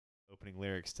opening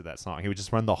lyrics to that song. He would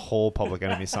just run the whole Public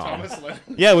Enemy song. Thomas Lennon.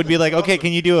 Yeah, it would be like, okay,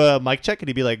 can you do a mic check? And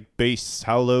he'd be like, bass,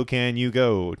 how low can you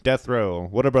go? Death row,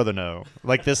 what a brother know?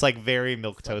 Like this, like very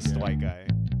milquetoast white guy.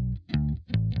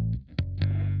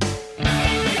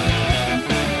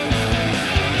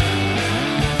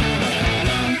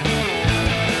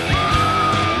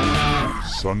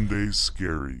 Sunday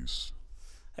Scaries.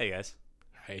 Hey guys.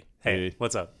 Hey. Hey,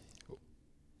 what's up?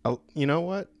 Oh, you know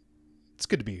what? It's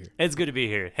good to be here. It's good to be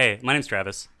here. Hey, my name's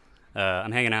Travis.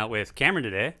 I'm hanging out with Cameron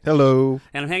today, Hello.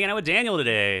 and I'm hanging out with Daniel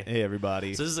today. Hey,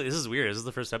 everybody. So this is weird. This is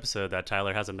the first episode that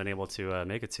Tyler hasn't been able to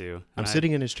make it to. I'm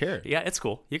sitting in his chair. Yeah, it's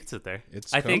cool. You can sit there.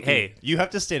 It's I think. comfy. Hey, You have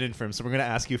to stand in for him, so we're going to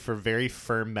ask you for very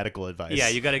firm medical advice. yeah,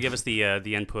 you got to give us the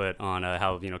input on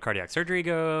how cardiac surgery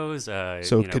goes. So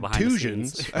behind the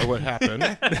contusions scenes. are what happened.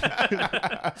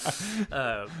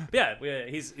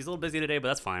 He's a little busy today, but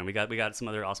that's fine. We got some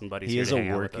other awesome buddies. He here is to a hang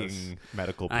out with working us.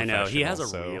 medical I professional. know he has a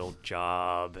so- real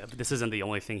job. This isn't the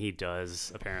only thing he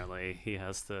does. Apparently, he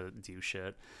has to do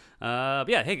shit.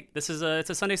 Yeah. Hey, it's a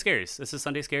Sunday Scaries. This is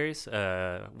Sunday Scaries.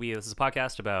 This is a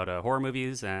podcast about horror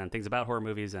movies and things about horror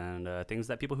movies and things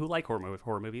that people who like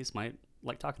horror movies might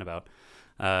like talking about.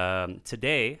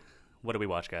 Today, what did we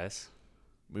watch, guys?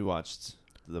 We watched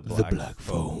The Black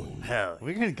Phone. Hell,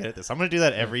 We're going to get at this. I'm going to do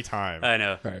that every time. I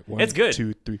know. All right, It's good. 1,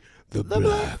 2, 3. The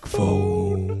Black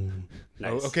Phone.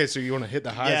 Nice. Oh, okay, so you want to hit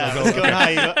the highs? Yeah, I'll let's go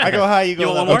high. I go high, you go You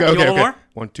want low. one more? Okay, You okay, want okay. one more?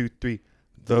 1, 2, 3.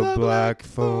 The Black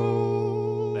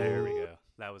Phone. There we go.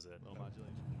 That was it.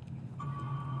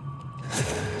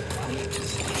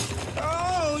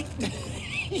 Oh,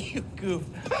 you goof.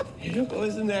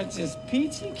 Wasn't that just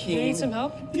peachy keen? You need some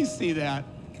help? You see that?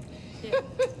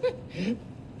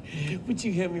 Would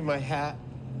you hand me my hat?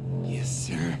 Yes,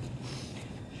 sir.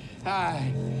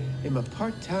 I am a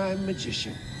part-time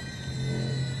magician.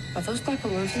 Are those black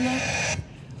balloons in there?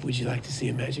 Would you like to see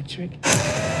a magic trick?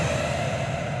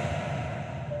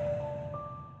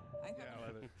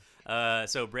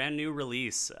 So brand new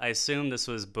release. I assume this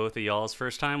was both of y'all's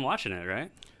first time watching it, right?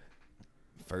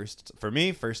 First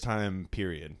time,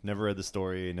 period. Never read the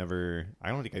story, I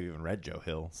don't think I've even read Joe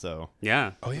Hill, so.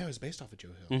 Yeah. Oh, yeah, it was based off of Joe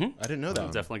Hill. I didn't know that. We'll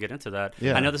one. definitely get into that.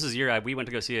 Yeah. I know this is we went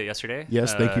to go see it yesterday.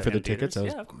 Yes, thank you for the in theaters. tickets. That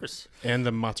was- Yeah, of course. And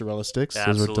the mozzarella sticks. Those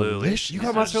were Absolutely. delicious. You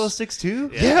got mozzarella sticks too?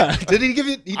 Yeah. Did he give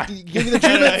you? He gave you the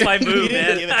treatment? That's my move, He didn't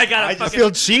man. give it- I got I to just I fucking...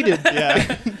 feel cheated.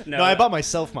 Yeah. No, no, I bought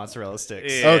myself mozzarella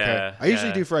sticks. Yeah. Okay. I usually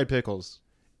yeah. do fried pickles.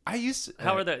 I used to,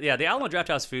 How are the Alamo Draft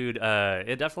House food?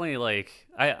 It definitely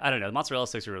I don't know. The mozzarella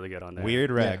sticks are really good on there. Weird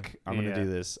wreck. I'm Yeah. going to do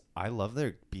this. I love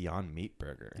their Beyond Meat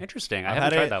burger. Interesting. I I've haven't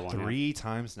had tried it that one. yet. 3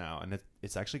 times now, and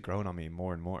it's actually grown on me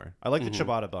more and more. I like the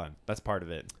ciabatta bun. That's part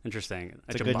of it. Interesting.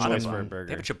 It's a good ciabatta choice bun. for a burger.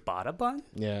 They have a ciabatta bun?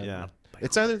 Yeah. Yeah.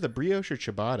 It's either the brioche or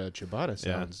ciabatta. Ciabatta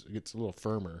sounds it's a little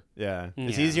firmer. Yeah.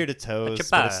 It's Yeah. easier to toast,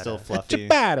 but it's still ciabatta. fluffy.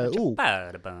 Ciabatta. Ooh.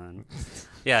 Ciabatta bun.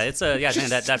 Yeah, it's man,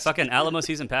 that fucking Alamo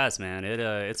season pass, man.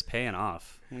 It's paying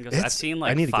off. I've seen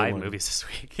I need to get 5 one. movies this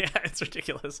week. Yeah, it's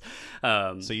ridiculous.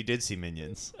 So you did see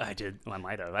Minions. I did. Well, I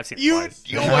might have. I've seen it You, twice.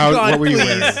 oh my God, what were you please.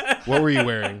 wearing? What were you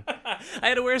wearing? I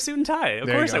had to wear a suit and tie. Of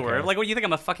There you course go, I were. okay. Like, what, you think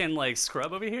I'm a fucking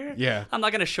scrub over here? Yeah. I'm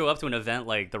not gonna show up to an event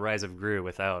like the Rise of Gru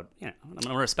without, I'm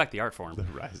gonna respect the art form.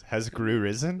 Has Gru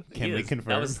risen? Can we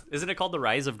confirm? Isn't it called the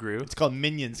Rise of Gru? It's called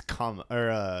Minions,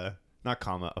 not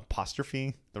comma,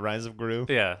 apostrophe, the Rise of Gru.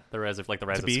 Yeah, the Rise of the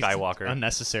Rise To of be Skywalker.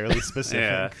 unnecessarily specific.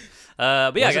 Yeah.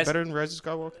 But yeah, Was guys. it better than Rise of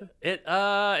Skywalker?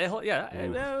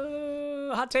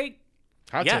 Hot take.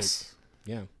 Hot Yes.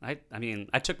 take. Yeah. I mean,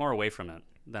 I took more away from it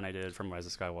than I did from Rise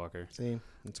of Skywalker. See,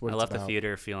 that's what I it's left about. the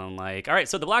theater feeling like, all right,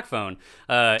 so the Black Phone.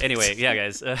 Anyway, yeah,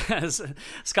 guys.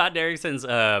 Scott Derrickson's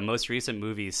most recent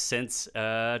movie since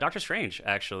Doctor Strange,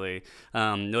 actually.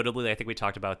 Notably, I think we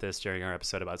talked about this during our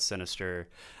episode about Sinister.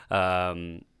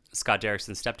 Scott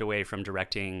Derrickson stepped away from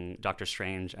directing Doctor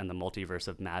Strange and the Multiverse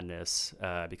of Madness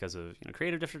because of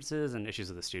creative differences and issues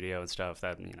with the studio and stuff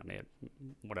that made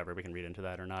whatever, we can read into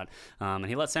that or not. And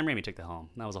he let Sam Raimi take the helm.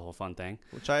 That was a whole fun thing.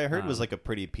 Which I heard was like a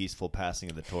pretty peaceful passing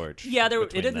of the torch. Yeah, it between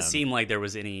didn't them. seem like there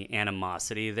was any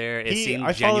animosity there. It seemed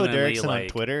I follow genuinely Derrickson like on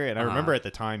Twitter, and I remember at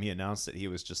the time he announced that he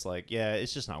was just like, "Yeah,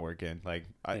 it's just not working. Like,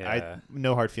 I Yeah.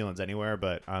 no hard feelings anywhere,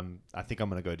 but I think I'm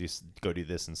gonna go do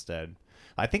this instead."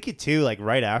 I think he too, like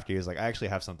right after, he was like, "I actually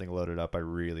have something loaded up. I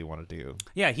really want to do."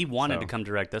 Yeah, he wanted So. to come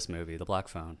direct this movie, The Black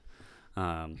Phone.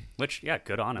 Which, yeah,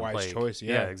 good on him. Wise Like, choice,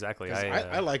 yeah. exactly. 'Cause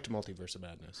I liked Multiverse of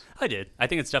Madness. I did. I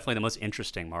think it's definitely the most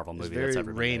interesting Marvel It's movie very that's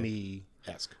ever been made.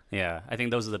 Raimi-esque. Yeah, I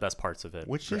think those are the best parts of it.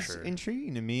 Which for is sure.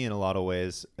 intriguing to me in a lot of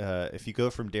ways. If you go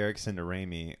from Derrickson to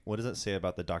Raimi, what does that say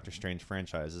about the Doctor Strange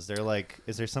franchise? Is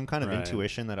there some kind of Right.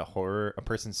 intuition that a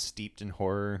person steeped in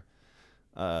horror,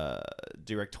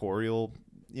 directorial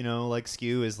like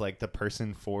Skew is like the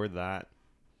person for that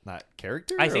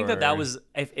character? I think that or- was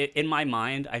in my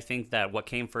mind. I think that what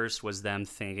came first was them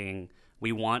thinking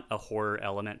we want a horror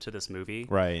element to this movie,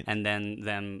 Right. And then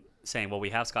them saying, well, we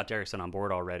have Scott Derrickson on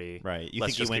board already, Right. You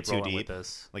Let's think he just went keep too rolling deep? with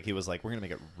this. Like he was like, we're gonna make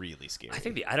it really scary. I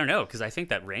think I don't know, because I think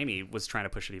that Raimi was trying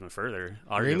to push it even further.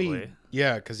 Arguably, Raimi,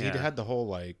 yeah, because he Yeah. had the whole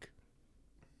like,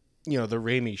 the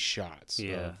Raimi shots.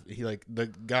 Yeah. He like the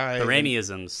guy. the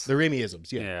Raimi-isms. The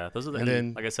Raimi-isms, yeah. Yeah, those are the, And and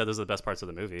then- like I said, those are the best parts of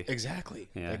the movie. Exactly.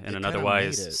 Yeah, Like, and it an kinda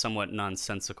otherwise made it. somewhat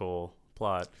nonsensical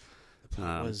plot.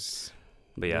 was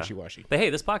But yeah, wishy-washy. But hey,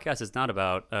 this podcast is not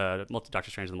about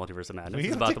Doctor Strange and the Multiverse of Madness. we It's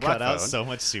have about to the Black cut out Phone. so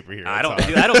much superhero. I don't. talk.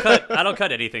 Dude, I don't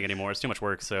cut anything anymore. It's too much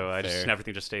work. So I just Fair.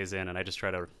 everything just stays in, and I just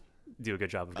try to do a good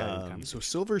job of guiding the conversation. So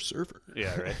Silver Surfer.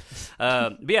 Yeah, right.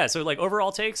 But yeah, so like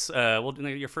overall takes. Well,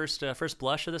 your first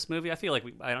blush of this movie. I feel like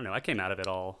I don't know. I came out of it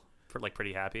all like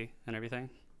pretty happy and everything.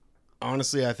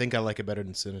 Honestly, I think I like it better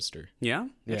than Sinister. Yeah,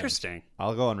 Yeah. interesting.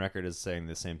 I'll go on record as saying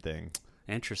the same thing.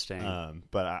 Interesting.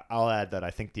 But I'll add that I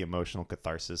think the emotional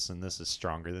catharsis in this is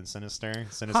stronger than Sinister.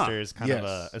 Sinister is kind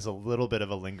of Yes. a little bit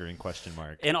of a lingering question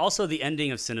mark. And also, the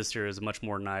ending of Sinister is much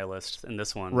more nihilist than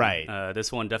this one. Right.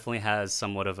 This one definitely has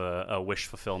somewhat of a wish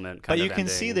fulfillment But kind of you can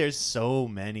see ending. there's so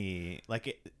many.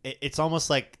 Like it's almost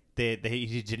like they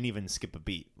didn't even skip a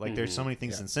beat. Like there's so many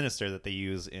things in Sinister that they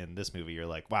use in this movie. You're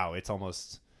like, wow, it's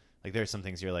almost. Like there's some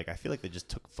things you're like, I feel like they just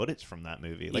took footage from that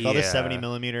movie, like all the Yeah. 70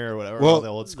 millimeter or whatever, Well, all the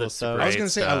old school the stuff. Super I was 8 gonna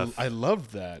say stuff. I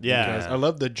loved that. Yeah. because I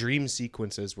love the dream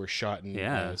sequences were shot in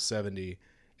Yeah. 70,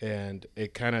 and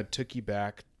it kind of took you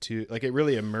back to like it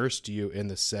really immersed you in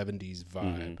the 70s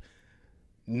vibe.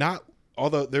 Not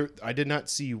although I did not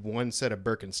see one set of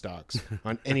Birkenstocks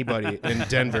on anybody in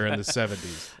Denver in the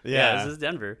 70s. Yeah, this is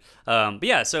Denver. But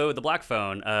yeah, so the Black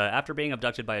Phone, after being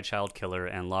abducted by a child killer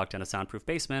and locked in a soundproof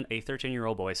basement, a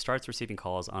 13-year-old boy starts receiving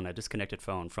calls on a disconnected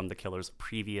phone from the killer's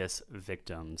previous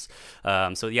victims.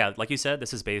 So yeah, like you said,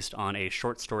 this is based on a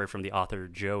short story from the author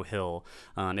Joe Hill.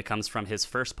 It comes from his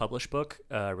first published book,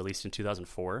 released in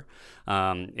 2004.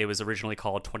 It was originally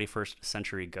called 21st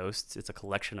Century Ghosts. It's a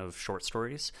collection of short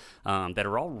stories that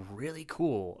are all really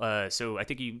cool. So I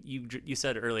think you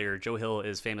said earlier, Joe Hill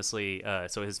is famously,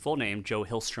 so his full name, Joe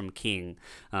Hillstrom King.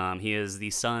 He is the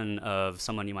son of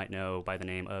someone you might know by the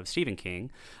name of Stephen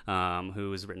King,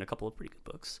 who has written a couple of pretty good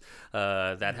books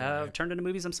that have turned into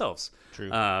movies themselves. True.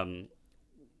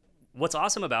 What's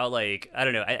awesome about, like, I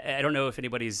don't know, I don't know if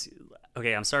anybody's,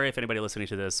 okay, I'm sorry if anybody listening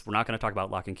to this, we're not going to talk about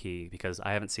Lock and Key because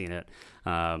I haven't seen it,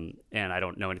 and I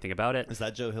don't know anything about it. Is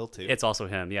that Joe Hill too? It's also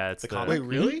him, yeah. It's the comic? Wait,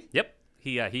 really? Yep.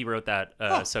 He wrote that,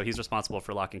 so he's responsible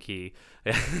for Lock and Key.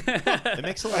 It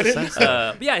makes a lot of sense.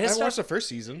 though. But yeah, I his stuff, watched the first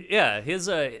season. yeah, his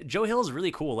Joe Hill is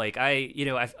really cool. Like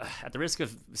I've at the risk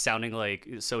of sounding like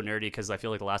so nerdy because I feel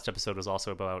like the last episode was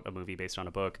also about a movie based on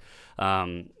a book.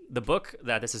 The book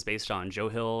that this is based on, Joe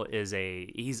Hill is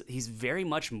he's very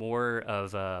much more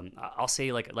of I'll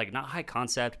say like not high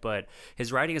concept, but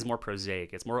his writing is more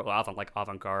prosaic. It's more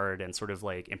avant-garde and sort of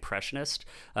like impressionist.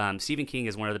 Stephen King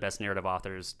is one of the best narrative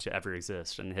authors to ever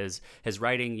exist, and his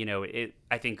writing,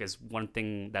 I think is one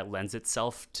thing that lends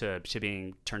itself to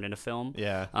being turned into film.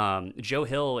 Yeah. Joe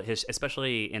Hill,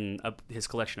 especially in his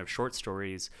collection of short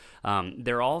stories,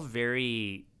 they're all,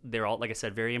 like I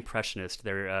said, very impressionist.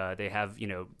 They have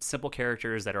simple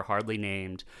characters that are hardly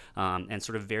named, and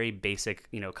sort of very basic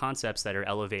concepts that are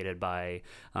elevated by.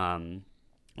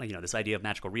 This idea of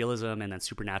magical realism and then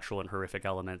supernatural and horrific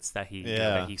elements that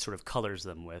he sort of colors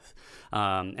them with.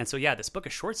 And so, yeah, this book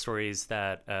of short stories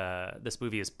that this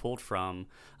movie is pulled from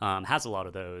has a lot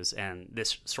of those. And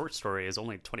this short story is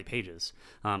only 20 pages.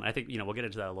 I think, we'll get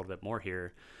into that a little bit more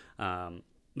here.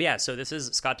 But yeah, so this is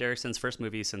Scott Derrickson's first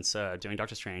movie since doing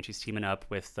Doctor Strange. He's teaming up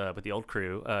with the old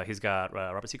crew. He's got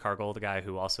Robert C. Cargill, the guy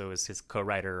who also is his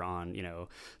co-writer on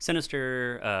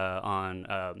Sinister.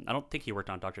 I don't think he worked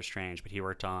on Doctor Strange, but he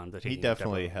worked on the. He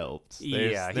definitely helped.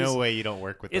 There's Yeah, no way you don't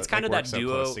work with. It's kind of that so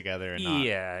duo close together and not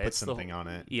put it's something on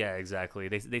it. Yeah, exactly.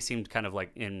 They seemed kind of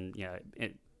like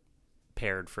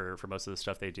paired for most of the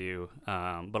stuff they do.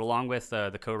 But along with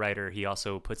the co-writer, he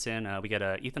also puts in, we get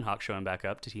Ethan Hawke showing back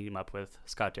up to team up with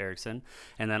Scott Derrickson.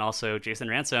 And then also Jason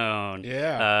Ransone,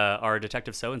 our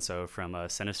Detective So-and-so from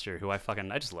Sinister, who I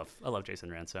love Jason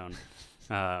Ransone.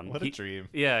 What a dream.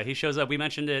 Yeah, he shows up. We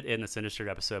mentioned it in the Sinister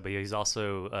episode, but he's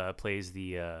also plays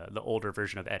the older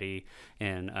version of Eddie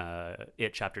in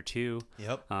It Chapter 2.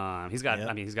 Yep. He's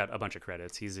got he's got a bunch of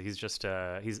credits. He's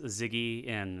Ziggy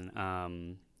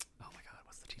in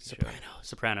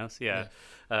Sopranos, yeah.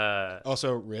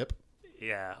 Also, Rip.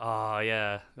 Yeah. Oh,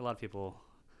 yeah. A lot of people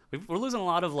We're losing a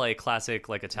lot of like classic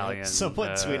like Italian.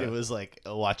 Someone tweeted was like,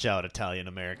 "Watch out, Italian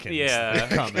Americans."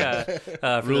 Yeah,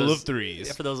 yeah. Rule of threes.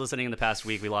 Yeah, for those listening in the past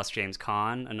week, we lost James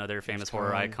Caan, another famous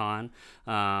horror icon.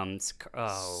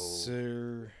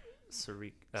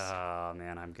 Oh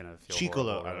man, I'm gonna feel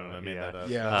Chicolo. horrible. I don't know. I made that up.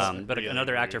 Yeah. But Really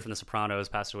another actor weird. from The Sopranos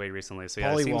passed away recently. So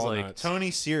yeah, Pauly it seems like Walnuts. Tony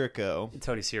Sirico.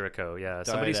 Tony Sirico. Yeah, Died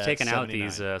somebody's at taking out 79.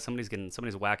 these.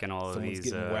 Somebody's whacking all Someone's of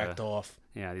these. getting whacked off.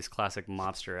 Yeah, these classic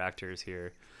mobster actors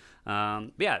here.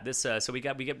 But yeah, this so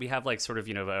we have like sort of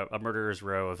a murderer's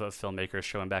row of filmmakers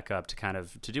showing back up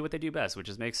to do what they do best, which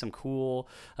is make some cool.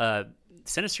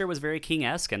 Sinister was very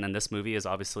King-esque, and then this movie is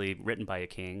obviously written by a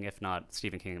king, if not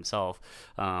Stephen King himself.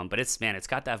 But it's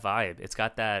got that vibe. It's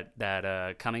got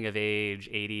that coming of age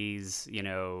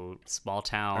 '80s, small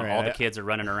town. All All right, the kids are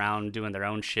running around doing their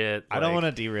own shit. I don't want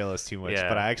to derail us too much, Yeah.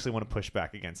 but I actually want to push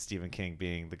back against Stephen King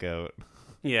being the GOAT.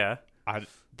 Yeah,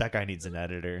 That guy needs an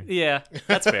editor. yeah,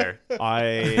 that's fair. Here's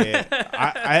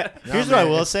what I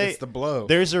will say. It's the blow.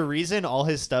 There's a reason all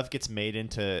his stuff gets made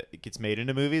into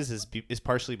movies is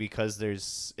partially because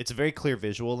it's a very clear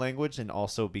visual language, and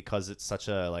also because it's such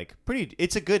a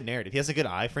it's a good narrative. He has a good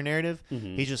eye for narrative.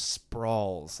 He just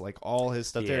sprawls like all his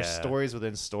stuff. There's Yeah. stories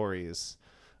within stories.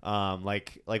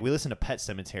 Like we listened to Pet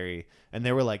Sematary, and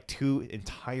there were like 2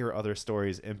 entire other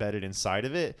stories embedded inside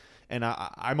of it. And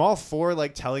I'm all for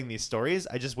like telling these stories.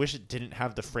 I just wish it didn't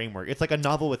have the framework. It's like a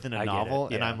novel within a I get novel,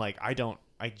 it, and yeah. I'm like, I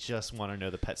just want to know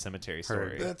the Pet Sematary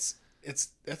story. That's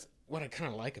what I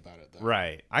kind of like about it, though.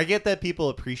 Right. I get that people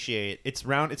appreciate it's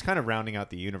kind of rounding out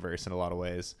the universe in a lot of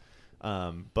ways.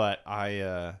 But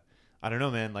I don't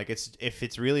know, man. Like if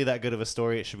it's really that good of a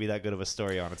story, it should be that good of a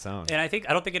story on its own. And I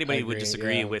don't think anybody I would agree,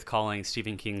 disagree yeah. with calling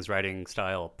Stephen King's writing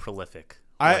style prolific.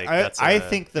 I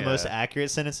think the most yeah.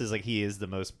 accurate sentence is like he is the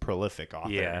most prolific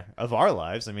author Yeah. of our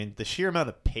lives. I mean, the sheer amount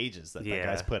of pages that Yeah.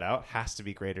 guy's put out has to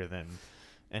be greater than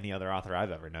any other author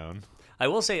I've ever known. I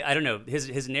will say, I don't know,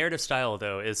 his narrative style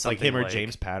though is Like something him or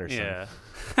James Patterson.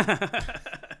 Yeah.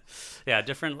 Yeah,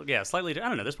 different. Yeah, slightly. I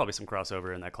don't know. There's probably some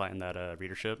crossover in that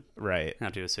readership. Right. I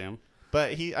have to assume.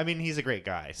 But he's a great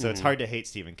guy, so it's hard to hate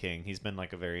Stephen King. He's been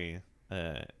like a very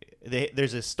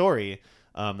there's a story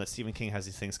that Stephen King has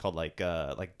these things called like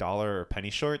dollar or penny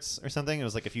shorts or something. It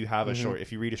was like if you have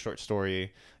if you read a short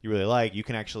story you really like, you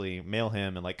can actually mail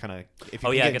him and like kind of if you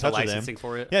can get in the touch with him, licensing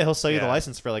for it. yeah, he'll sell you the Yeah.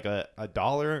 license for like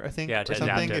 $1, I think, Yeah, or to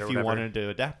something adapt it if or you whatever. wanted to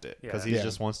adapt it because he Yeah.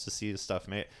 just wants to see his stuff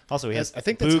made. Also, he has I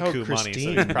think that's how buku money, so he's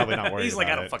Christine- probably not worried He's like,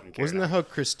 I about don't it. fucking care. Wasn't that how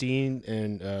Christine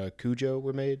and Cujo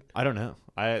were made? I don't know.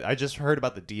 I just heard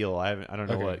about the deal. I don't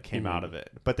know Okay. what came out of it.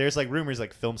 But there's like rumors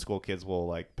like film school kids will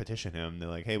like petition him. They're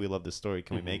like, "Hey, we love this story.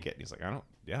 Can we make it?" And he's like,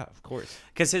 "Yeah, of course."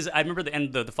 Because I remember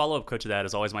the follow up quote to that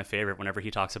is always my favorite. Whenever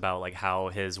he talks about like how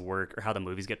his work or how the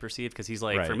movies get perceived, because he's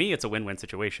like, Right. for me, it's a win-win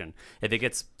situation. If it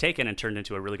gets taken and turned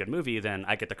into a really good movie, then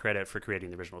I get the credit for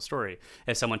creating the original story.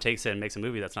 If someone takes it and makes a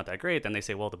movie that's not that great, then they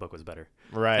say, well, the book was better.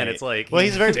 Right. And it's like, well,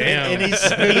 he's very Damn. and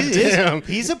Damn.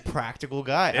 he's a practical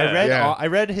guy. Yeah. I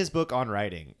read his book On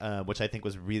Writing, which I think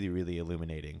was really, really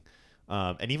illuminating.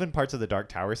 And even parts of the Dark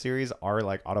Tower series are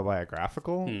like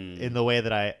autobiographical in the way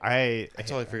that I I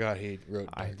totally forgot he wrote.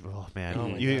 oh man, Oh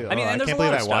my you, God. I mean, I and there's can't a lot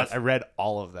believe of I watched. stuff. I read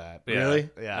all of that. Yeah. Really?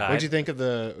 Yeah. What'd you think of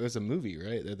it was a movie,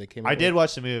 right? That they came. I out did with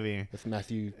watch the movie.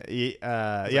 Matthew.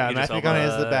 Yeah, Idris Matthew Elba McConaughey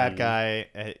is the bad and-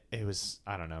 guy. It was,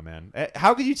 I don't know, man.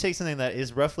 How could you take something that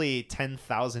is roughly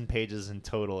 10,000 pages in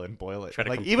total and boil it? Try to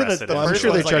Like even the, compress it the in. Well, I'm first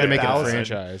sure they one's tried like to make it a 1,000,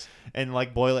 franchise. and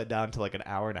like boil it down to like an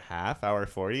hour and a half, hour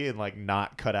 40, and like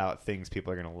not cut out things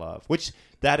people are gonna love. Which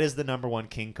that is the number one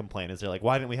King complaint. Is they're like,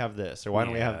 why didn't we have this or why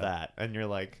don't we have Yeah. that? And you're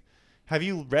like, have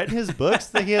you read his books?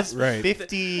 That he has Right.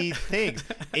 50 things.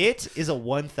 It is a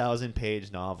 1,000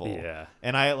 page novel. Yeah.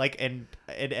 And I like and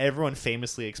everyone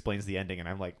famously explains the ending, and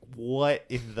I'm like, what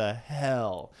in the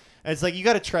hell? And it's like you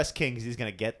got to trust King because he's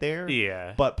gonna get there.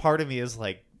 Yeah. But part of me is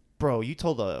like, bro, you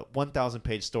told a 1,000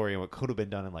 page story and what could have been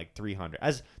done in like 300.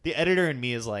 As the editor in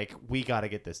me is like, we got to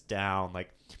get this down. Like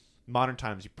modern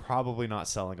times, you're probably not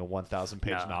selling a 1,000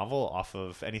 page No. novel off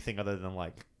of anything other than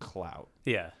like clout.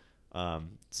 Yeah.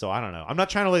 So I don't know. I'm not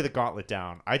trying to lay the gauntlet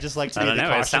down. I just like to I be don't the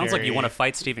know. It sounds like you cautionary- want to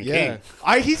fight Stephen Yeah.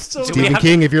 King. He's so Do we Stephen have-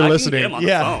 King, if you're I can listening. get him on the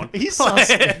yeah, phone. he's so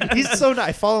he's so nice.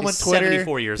 I follow him on He's Twitter.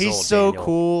 74 years he's old, so Daniel.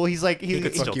 cool. He's like He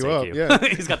could he, still you take up, you. yeah.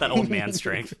 He's got that old man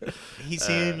strength. he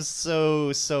seems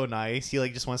so nice. He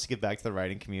like just wants to give back to the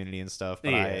writing community and stuff.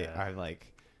 But Yeah. I'm like,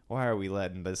 why are we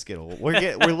letting this get?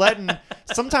 We're letting.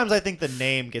 Sometimes I think the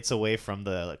name gets away from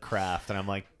the craft, and I'm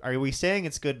like, are we saying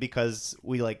it's good because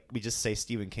we just say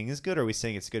Stephen King is good, or are we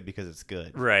saying it's good because it's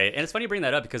good? Right, and it's funny you bring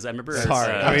that up because I remember.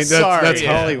 Sorry. I mean, sorry. that's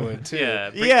Yeah. Hollywood too.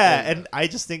 Yeah, and I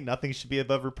just think nothing should be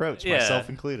above reproach, Yeah. myself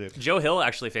included. Joe Hill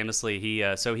actually famously he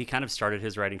kind of started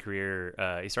his writing career.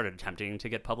 He started attempting to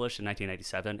get published in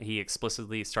 1997. He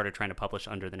explicitly started trying to publish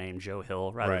under the name Joe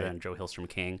Hill rather Right. than Joe Hillstrom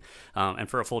King, and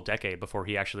for a full decade before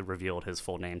he actually revealed his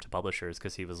full name to publishers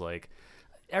because he was like,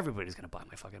 everybody's gonna buy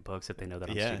my fucking books if they know that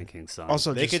I'm Yeah. Stephen King's son.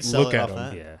 Also, They could just sell look it at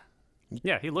off him. that.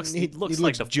 Yeah, he looks He like looks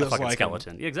the just fucking like him.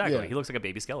 skeleton. Yeah, exactly. Yeah. He looks like a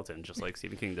baby skeleton, just like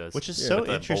Stephen King does. Which is with so the bowl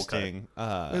cut. interesting.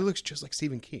 It looks just like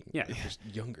Stephen King. Yeah. just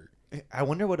younger. I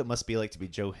wonder what it must be like to be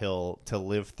Joe Hill to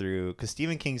live through, because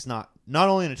Stephen King's not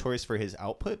only notorious for his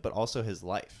output but also his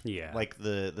life. Yeah. like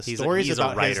the He's stories a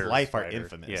about his writer- life are writer.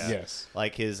 infamous. Yeah. Yes.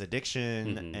 Like his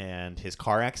addiction Mhm. and his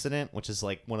car accident, which is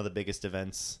like one of the biggest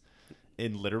events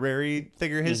in literary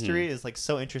figure history, is like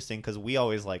so interesting because we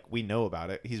always we know about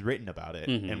it. He's written about it,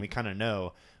 Mhm. and we kind of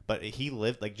know. But he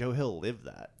lived, like Joe Hill lived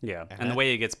that. Yeah, And and the that-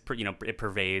 way it gets, it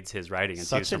pervades his writing. And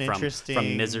Such so an from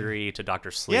interesting- Misery to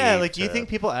Doctor Sleep. Yeah, like do you to- think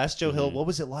people ask Joe Hill what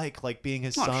was it like being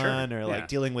his Oh, sure. son, or Yeah. like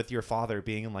dealing with your father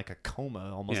being in like a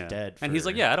coma, almost Yeah. dead? And he's for-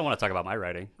 like, yeah, I don't want to talk about my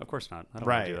writing. Of course not. I don't want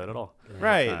Right. to do that at all.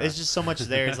 Right. There's just so much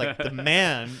there. It's like the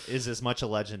man is as much a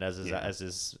legend as Yeah.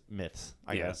 his myth,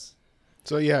 I Yeah. guess.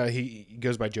 So yeah, he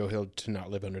goes by Joe Hill to not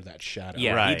live under that shadow.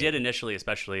 Yeah, he Right. did initially,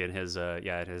 especially in his at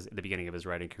the beginning of his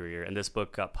writing career. And this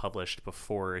book got published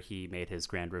before he made his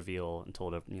grand reveal and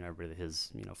told everybody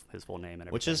his his full name and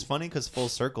everything. Which is funny because full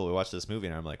circle, we watched this movie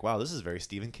and I'm like, wow, this is very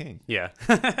Stephen King. Yeah.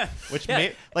 Which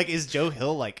Yeah. is Joe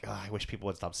Hill like, oh, I wish people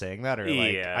would stop saying that, or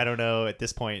like, Yeah. I don't know. At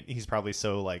this point, he's probably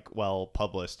so like well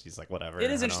published. He's like, whatever. It is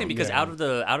I don't interesting know. because Yeah.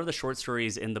 out of the short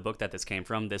stories in the book that this came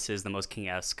from, this is the most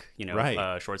King-esque,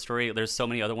 Right. short story. There's so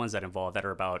many other ones that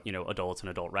are about adults and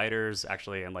adult writers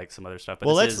actually, and like some other stuff. But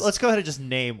Well, this let's go ahead and just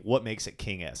name what makes it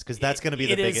King-esque, because that's going to be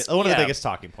the It is- biggest, one of yeah. the biggest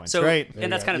talking points, So, right?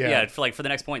 and that's kind of Yeah. for the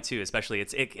next point too, especially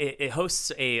it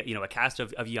hosts a cast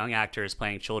of young actors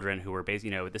playing children who are based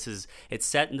it's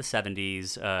set in the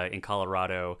 70s in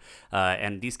Colorado,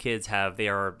 and these kids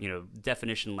are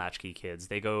definition latchkey kids.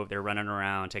 They're running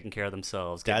around taking care of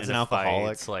themselves. Dad's getting an into alcoholic.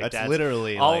 fights, like That's dad's-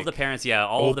 literally, all like, of the parents. Yeah,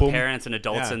 all of the Opum. parents and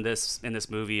adults Yeah. in this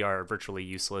movie are virtually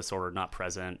useless or not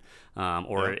present,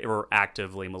 or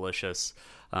actively malicious.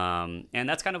 And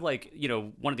that's kind of like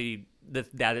one of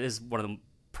that is one of the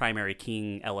primary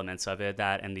King elements of it,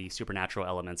 that and the supernatural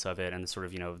elements of it, and the sort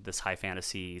of this high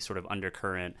fantasy sort of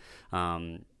undercurrent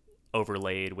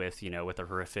overlaid with with a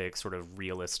horrific sort of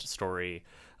realist story.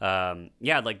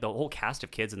 Like the whole cast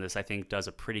of kids in this I think does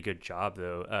a pretty good job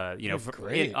though,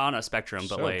 great. on a spectrum,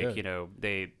 but So like good.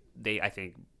 they I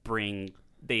think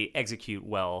they execute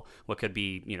well what could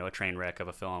be a train wreck of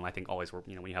a film. I think always when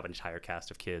you have an entire cast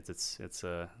of kids, it's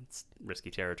risky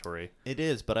territory. It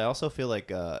is, but I also feel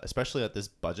like, especially at this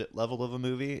budget level of a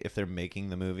movie, if they're making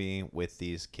the movie with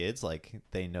these kids, like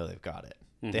they know they've got it.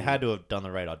 They had to have done the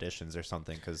right auditions or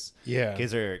something, because Yeah.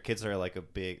 kids are like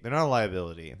they're not a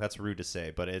liability. That's rude to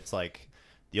say, but it's like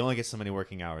you only get so many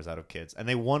working hours out of kids, and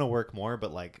they want to work more,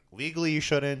 but like legally you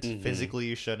shouldn't, physically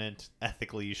you shouldn't,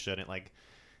 ethically you shouldn't. Like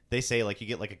they say, like you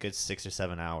get like a good 6 or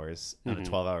 7 hours on a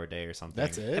 12-hour day or something.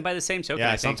 That's it. And by the same token,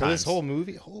 Yeah, I think For this sometimes. whole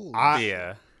movie, holy.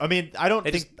 yeah. I mean, I don't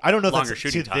They think just- I don't know if longer that's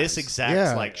shooting to this times. exact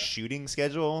Yeah. like shooting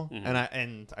schedule, Mhm.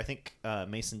 and I think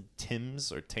Mason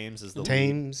Thames is the lead.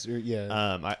 Thames, or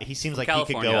He seems like he could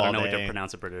California, go I all don't know day. what to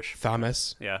pronounce it British.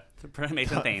 Thomas. Yeah,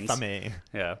 Mason Thames. Thame.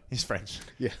 Yeah. He's French.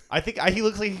 Yeah. I think he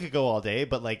looks like he could go all day,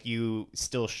 but like you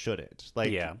still shouldn't.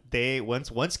 Like Yeah. they once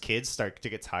kids start to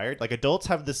get tired, like adults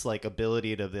have this like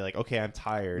ability to be like, okay, I'm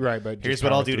tired. Right, but here's just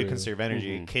what I'll power do to through. conserve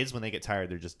energy. Mhm. Kids, when they get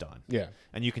tired, they're just done. Yeah.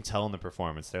 And you can tell in the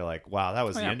performance, they're like, wow, that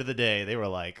was the yeah. end of the day. They were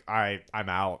like, all right, I'm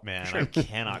out, man. Sure. I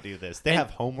cannot do this. They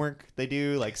have homework they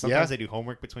do. Like sometimes they do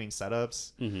homework between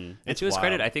setups. Mm-hmm. And It's to his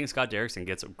credit, wild. I think Scott Derrickson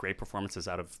gets great performances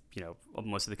out of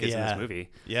most of the kids in Yeah. this movie.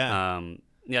 Yeah.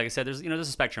 Like I said, there's a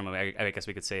spectrum of, I guess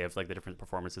we could say, of like the different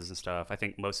performances and stuff. I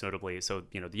think most notably, so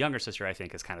the younger sister I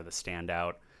think is kind of the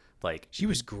standout. Like She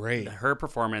was great. her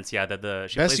performance, she Best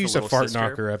plays use the of little fart sister.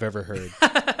 knocker I've ever heard.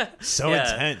 So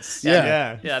Yeah. intense.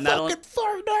 Yeah. Yeah, Madeline.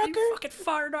 Fart knocker. knocker. Fucking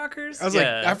fart knockers. I was like,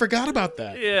 I forgot about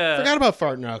that. Yeah. Forgot about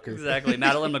fart knocker. Exactly.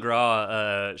 Madeline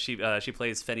McGraw, she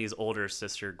plays Fenny's older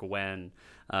sister, Gwen.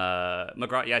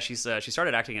 McGraw, yeah, she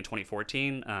started acting in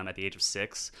 2014 at the age of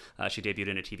 6. She debuted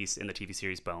in the TV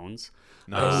series Bones.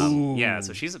 Yeah,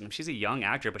 so she's a young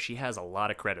actor, but she has a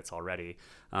lot of credits already.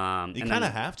 You kind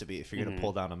of have to be if you're going to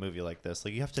pull down a movie like this.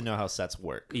 Like, you have to know how sets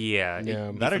work. Yeah,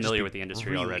 Yeah. be That or just familiar be with the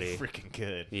industry really already. freaking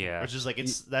good. Yeah. Which is like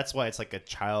that's why it's like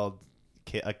a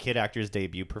kid actor's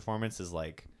debut performance is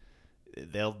like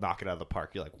they'll knock it out of the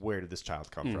park. You're like, where did this child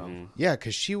come from? Yeah,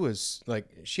 because she was like,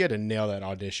 she had to nail that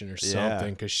audition or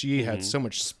something because she had so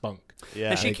much spunk.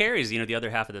 Yeah. And she carries, the other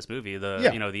half of this movie,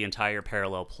 the entire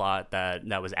parallel plot that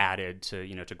was added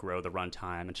to, to grow the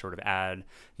runtime and sort of add,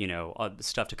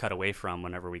 stuff to cut away from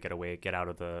whenever we get out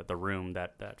of the room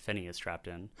that Finney is trapped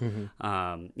in.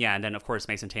 Yeah, and then of course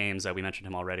Mason Thames, we mentioned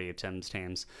him already, Tim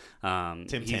Thames. Tam.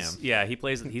 Yeah, he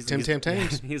plays. Tim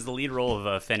Thames. He's the lead role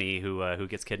of Finney, who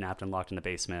gets kidnapped and locked in the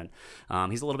basement.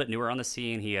 He's a little bit newer on the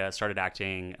scene. He started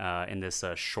acting in this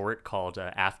short called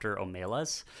After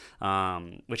Omelas,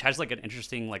 which has like an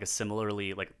interesting, like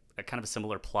a kind of a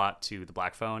similar plot to The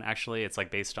Black Phone. Actually, it's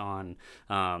like based on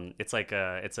it's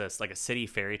a city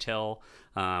fairy tale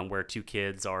where two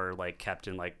kids are like kept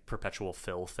in like perpetual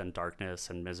filth and darkness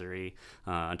and misery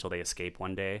until they escape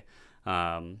one day.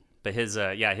 But I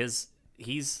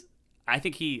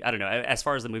don't know, as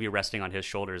far as the movie resting on his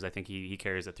shoulders, I think he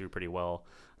carries it through pretty well.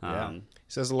 He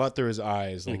says a lot through his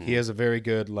eyes. Like he has a very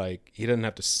good, like, he doesn't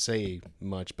have to say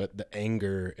much, but the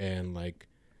anger and like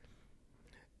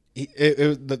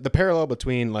the parallel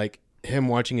between like him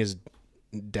watching his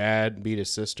dad beat his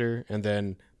sister and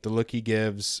then the look he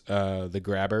gives the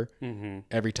grabber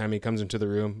every time he comes into the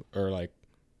room, or like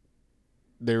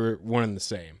they were one and the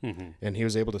same. And he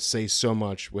was able to say so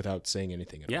much without saying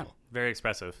anything at all. Very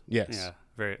expressive. Yes. Yeah,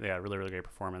 really, really great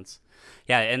performance.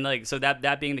 Yeah, and like so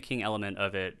that being the king element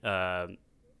of it,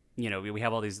 we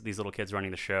have all these little kids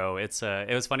running the show. It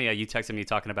was funny. You texted me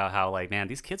talking about how like, man,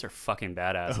 these kids are fucking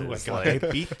badasses. Oh my God, like,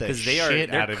 they beat the they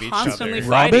shit out of each other. Constantly fighting,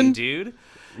 Robin? dude.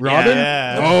 Robin?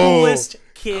 Yeah. The coolest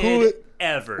kid Cool-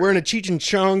 ever. Wearing a Cheech and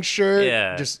Chong shirt,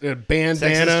 Yeah. just a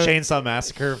bandana. Texas Chainsaw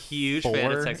Massacre Huge 4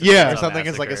 fan of Texas Yeah. or Chainsaw something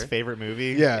is like his Massacre. favorite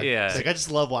movie. Yeah. Yeah. It's like, I just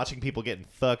love watching people getting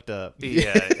fucked up.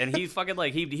 Yeah, and he fucking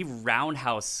like he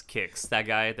roundhouse kicks that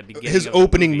guy at the beginning. His of the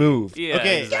opening movie. move. Yeah,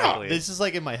 Okay, exactly. this is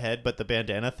like in my head, but the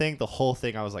bandana thing, the whole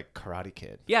thing, I was like, Karate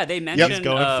Kid. Yeah, they mentioned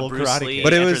going full Bruce Karate Lee, Kid.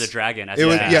 But it Enter was the Dragon. At It the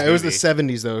was end of it was the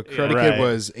movie. 70s though. Karate Right. Kid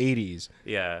was 80s.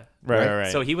 Yeah.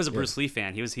 Right. So he was a Bruce Lee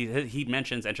fan. He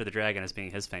mentions Enter the Dragon as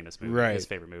being his famous movie, Right. his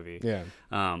favorite movie. Yeah.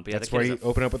 But yeah, That's the why kid he is a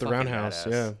opened up with the fucking roundhouse,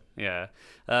 badass.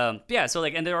 Yeah. So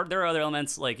like, and there are other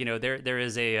elements like there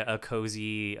is a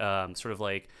cozy sort of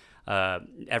like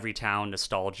every town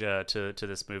nostalgia to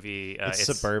this movie. It's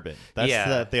suburban. That's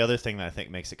yeah. the other thing that I think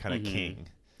makes it kind of king.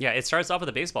 Yeah, it starts off with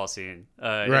a baseball scene.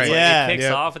 Right. It kicks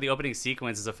Yeah. off with the opening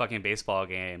sequence is a fucking baseball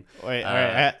game. Wait, all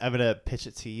right, I'm gonna pitch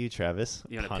it to you, Travis.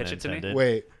 You wanna Pun pitch it to me? intended.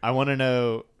 Wait. I want to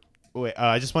know.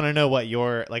 I just want to know what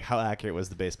your how accurate was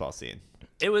the baseball scene?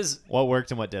 It was. What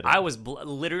worked and what didn't? I was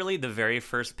literally the very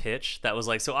first pitch that was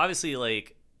like, so obviously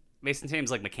like Mason Thames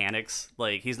like mechanics,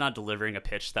 like he's not delivering a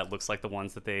pitch that looks like the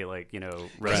ones that they like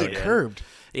wrote. Is it curved?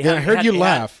 It Yeah, had- I heard it you had-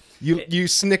 laugh. You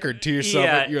snickered to yourself.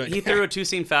 Yeah, You're like, he threw a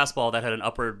two-seam fastball that had an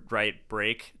upward right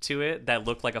break to it that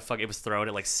looked like it was thrown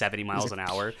at like 70 miles an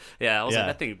hour. Yeah, I was Yeah.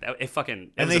 like, that thing, it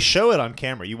fucking. and they show it on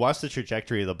camera. You watch the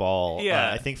trajectory of the ball.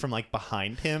 Yeah. I think from like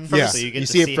behind him. Yeah. So you get You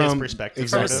to see it see his from- perspective.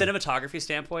 From a exactly. cinematography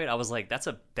standpoint, I was like, that's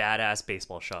a badass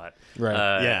baseball shot. Right.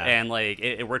 Yeah. And like,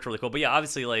 it worked really cool. But yeah,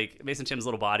 obviously, like Mason Tim's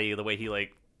little body, the way he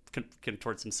like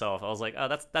contorts himself, I was like, oh,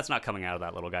 that's not coming out of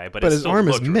that little guy. But it his still arm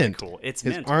is looked really mint. cool. It's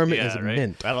His mint. arm Yeah, is right?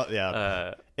 mint.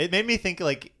 It made me think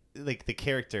like the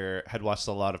character had watched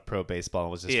a lot of pro baseball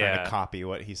and was just trying Yeah. to copy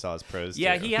what he saw his pros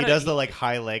Yeah, do. he had does a- the like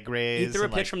high leg raise. He threw a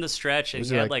and, pitch like, from the stretch, and Was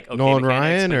he it had like like okay Nolan mechanics,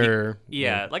 Ryan but or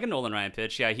yeah, like a Nolan Ryan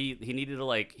pitch. Yeah, he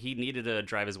needed to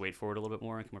drive his weight forward a little bit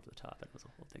more and come over the top. That was the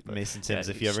whole thing. But, Mason yeah, Timms,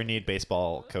 if you ever need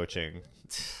baseball coaching,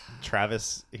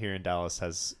 Travis here in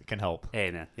Dallas can help.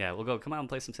 Hey man, yeah, we'll go. Come out and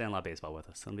play some Sandlot baseball with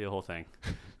us. It'll be a whole thing.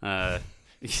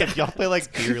 Y'all play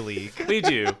like beer league. We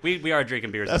do. We are drinking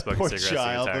beers and That smoking poor cigarettes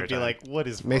child the entire would be time. like, "What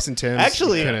is Mason Timms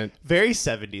Actually, kinda- very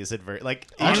 70s and very like.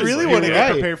 Honestly, you really you're want to get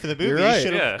right. prepared for the movie. You're You right.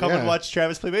 should have Yeah. come and Yeah. watch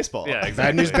Travis play baseball. Yeah, Bad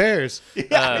exactly. News Bears.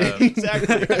 Yeah,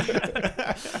 exactly.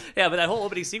 Yeah, but that whole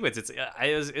opening sequence,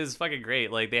 is fucking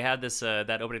great. Like they had this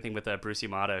that opening thing with Bruce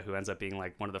Yamada, who ends up being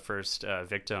like one of the first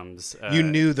victims. You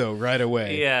knew though right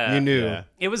away. Yeah, you knew. Yeah.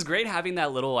 It was great having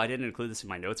that little. I didn't include this in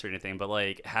my notes or anything, but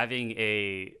like having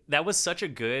that was such a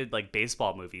good like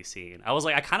baseball movie scene. I was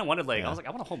like, I kind of wanted I was like, I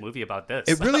want a whole movie about this.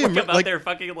 It really about their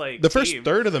fucking like the first team.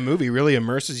 third of the movie really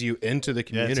immerses you into the Yeah,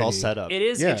 community. it's all set up. It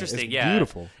is Yeah, interesting, it's yeah,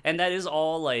 beautiful. and that is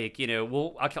all like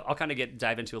I'll kind of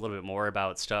dive into a little bit more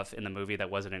about stuff in the movie that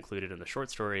wasn't included in the short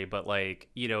story, but like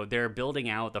they're building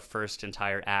out the first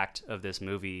entire act of this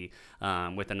movie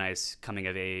with a nice coming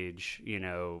of age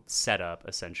setup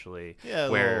essentially. Yeah,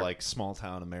 where little, like small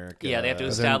town America. yeah, they have to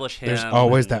Then establish him. There's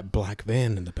always and- that black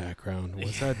van in the background.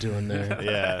 What's that doing there?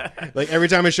 Yeah, Like every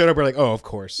time it showed up, we're like, oh, of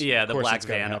course. Yeah, Of the course black it's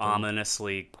gotta van happen.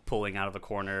 ominously pulling out of a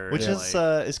corner, which and,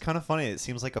 is kind of funny. It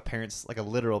seems like a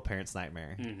literal parent's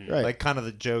nightmare. Right. Like kind of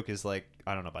the joke is like,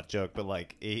 I don't know about joke, but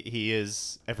like he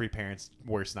is every parent's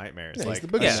worst nightmare. It's Yeah, he's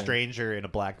like the a boogeyman. stranger in a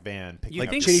black van picking You'd up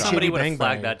think your Chitty son. somebody Chitty would have Bang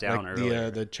flagged Bang, that down like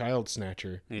earlier. the child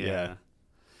snatcher. Yeah.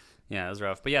 Yeah, it was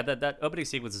rough. But yeah, that opening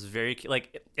sequence is very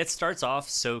like it starts off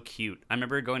so cute. I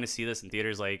remember going to see this in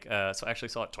theaters so I actually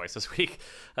saw it twice this week.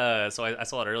 So I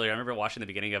saw it earlier. I remember watching the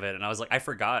beginning of it and I was like, I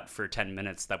forgot for 10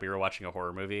 minutes that we were watching a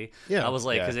horror movie. Yeah. I was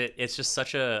like, Yeah. because it's just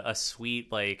such a sweet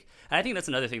like, and I think that's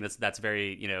another thing that's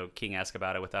very King-esque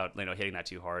about it without hitting that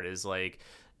too hard is like.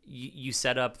 You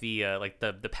set up the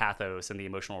the pathos and the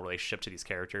emotional relationship to these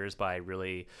characters by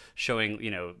really showing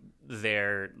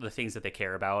the things that they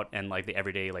care about and like the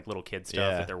everyday like little kid stuff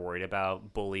Yeah. that they're worried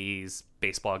about, bullies,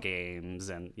 baseball games,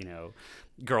 and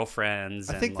girlfriends.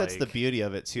 I think that's the like, beauty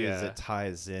of it too, is yeah. it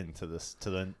ties into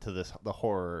the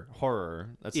horror.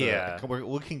 That's Yeah.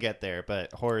 we can get there,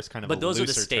 but horror is kind of but a those are the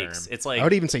looser stakes. term. It's like I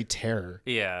would even say terror.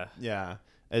 yeah.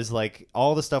 Is like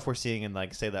all the stuff we're seeing in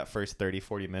like say that first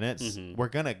 30-40 minutes, Mm-hmm. we're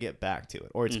gonna get back to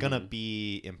it, or it's gonna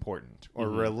be important or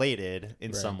Mm-hmm. related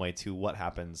in Right. some way to what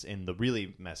happens in the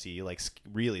really messy, like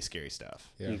really scary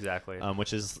stuff. Yeah. Exactly.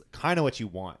 Which is kind of what you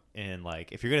want in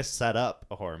like if you're gonna set up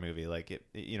a horror movie, like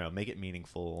make it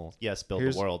meaningful. Yes, build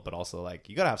Here's- the world, but also like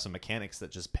you gotta have some mechanics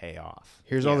that just pay off.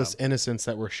 Here's all Yeah. this innocence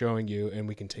that we're showing you, and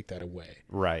we can take that away.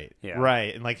 Right. Yeah.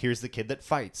 Right. And like here's the kid that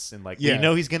fights, and like Yeah. we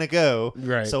know he's gonna go.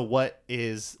 Right. So what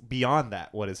is beyond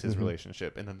that? What is his Mm-hmm.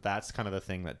 relationship? And then that's kind of the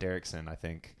thing that Derrickson, I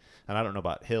think, and I don't know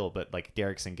about Hill, but like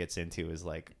Derrickson gets into is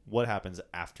like what happens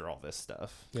after all this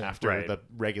stuff, Yeah. after Right. the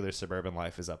regular suburban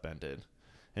life is upended.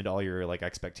 And all your like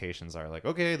expectations are like,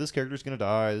 okay, this character's gonna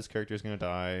die, this character's gonna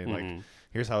die, and Mm-hmm. like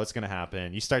here's how it's gonna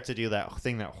happen. You start to do that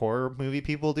thing that horror movie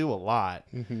people do a lot,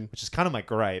 Mm-hmm. which is kind of my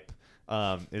gripe.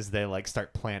 Is they like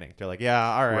start planning. They're like,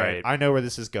 yeah, all right, Right. I know where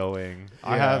this is going.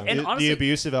 I Yeah. have And the honestly-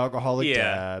 abusive alcoholic Yeah.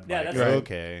 dad. Yeah, Like, that's- Right.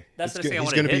 okay. That's the thing I He's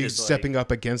want going to hit be is, like- stepping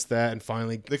up against that and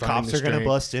finally The finding cops are gonna strength.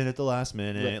 bust in at the last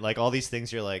minute. Right. Like all these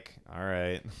things, you're like, all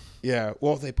right, Yeah.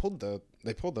 Well, they pulled the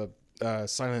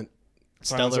silent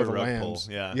Silence stellar of the rug Lambs.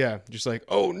 pull. Yeah, Yeah. Just like,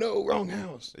 oh no, wrong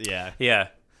house. yeah. Yeah,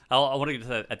 I want to get to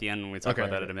that at the end when we talk Okay,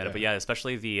 about that in a minute. yeah. But yeah,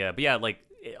 especially but yeah, like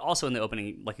also in the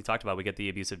opening, like you talked about, we get the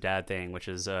abusive dad thing, which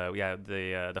is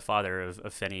the father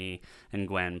of Finney and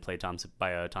Gwen, played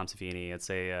by Tom Savini. It's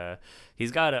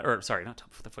he's got or sorry, not Tom,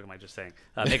 what the fuck am I just saying?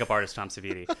 Makeup artist Tom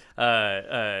Savini.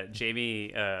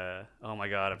 Jamie. Oh my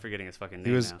god, I'm forgetting his fucking name.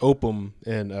 He was now. Opum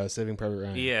in Saving Private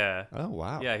Ryan. Yeah. Oh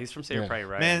wow. Yeah, he's from Saving Yeah. Private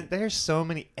Ryan. Man, there's so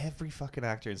many. Every fucking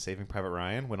actor in Saving Private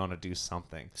Ryan went on to do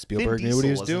something. Spielberg Vin knew what he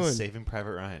Diesel was in doing. Saving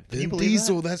Private Ryan. Can you Vin believe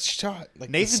Diesel, that? that's shot. Like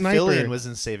the Nathan sniper. Fillion was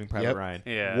in Saving Private Yep. Ryan.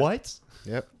 Yeah. What?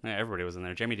 Yep. Yeah, everybody was in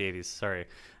there. Jamie Davies, sorry,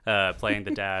 playing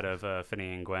the dad of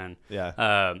Finney and Gwen. Yeah.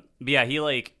 But yeah, he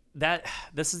like that.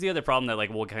 This is the other problem that like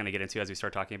we'll kind of get into as we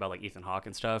start talking about like Ethan Hawke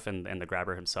and stuff, and the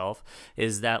grabber himself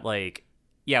is that like.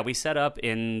 Yeah, we set up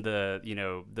in the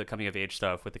the coming of age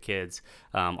stuff with the kids.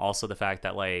 Also, the fact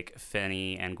that like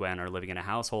Finney and Gwen are living in a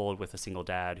household with a single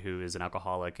dad who is an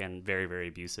alcoholic and very, very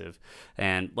abusive.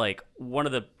 And like one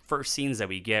of the first scenes that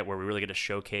we get where we really get to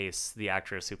showcase the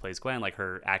actress who plays Gwen, like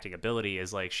her acting ability,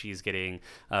 is like she's getting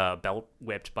belt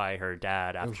whipped by her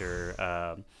dad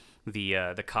after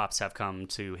the cops have come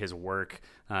to his work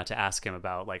to ask him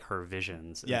about like her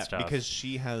visions and Yeah, stuff. because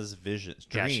she has visions.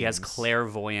 Yeah, she has dreams.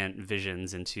 clairvoyant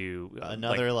visions into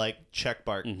Another like check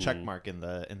mark in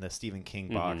the Stephen King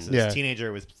box. Mm-hmm. This Yeah.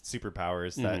 teenager with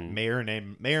superpowers that may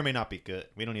or may not be good.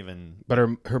 We don't even. But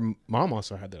her mom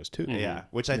also had those too. Yeah,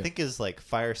 which I think is like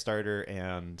Firestarter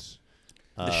and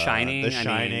The Shining. The I mean,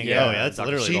 Shining. yeah, oh yeah, that's Dr.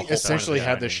 literally She the whole essentially point of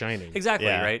had The Shining. Shining. Exactly,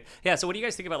 Yeah. right? Yeah, so what do you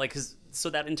guys think about, like, because so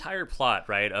that entire plot,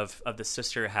 right, of the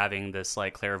sister having this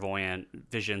like clairvoyant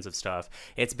visions of stuff,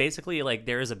 it's basically like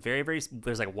there's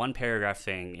like one paragraph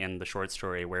thing in the short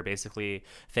story where basically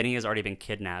Finney has already been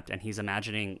kidnapped, and he's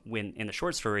imagining, when in the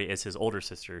short story is his older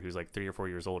sister who's like 3 or 4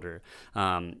 years older.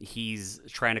 He's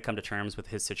trying to come to terms with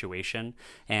his situation,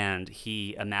 and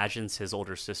he imagines his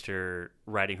older sister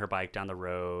riding her bike down the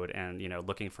road and, you know,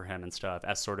 looking for him and stuff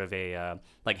as sort of a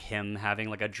like him having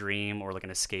like a dream or like an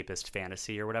escapist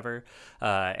fantasy or whatever.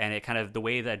 And it kind of, the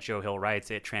way that Joe Hill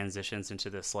writes, it transitions into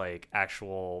this like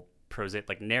actual prosaic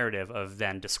like narrative of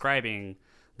them describing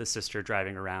the sister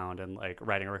driving around and like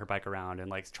riding her bike around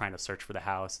and like trying to search for the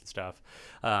house and stuff.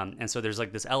 And so there's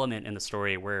like this element in the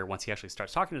story where once he actually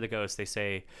starts talking to the ghost, they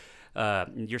say,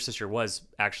 your sister was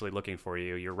actually looking for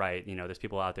you. You're right. You know, there's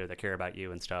people out there that care about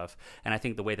you and stuff. And I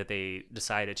think the way that they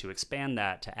decided to expand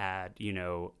that to add, you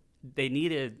know, they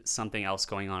needed something else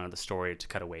going on in the story to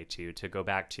cut away to go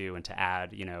back to, and to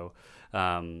add, you know,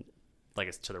 like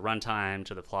it's to the runtime,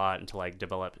 to the plot, and to like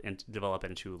develop it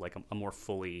into like a more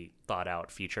fully thought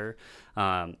out feature.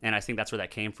 And I think that's where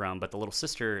that came from. But the little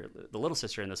sister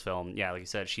in this film, yeah, like you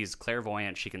said, she's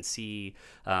clairvoyant. She can see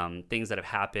things that have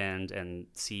happened and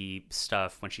see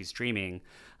stuff when she's dreaming.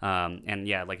 And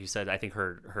yeah, like you said, I think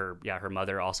her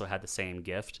mother also had the same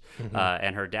gift.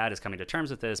 And her dad is coming to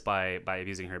terms with this by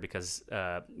abusing her, because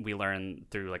we learn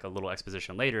through like a little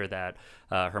exposition later that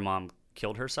her mom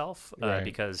killed herself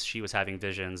because she was having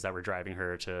visions that were driving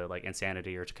her to like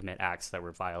insanity or to commit acts that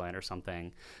were violent or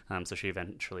something. So she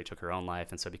eventually took her own life,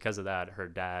 and so because of that, her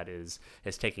dad is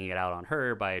taking it out on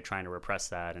her by trying to repress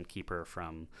that and keep her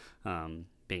from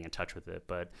being in touch with it.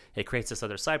 But it creates this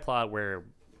other side plot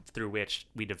through which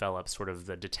we develop sort of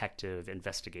the detective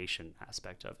investigation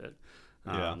aspect of it.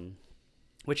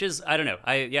 Which is, I don't know,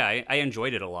 I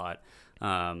enjoyed it a lot.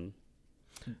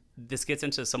 This gets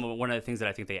into one of the things that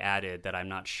I think they added that I'm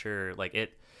not sure, like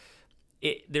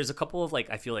there's a couple of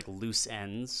like, I feel like loose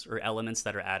ends or elements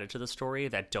that are added to the story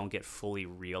that don't get fully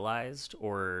realized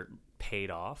or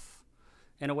paid off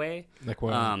in a way. Like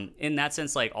what? In that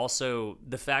sense, like also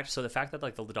the fact that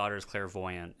like the daughter is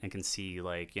clairvoyant and can see,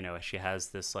 like, you know, she has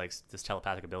this like this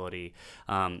telepathic ability.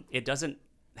 It doesn't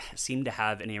seem to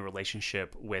have any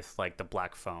relationship with like the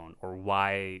black phone, or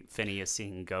why Finney is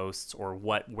seeing ghosts, or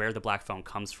where the black phone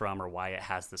comes from, or why it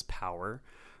has this power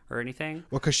or anything.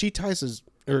 Well, because she ties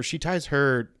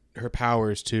her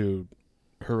powers to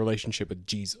her relationship with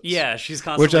Jesus. Yeah, she's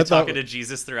constantly talking to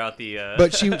Jesus throughout the.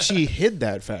 But she hid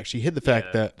that fact. She hid the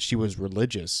fact that she was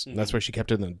religious. And that's why she kept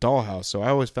it in the dollhouse. So I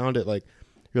always found it like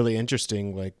really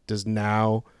interesting. Like, does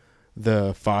now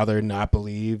the father not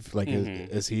believe? Like,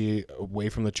 is he away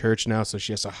from the church now? So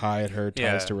she has to hide her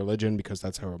ties to religion because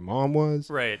that's how her mom was.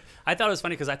 Right. I thought it was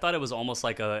funny because I thought it was almost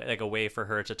like a way for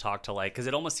her to talk to, like, because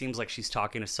it almost seems like she's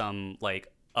talking to some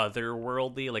like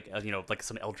otherworldly, like, you know, like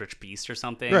some eldritch beast or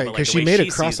something. Right, because she made a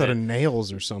cross out of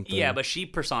nails or something. Yeah, but she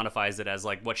personifies it as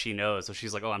like what she knows. So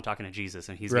she's like, oh, I'm talking to Jesus,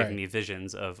 and he's giving me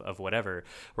visions of whatever.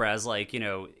 Whereas, like, you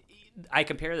know, I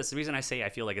compare this. The reason I say I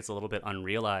feel like it's a little bit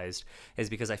unrealized is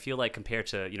because I feel like compared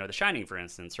to, you know, The Shining, for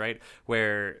instance, right,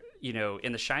 where, you know,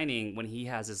 in The Shining, when he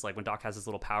has his, like, when Doc has his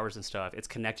little powers and stuff, it's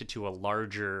connected to a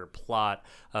larger plot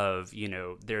of, you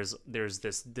know, there's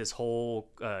this whole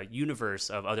universe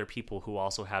of other people who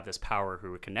also have this power,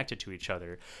 who are connected to each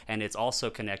other, and it's also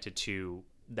connected to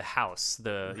the house,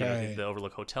 the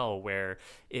Overlook Hotel, where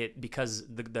because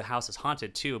the house is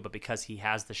haunted too, but because he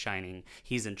has The Shining,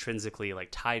 he's intrinsically like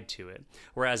tied to it.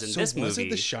 Whereas in this movie, was it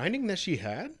The Shining that she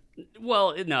had?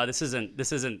 Well, no, this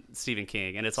isn't Stephen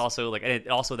King, and it's also like, and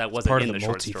also that wasn't in the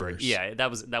short story. Yeah,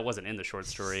 that wasn't in the short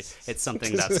story. It's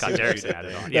something that Scott Derrickson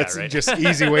added on. That's right. Just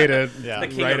easy way to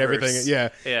write everything. Yeah,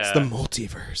 it's the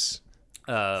multiverse.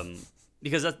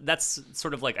 Because that's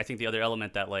sort of like, I think the other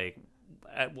element that, like,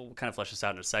 we'll kind of flesh this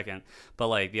out in a second, but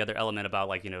like the other element about,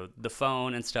 like, you know, the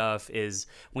phone and stuff is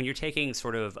when you're taking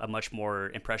sort of a much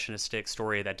more impressionistic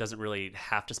story that doesn't really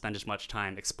have to spend as much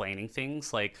time explaining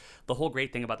things. Like, the whole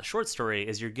great thing about the short story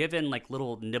is you're given like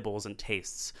little nibbles and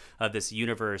tastes of this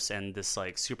universe and this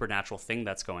like supernatural thing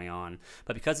that's going on.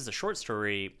 But because it's a short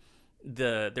story,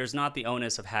 there's not the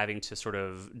onus of having to sort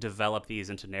of develop these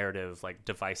into narrative like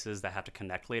devices that have to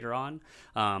connect later on.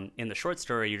 In the short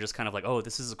story, you're just kind of like, oh,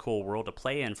 this is a cool world to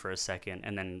play in for a second,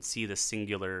 and then see this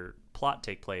singular plot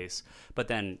take place, but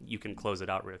then you can close it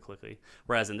out real quickly.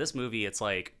 Whereas in this movie, it's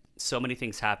like so many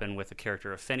things happen with the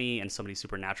character of Finney, and so many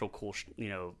supernatural cool you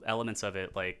know, elements of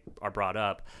it like are brought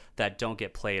up that don't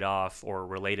get played off or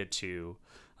related to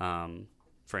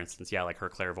for instance, like her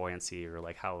clairvoyancy, or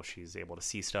like how she's able to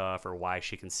see stuff, or why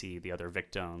she can see the other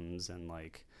victims, and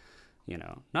like, You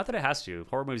know, not that it has to.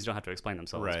 Horror movies don't have to explain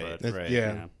themselves. Right. But, Right.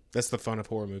 Yeah, that's the fun of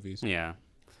horror movies. yeah.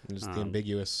 Just the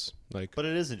ambiguous, like. But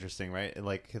it is interesting, right?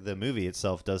 Like the movie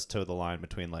itself does toe the line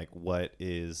between like what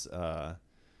is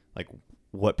like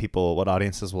what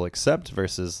audiences will accept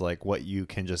versus like what you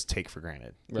can just take for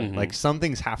granted. Right. Like some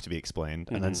things have to be explained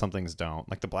and then some things don't.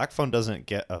 Like the black phone doesn't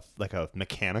get a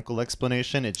mechanical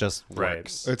explanation. It just Right.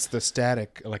 works. It's the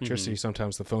static electricity.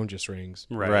 Sometimes the phone just rings.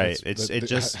 Right. It's The-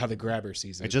 just how the grabber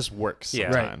sees it. it just works Yeah.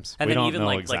 sometimes. And We then don't even know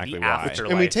like exactly the why.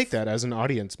 afterlife. and we take that as an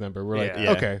audience member. We're like,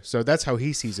 Yeah. okay, so that's how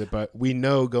he sees it. But we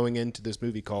know going into this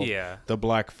movie called Yeah. The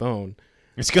Black Phone.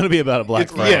 It's going to be about a black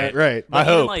phone. Yeah, right. But I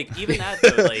even, hope. like even that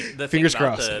though, like the Fingers thing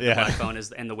about crossed. the Yeah. black phone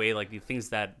is and the way like the things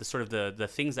that the sort of the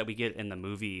things that we get in the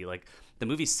movie, like the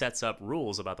movie sets up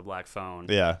rules about the black phone.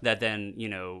 Yeah. That then, you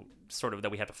know, sort of that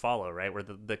we have to follow, right? Where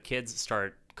the kids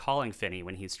start calling Finney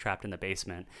when he's trapped in the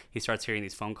basement. He starts hearing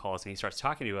these phone calls and he starts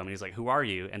talking to him and he's like, "Who are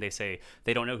you?" And they say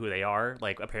they don't know who they are.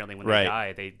 Like apparently when Right.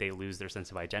 they die, they lose their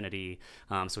sense of identity.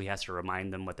 So he has to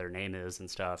remind them what their name is and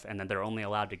stuff. And then they're only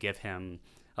allowed to give him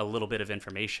a little bit of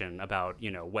information about, you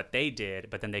know, what they did,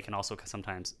 but then they can also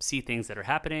sometimes see things that are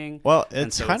happening. Well, And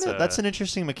it's so kind of a- that's an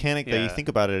interesting mechanic that you Yeah. think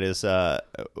about it is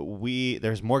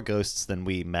there's more ghosts than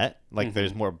we met. Like Mm-hmm.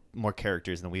 there's more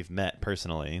characters than we've met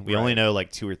personally. We only know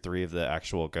like 2 or 3 of the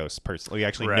actual ghosts personally. We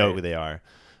actually know Right. who they are.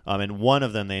 And one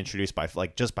of them they introduced by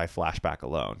just by flashback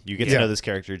alone. You get to Yeah. know this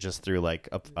character just through like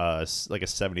a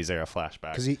 70s era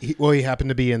flashback. Because he happened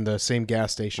to be in the same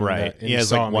gas station. Right. And He has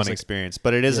saw like him. one He's experience,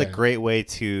 but it is a Yeah. great way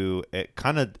to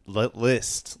kind of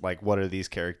list like what are these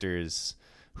characters,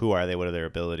 who are they, what are their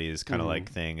abilities, kind of like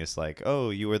thing. It's like,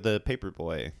 oh, you were the paper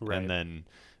boy, Right. and then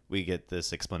we get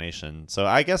this explanation. So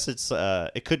I guess it's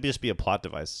it could just be a plot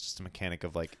device, just a mechanic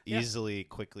of like easily,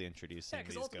 quickly introducing Yeah,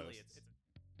 'cause these ultimately ghosts.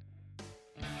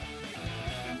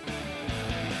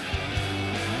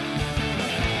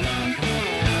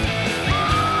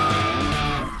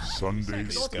 Sunday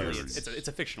Ultimately, Scaries. it's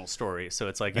a fictional story, so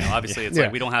it's like, you know, obviously it's Yeah.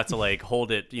 like we don't have to like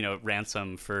hold it, you know,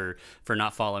 ransom for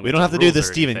not following. We don't have to do the rules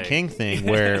or Stephen anything. King thing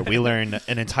where we learn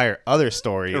an entire other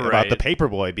story about Right. the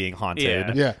paperboy being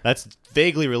haunted. Yeah. That's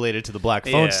vaguely related to the black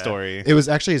phone Yeah. story. It was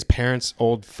actually his parents'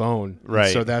 old phone.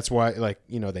 Right. So that's why, like,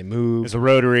 you know, they moved. It's a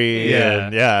rotary. Yeah.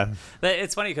 And, yeah. But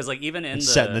it's funny because like even in It's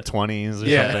the set in the 20s or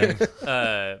Yeah. something.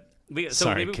 So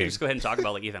Sorry, maybe we King. can just go ahead and talk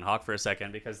about like Ethan Hawke for a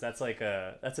second because that's like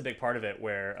that's a big part of it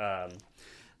where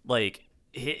like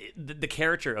the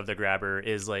character of the grabber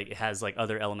is like has like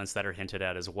other elements that are hinted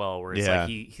at as well where it's Yeah. like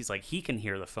he's like he can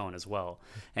hear the phone as well,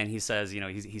 and he says, you know,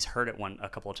 he's heard it a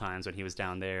couple of times when he was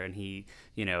down there, and he,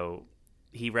 you know,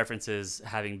 he references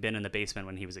having been in the basement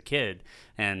when he was a kid,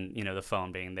 and, you know, the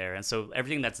phone being there, and so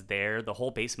everything that's there, the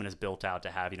whole basement is built out to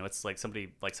have, you know, it's like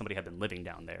somebody had been living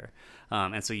down there,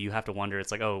 and so you have to wonder,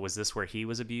 it's like, oh, was this where he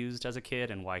was abused as a kid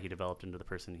and why he developed into the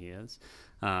person he is?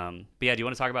 But yeah, do you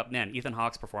want to talk about, man, Ethan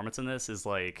Hawke's performance in this is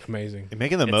like Amazing. And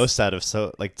making the It's- most out of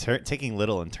taking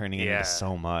little and turning it Yeah. into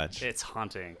so much. it's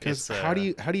haunting. Because It's, how do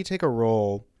you take a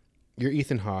role? You're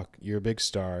Ethan Hawke. You're a big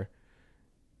star.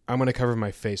 I'm going to cover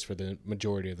my face for the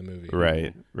majority of the movie.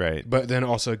 Right. But then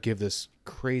also give this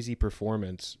crazy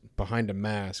performance behind a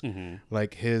mask. Mm-hmm.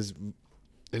 Like his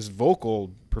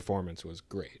vocal performance was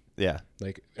great. Yeah.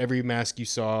 Like every mask you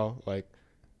saw, like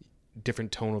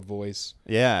different tone of voice.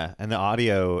 Yeah. And the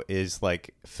audio is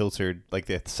like filtered, like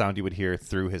the sound you would hear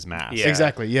through his mask. Yeah.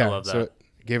 Exactly. Yeah. I love So that.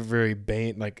 it gave very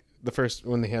Bane, like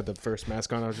when they had the first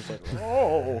mask on, I was just like,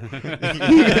 oh.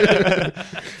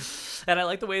 And I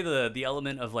like the way the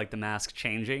element of like the mask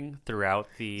changing throughout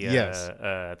the Yes.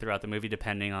 throughout the movie,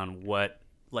 depending on what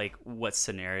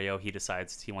scenario he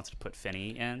decides he wants to put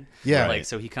Finney in. Yeah. Like,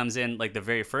 so he comes in, like the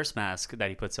very first mask that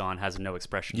he puts on has no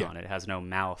expression Yeah. on it, has no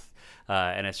mouth,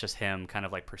 and it's just him kind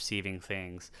of like perceiving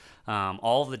things.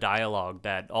 All of the dialogue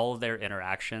all of their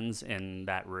interactions in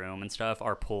that room and stuff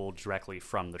are pulled directly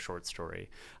from the short story.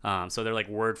 So they're like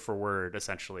word for word,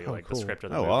 essentially, like cool. the script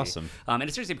of the Oh, movie. awesome. And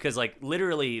it's interesting because like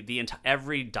literally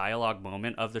every dialogue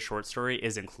moment of the short story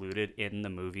is included in the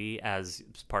movie as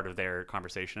part of their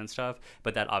conversation and stuff.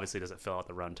 But that obviously doesn't fill out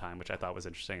the runtime, which I thought was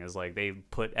interesting. Is like they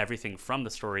put everything from the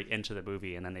story into the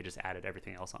movie, and then they just added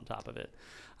everything else on top of it.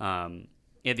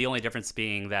 Yeah, the only difference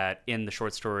being that in the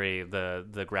short story,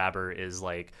 the grabber is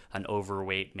like an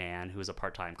overweight man who's a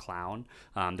part-time clown.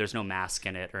 There's no mask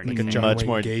in it or anything. John much Wayne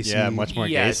more Gacy. Yeah, much more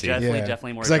Yeah, Gacy.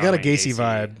 definitely more. Because I got a John Wayne Gacy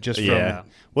vibe just from. Yeah.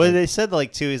 Well, they said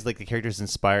like too is like the character's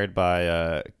inspired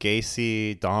by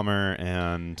Gacy, Dahmer,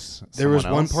 and There was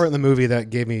someone one else. part in the movie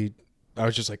that gave me I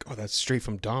was just like, oh, that's straight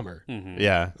from Dahmer.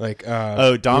 Yeah. Like,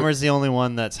 Dahmer's the only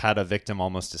one that's had a victim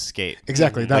almost escape.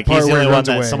 exactly that Like part he's the where only he one runs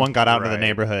that away someone got out into the Right.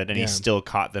 neighborhood and he Yeah. still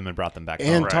caught them and brought them back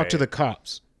and home. talk to Right. the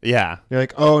cops. Yeah. They're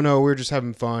like, oh no, we're just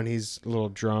having fun. He's a little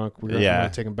drunk. We're Yeah. gonna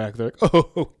take him back. They're like,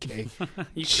 oh, okay.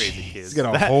 You crazy kids. He's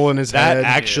got a hole in his That head.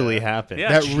 actually happened.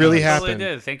 Yeah, That really it totally happened.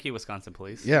 did. Thank you, Wisconsin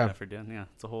police. Yeah. For doing. Yeah,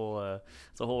 it's a whole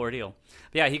ordeal.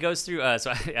 But yeah, he goes through.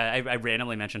 So I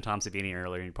randomly mentioned Tom Savini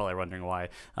earlier. And you're probably wondering why.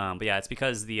 But yeah, it's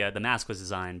because the mask was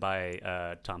designed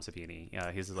by Tom Savini.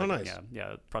 He's like nice.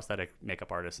 prosthetic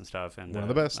makeup artist and stuff, and One of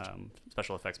the best.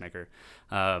 special effects maker.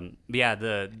 But yeah,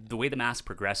 the way the mask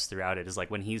progressed throughout it is like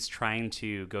when he's trying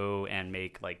to go and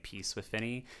make like peace with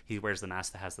Finney, he wears the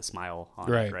mask that has the smile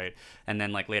on Right. it, right? And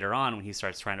then like later on when he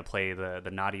starts trying to play the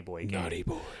naughty boy game. Naughty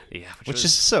boy. Yeah, Which was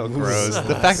is so gross. so-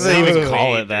 The fact that they even so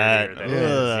call way it that. dirtier than it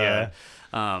is, Ugh. yeah.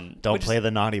 Don't which is- play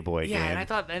the naughty boy yeah, game. and I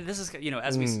thought and this is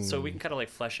as we so we can kind of like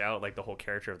flesh out like the whole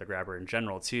character of the grabber in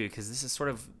general too, because this is sort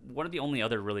of one of the only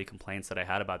other really complaints that I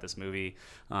had about this movie,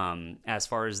 as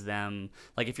far as them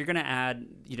like if you're gonna add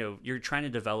you're trying to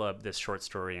develop this short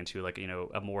story into like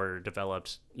a more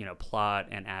developed plot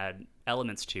and add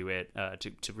elements to it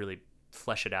to really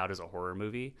flesh it out as a horror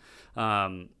movie.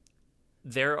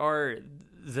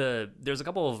 There's a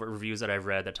couple of reviews that I've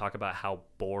read that talk about how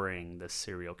boring this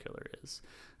serial killer is.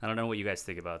 I don't know what you guys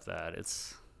think about that.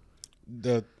 It's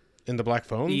In the Black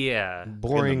Phone. yeah,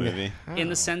 Boring In the movie. in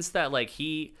the sense that like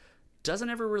he doesn't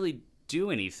ever really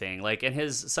do anything. Like,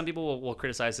 and some people will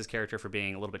criticize his character for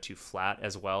being a little bit too flat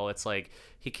as well. It's like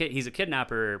he's a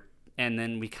kidnapper. And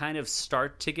then we kind of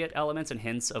start to get elements and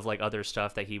hints of like other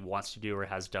stuff that he wants to do or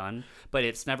has done, but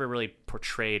it's never really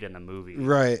portrayed in the movie.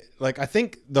 Right. Like I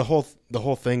think the whole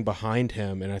thing behind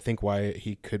him, and I think why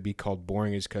he could be called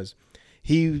boring is because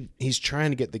he's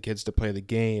trying to get the kids to play the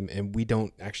game, and we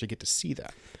don't actually get to see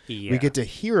that. Yeah. We get to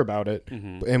hear about it,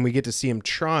 and we get to see him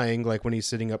trying, like when he's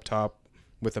sitting up top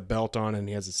with a belt on and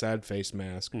he has a sad face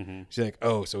mask. He's like,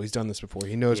 oh, so he's done this before.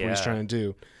 He knows what he's Yeah. trying to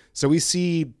do. So we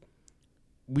see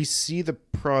the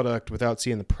product without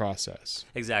seeing the process.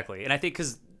 Exactly. And I think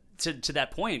because to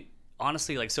that point,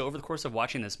 honestly, like, so over the course of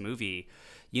watching this movie,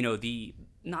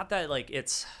 not that like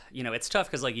it's tough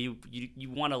because like you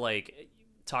want to like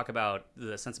talk about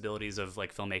the sensibilities of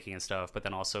like filmmaking and stuff, but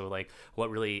then also like what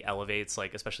really elevates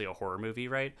like especially a horror movie,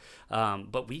 right?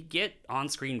 But we get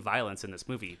on-screen violence in this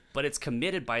movie, but it's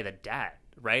committed by the dad.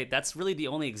 Right, that's really the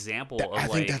only example of I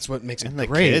like. think that's what makes it And the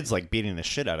great. kids like beating the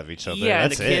shit out of each other. Yeah,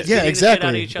 That's the kids it. Yeah, beating the shit out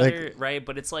of exactly. each other, right?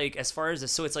 But it's like as far as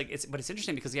this, so it's like but it's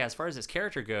interesting because as far as this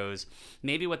character goes,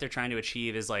 maybe what they're trying to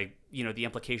achieve is like the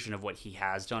implication of what he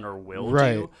has done or will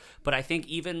Right. do. But I think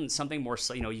even something more,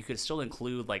 you could still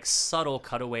include like subtle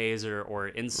cutaways or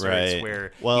inserts Right.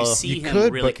 where Well, you see You him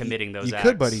could, really but committing those you acts.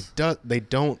 could, but they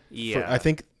don't. Yeah. I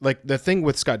think like the thing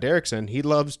with Scott Derrickson, he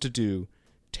loves to do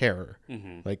terror.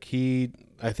 Mm-hmm. Like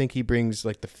I think he brings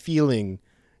like the feeling.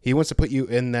 He wants to put you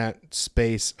in that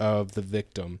space of the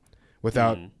victim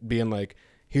without being like,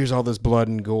 here's all this blood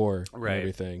and gore Right. and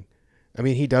everything. I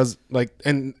mean, he does like,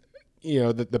 and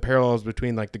the parallels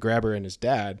between like the grabber and his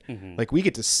dad. Like we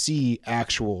get to see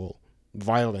actual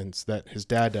violence that his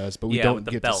dad does, but we yeah, don't with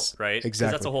the get belt, to right? 'Cause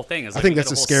Exactly. that's the whole thing. Is I like think we that's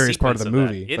get the a whole scariest part of the sequence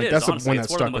movie. It Like is, that's honestly, the one it's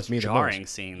that one stuck of the with most me the jarring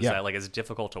most. scenes Yeah. that like is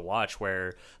difficult to watch,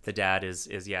 where the dad is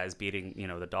beating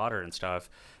the daughter and stuff.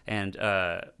 And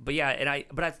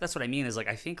that's what I mean is like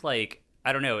I think like.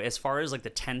 I don't know, as far as like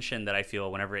the tension that I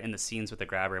feel whenever in the scenes with the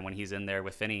grabber and when he's in there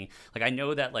with Finney, like I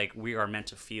know that like we are meant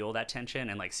to feel that tension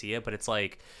and like see it, but it's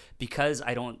like because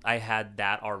I had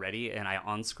that already and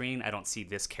on screen I don't see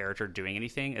this character doing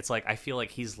anything. It's like I feel like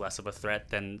he's less of a threat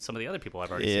than some of the other people I've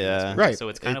already seen. in this Yeah. movie. Right. So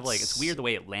it's kind of like it's weird the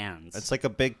way it lands. It's like a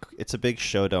big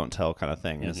show don't tell kind of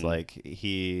thing. It's like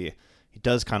he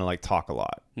does kind of like talk a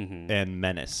lot and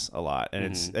menace a lot, and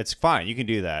it's fine. You can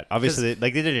do that. Obviously,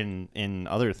 like they did in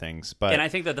other things, but and I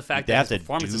think that the fact they that have his to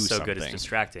performance is do so good is something.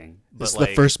 distracting. But It's like,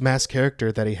 the first mass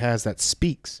character that he has that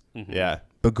speaks. yeah,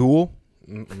 Bagul.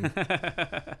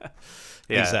 yeah.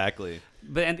 exactly.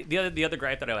 But and the other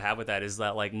gripe that I would have with that is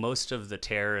that like most of the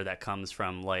terror that comes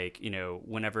from like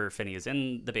whenever Finney is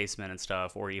in the basement and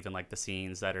stuff, or even like the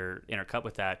scenes that are intercut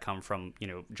with that come from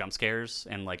jump scares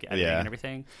and like editing Yeah. and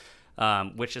everything,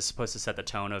 which is supposed to set the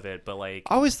tone of it. But like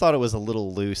I always thought it was a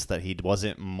little loose that he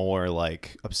wasn't more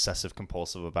like obsessive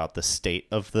compulsive about the state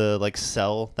of the like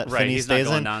cell that Right, Finney he's not stays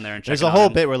going in. down there and There's checking a whole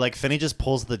on him. bit where like Finney just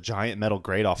pulls the giant metal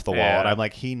grate off the wall, Yeah. and I'm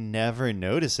like, he never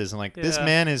notices. I'm like, this Yeah.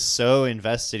 man is so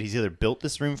invested. He's either built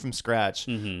this room from scratch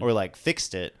or like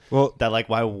fixed it. Well- that like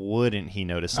why wouldn't he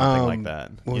notice something like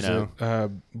that? What You was know?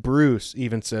 it? Bruce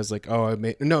even says like, "Oh, I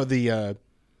made no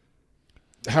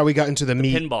how he got into the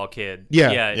meat. pinball kid.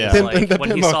 Yeah. yeah. Yeah. It's like The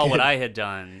when he pinball saw what kid. I had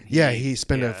done. He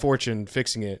spent a fortune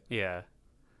fixing it. Yeah.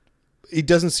 He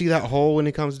doesn't see that hole when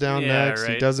he comes down Yeah, next.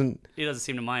 He right. doesn't. He doesn't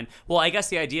seem to mind. Well, I guess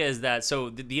the idea is that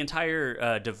the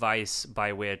entire device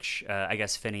by which I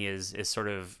guess Finney is sort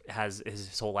of has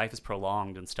his whole life is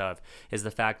prolonged and stuff is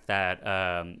the fact that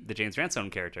the James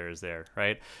Ransone character is there,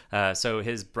 right? So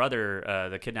his brother,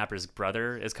 the kidnapper's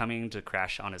brother, is coming to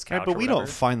crash on his couch. Right, but or we whatever. don't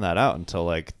find that out until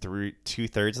like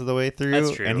 2/3 of the way through.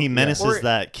 That's true. And he Yeah. menaces Or-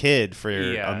 that kid for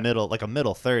Yeah. a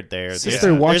middle third there. Since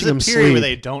they're watching him there's a period where sleep.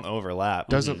 they don't overlap.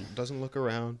 Doesn't look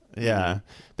around. Yeah.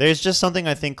 There's just something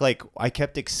I think like I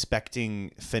kept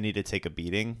expecting Finney to take a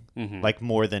beating, like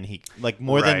more than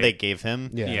Right. they gave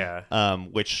him. Yeah. Yeah.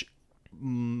 Which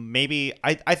maybe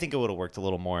I think it would have worked a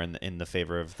little more in the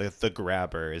favor of the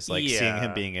grabber is like seeing him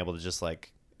Yeah. being able to just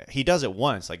like he does it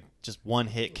once, like just one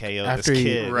hit KO After this he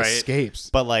kid. Right. escapes.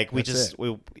 But like we That's just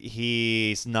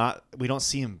he's not we don't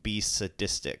see him be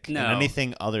sadistic in No.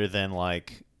 anything other than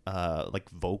like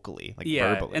vocally, like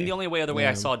Yeah, verbally. and the only other way I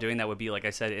Yeah. saw doing that would be like I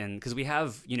said, because we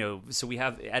have so we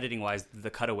have editing wise the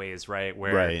cutaways, right,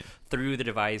 where Right. through the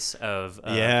device of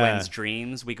Yeah. Gwen's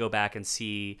dreams, we go back and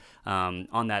see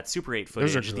on that Super 8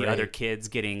 Those are footage the other great. kids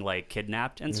getting like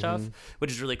kidnapped and stuff,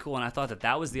 which is really cool. And I thought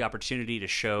that was the opportunity to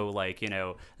show like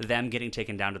them getting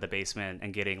taken down to the basement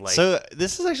and getting like So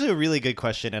this is actually a really good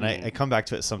question, and I come back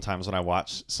to it sometimes when I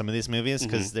watch some of these movies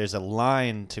because there's a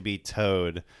line to be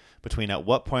towed between at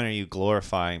what point are you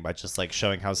glorifying by just like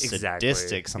showing how Exactly.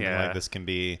 sadistic something Yeah. like this can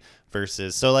be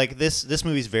versus so like this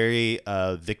movie's very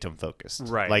victim focused,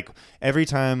 Right. Like every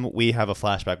time we have a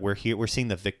flashback we're seeing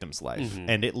the victim's life,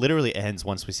 and it literally ends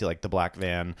once we see like the black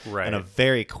van Right. and a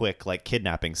very quick like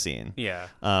kidnapping scene. Yeah.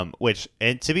 Which,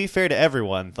 and to be fair to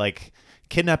everyone, like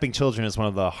kidnapping children is one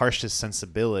of the harshest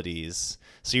sensibilities.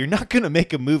 So you're not going to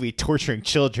make a movie torturing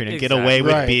children and get away Exactly.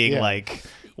 with Right, being yeah. like,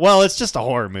 well, it's just a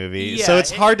horror movie. So Yeah,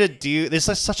 it's hard to do. There's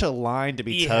such a line to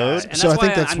be Yeah, towed. and So I that's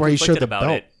think why that's I'm why you showed conflicted the about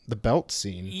belt, it. the belt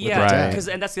scene. with the Yeah, dad. because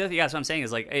and that's the other thing. Yeah, that's what I'm saying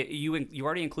is like you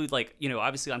already include like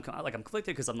obviously I'm conflicted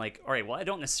because I'm like, all right, well I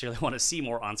don't necessarily want to see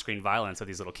more on-screen violence of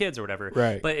these little kids or whatever.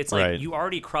 Right. But it's like Right. you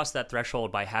already crossed that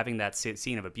threshold by having that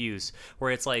scene of abuse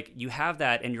where it's like you have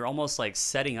that and you're almost like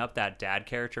setting up that dad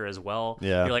character as well.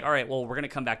 Yeah. You're like, all right, well we're gonna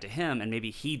come back to him and maybe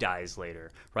he dies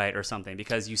later, right, or something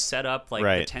because you set up like the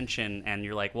Right. tension and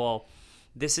you're like, well.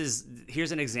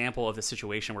 Here's an example of the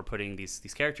situation we're putting these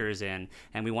characters in,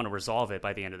 and we want to resolve it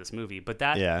by the end of this movie. But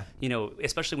that, Yeah.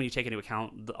 especially when you take into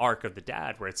account the arc of the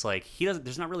dad, where it's like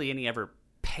there's not really any ever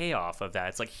payoff of that.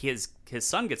 It's like his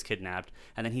son gets kidnapped,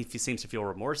 and then he seems to feel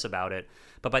remorse about it.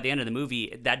 But by the end of the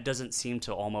movie, that doesn't seem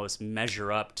to almost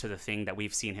measure up to the thing that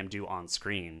we've seen him do on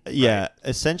screen. Yeah,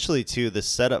 essentially, too, the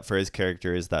setup for his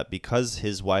character is that because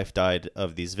his wife died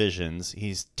of these visions,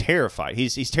 he's terrified.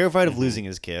 He's terrified of losing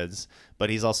his kids, but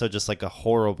he's also just like a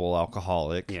horrible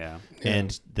alcoholic. Yeah.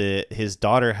 And his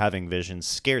daughter having visions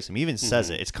scares him. He even says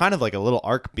it. It's kind of like a little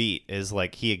arc beat. Is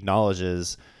like he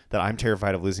acknowledges that I'm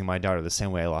terrified of losing my daughter the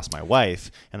same way I lost my wife,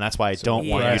 and that's why I don't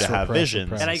want you to have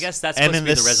visions. And I guess that's And supposed in to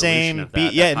be the the resolution same of that. beat,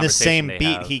 that yeah, in the conversation same they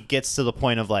beat, have. he gets to the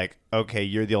point of like, okay,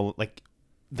 you're the only like.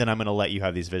 Then I'm going to let you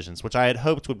have these visions, which I had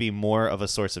hoped would be more of a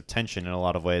source of tension in a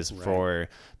lot of ways for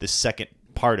the second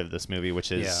part of this movie,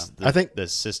 which is I think- the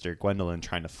sister Gwendolyn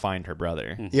trying to find her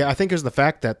brother. Yeah, I think it was the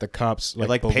fact that the cops It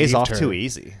like pays believed off her. too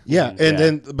easy. Yeah, and Yeah.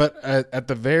 then but at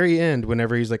the very end,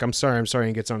 whenever he's like, I'm sorry,"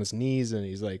 and gets on his knees and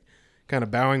he's like, kind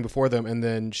of bowing before them, and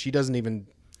then she doesn't even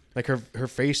like her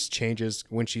face changes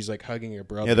when she's like hugging her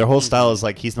brother. Yeah, their whole style is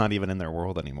like he's not even in their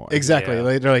world anymore. Exactly. Yeah.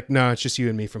 Like, they're like, no, it's just you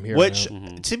and me from here. on Which,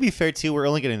 out." to be fair, too, we're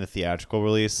only getting the theatrical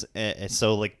release.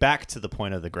 So, like, back to the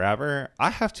point of the grabber, I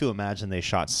have to imagine they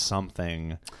shot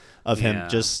something of Yeah. him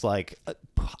just like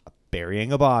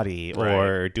burying a body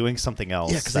or doing something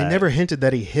else. Yeah, because they that- never hinted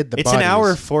that he hid the It's bodies. an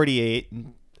hour 48,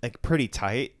 like pretty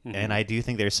tight, and I do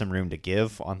think there's some room to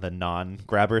give on the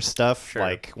non-grabber stuff. Sure.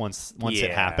 Like once it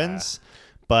Yeah. happens,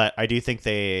 but I do think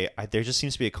there just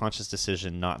seems to be a conscious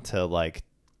decision not to like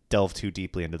delve too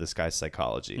deeply into this guy's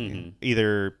psychology,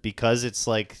 either because it's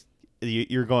like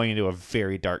you're going into a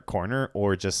very dark corner,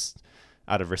 or just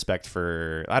out of respect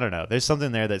for I don't know. There's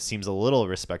something there that seems a little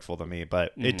respectful to me,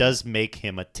 but it does make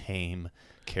him a tame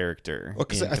character. Well,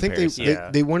 'cause in I think comparison.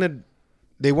 Yeah.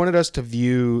 they wanted us to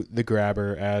view the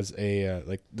grabber as a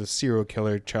like the serial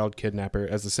killer, child kidnapper,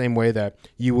 as the same way that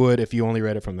you would if you only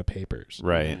read it from the papers.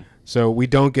 Right. So we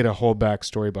don't get a whole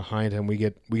backstory behind him. We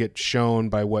get shown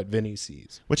by what Vinny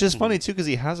sees. Which is funny too, because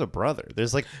he has a brother.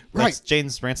 There's like Right.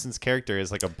 James Ranson's character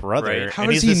is like a brother. Right. and How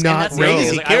is he's he this not That's the thing, is,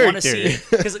 crazy like, I want to character. see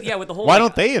because with the whole Why like,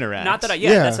 don't they interact? Not that I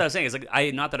Yeah. that's what I was saying. Is like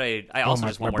I also my-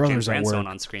 just want my more James brother's at Ransone work.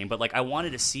 on screen, but like I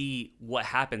wanted to see what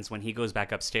happens when he goes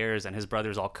back upstairs and his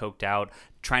brother's all coked out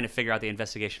trying to figure out the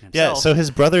investigation Yeah, himself. so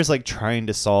his brother's like trying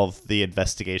to solve the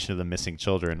investigation of the missing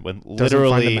children when find the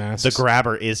literally masks. the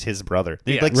grabber is his brother.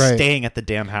 They're Yeah. like Right. staying at the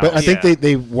damn house. But I think Yeah.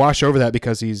 they wash over that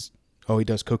because he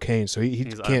does cocaine, so he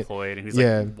he's can't. unemployed and he's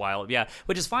yeah. like wild,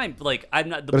 which is fine. Like I'm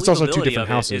not the But it's also two believability different of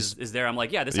it houses. is there. I'm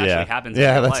like, this yeah, actually happens. in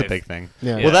yeah, real that's a life. big thing.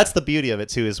 Yeah. Well, that's the beauty of it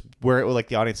too. Is where like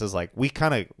the audience is like, we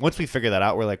kind of once we figure that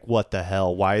out, we're like, what the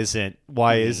hell? Why isn't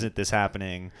this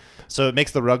happening? So it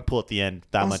makes the rug pull at the end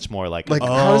that much more like, Like, oh.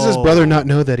 how does his brother not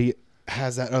know that he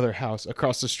has that other house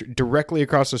across the street, directly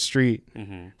across the street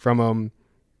from him?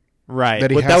 Right,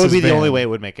 that he but has that would his be the only van. way it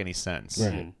would make any sense.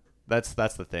 Right. That's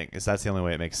the thing. That's the only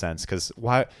way it makes sense. Because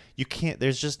why you can't?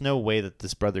 There's just no way that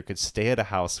this brother could stay at a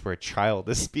house where a child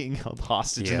is being held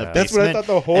hostage in the Yeah. basement. That's what I thought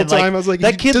the whole And, time. I was like,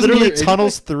 that he kid doesn't literally hear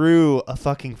tunnels through a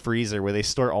fucking freezer where they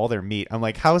store all their meat. I'm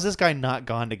like, how is this guy not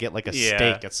gone to get like a Yeah.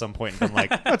 steak at some point? And I'm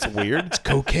like, that's weird.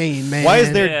 Cocaine, man. Why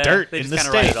is there Yeah, dirt they in just the kind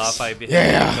of write it steaks? off by being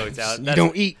Yeah, coked out. you That's-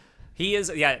 don't eat. He is,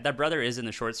 that brother is in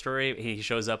the short story. He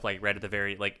shows up like right at the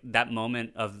very, like that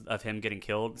moment of him getting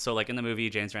killed. So like in the movie,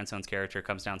 James Ransone's character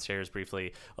comes downstairs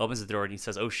briefly, opens the door, and he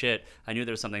says, "Oh shit, I knew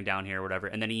there was something down here," or whatever.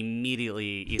 And then immediately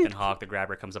Ethan Hawke, the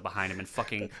grabber, comes up behind him and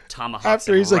fucking tomahawks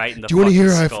After him he's right like, in the "Do you want to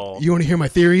fucking hear? skull. You want to hear my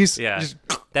theories?" Yeah, Just-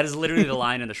 that is literally the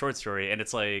line in the short story, and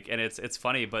it's like, and it's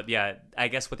funny, but yeah, I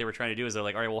guess what they were trying to do is they're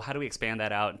like, all right, well, how do we expand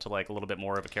that out into like a little bit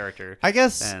more of a character? I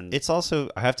guess And- it's also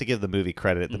I have to give the movie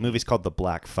credit. The movie's called The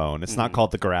Black Phone. It's not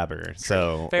called The Grabber.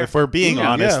 So Fair. if we're being Yeah.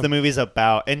 honest, Yeah. the movie's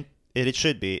about and it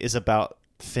should be is about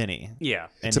Finney. Yeah,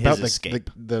 And it's about his escape.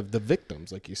 the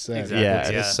victims, like you said. Exactly. Yeah,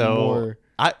 Yeah. it's so More-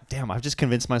 I've just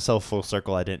convinced myself full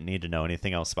circle I didn't need to know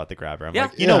anything else about the grabber. I'm Yeah.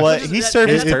 like, you know Yeah. what? Which is- He that- served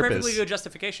his that's a purpose. perfectly good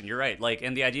justification. You're right. Like,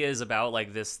 and the idea is about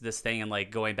like this thing and like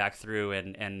going back through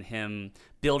and him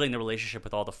building the relationship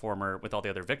with all the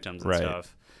other victims and Right.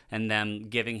 stuff, and them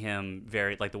giving him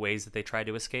very like the ways that they tried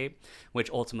to escape, which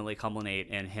ultimately culminate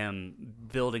in him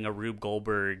building a Rube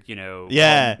Goldberg,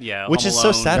 Yeah. Which Home is so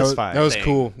Alone satisfying. That was thing.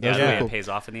 cool. That Yeah, was the really way cool. it pays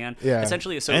off in the end. Yeah.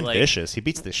 Essentially, so And like vicious. He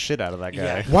beats the shit out of that guy.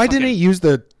 Yeah. Why didn't he fucking- use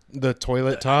the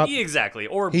toilet top? Yeah, exactly,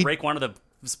 or He- break one of the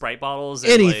Sprite bottles.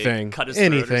 And, Anything, like, cut his throat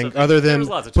or anything something. other There than was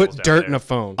lots of tools put down dirt there. in a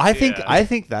phone. I think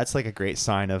Yeah. that's like a great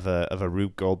sign of a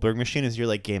Rube Goldberg machine is you're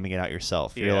like gaming it out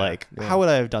yourself. You're Yeah. like, how would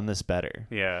I have done this better?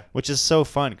 Yeah. Which is so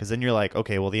fun because then you're like,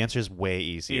 okay, well the answer is way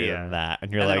easier Yeah. than that,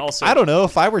 and you're And then like, also- I don't know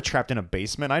if I were trapped in a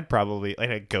basement, I'd probably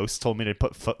like a ghost told me to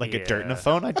put a dirt in a Yeah.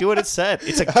 phone, I'd do what it said.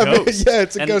 It's a I mean, ghost. yeah,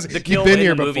 it's a And ghost. the You've kill been in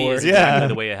here the movie before. is Yeah. exactly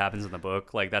the way it happens in the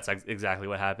book. Like that's exactly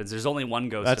what happens. There's only one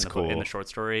ghost That's in the book, in cool. the short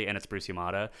story, and it's Bruce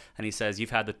Yamada. And he says,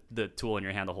 "You've had the tool in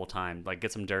your hand the whole time. Like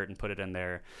get some dirt and put it in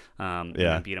there. And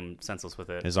Yeah. then beat him senseless with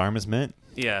it." His arm is mint.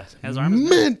 Yeah, his arm is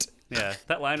Mint. Yeah,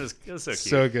 that line was so cute.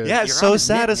 So good. Yeah, it's Your so arm is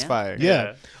mint, man. satisfying. Yeah.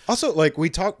 Yeah. Also, like we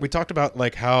talked about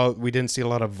like how we didn't see a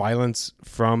lot of violence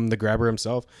from the grabber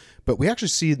himself, but we actually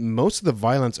see most of the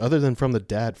violence, other than from the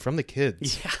dad, from the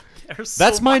kids. Yeah, they're so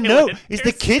That's my violent. note. Is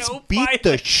They're the kids so beat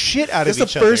the violent. shit out That's of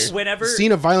the each other. first Whenever-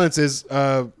 scene of violence is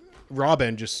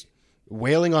Robin just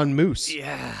wailing on Moose,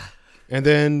 Yeah. and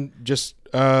then just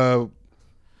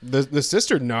the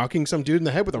sister knocking some dude in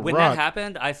the head with a When rock. that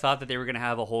happened, I thought that they were gonna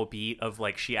have a whole beat of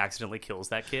like she accidentally kills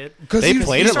that kid. 'Cause They he-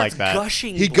 played he it starts- like that.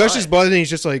 Gushing He gushes blood and he's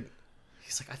just like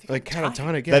He's like, I think I'm dying.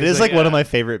 catatonic. Yeah, That he's is like one of yeah. my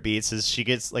favorite beats. Is she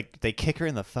gets like they kick her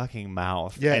in the fucking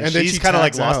mouth, Yeah, and and then she's she kind of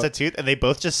like tags lost out. a tooth, and they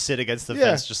both just sit against the Yeah.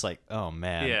 fence, just like, oh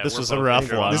man, Yeah, this we're was a both rough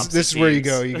injured. one. this is where you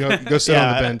go. You go sit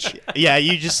on the bench. Yeah,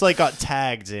 you just like got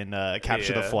tagged in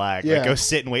capture the Yeah. flag. Yeah. Like, go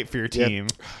sit and wait for your Yep. team.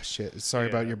 Oh, shit. Sorry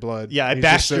about your blood. Yeah, I He's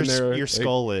just bashed your, sitting there, your like,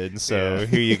 skull in, so Yeah.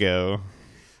 here you go.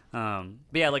 But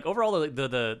yeah, like overall,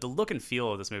 the look and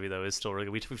feel of this movie though is still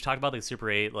really good. We've talked about the Super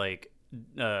 8 like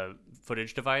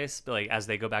footage device, like as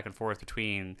they go back and forth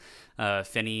between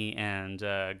Finney and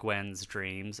Gwen's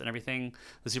dreams and everything.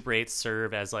 The Super 8s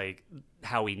serve as like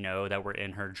how we know that we're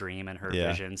in her dream and her Yeah.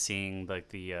 vision, seeing like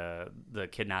the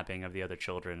kidnapping of the other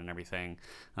children and everything.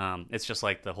 It's just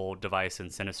like the whole device in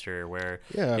Sinister where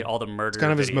Yeah. all the murder.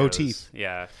 kind of his videos. motif.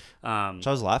 Yeah. So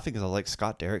I was laughing because I was like,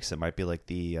 Scott Derrickson might be like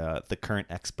the current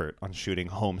expert on shooting shooting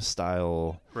home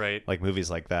style Right. like movies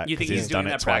like that. You think 'cause he's doing done it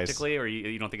that twice. practically, or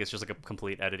you don't think it's just like a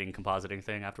complete editing, compositing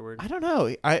thing afterward? I don't know.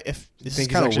 If this is think he's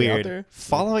kind of actually out weird. there?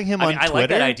 Following him I on mean, I Twitter. like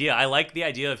that idea. I like the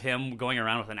idea of him going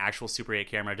around with an actual Super 8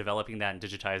 camera, developing that and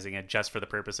digitizing it just for the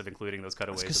purpose of including those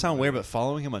cutaways. It's in gonna the sound weird, movie. but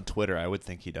following him on Twitter, I would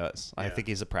think he does. I Yeah. think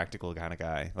he's a practical kind of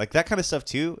guy. Like that kind of stuff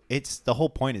too. It's the whole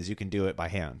point is you can do it by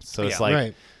hand. So it's Yeah. like,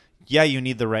 Right. yeah, you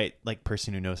need the right like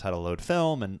person who knows how to load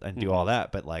film and do Mm-hmm. all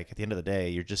that. But like at the end of the day,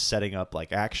 you're just setting up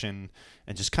like action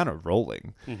and just kind of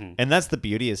rolling. Mm-hmm. And that's the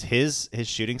beauty is his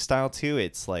shooting style too.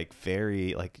 It's like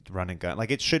very like run and gun. Like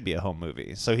it should be a home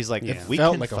movie. So he's like, Yeah. if we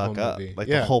Felt can like a fuck home up, movie. like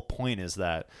Yeah. the whole point is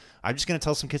that I'm just gonna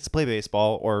tell some kids to play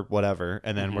baseball or whatever,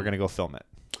 and then Mm-hmm. we're gonna go film it.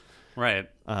 Right.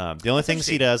 The only things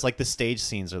he interesting. does, like the stage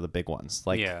scenes, are the big ones.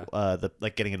 Like, Yeah. the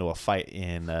like getting into a fight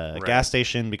in a Right. gas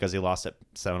station because he lost at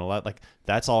 7-Eleven. Like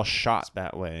that's all shot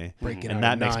that way, Breaking out and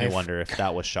that a makes me knife. wonder if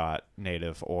that was shot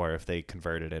native or if they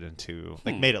converted it into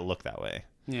like Hmm. made it look that way.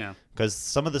 Yeah. Because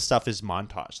some of the stuff is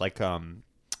montage, like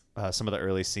some of the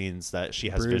early scenes that she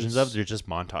has visions Bruce. of, they're just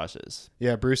montages.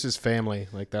 Yeah, Bruce's family.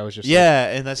 Like that was just like, Yeah,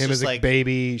 and that's him just as a like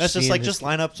baby. that's just seeing like his- just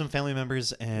line up some family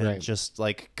members and Right. just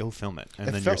like go film it, and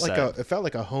It then felt you're like set. it felt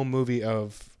like a home movie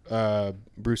of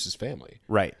Bruce's family,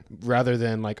 Right, rather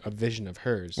than like a vision of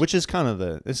hers. which is kind of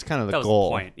the That was goal. the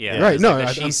point. Yeah. Right, It's no, that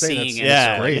I'm she's saying seeing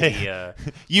that's- into, yeah, like, yeah.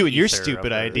 the, You and your ether of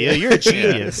stupid her. idea. You're a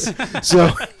genius.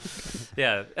 so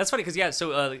Yeah, that's funny because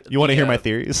so You want to the, hear my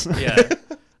theories?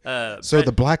 Yeah. so Brett-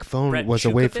 the black phone Brett was a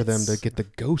way for them to Chukovitz? get the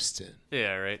ghosts in.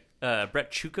 Yeah, right.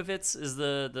 Brett Chukovitz is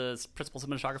the principal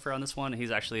cinematographer on this one. He's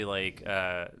actually like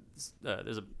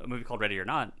there's a movie called Ready or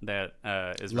Not that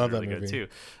is Love really, that really good movie.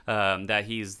 too. That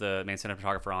he's the main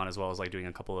cinematographer on, as well as like doing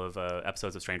a couple of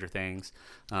episodes of Stranger Things.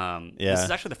 Yeah. This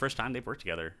is actually the first time they've worked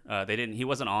together. He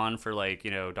wasn't on for like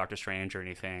Doctor Strange or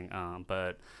anything,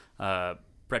 but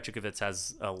Brett Chukovitz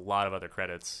has a lot of other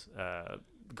credits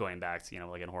going back to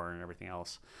like in horror and everything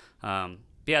else.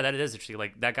 Yeah, that is interesting.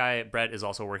 Like that guy Brett is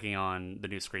also working on the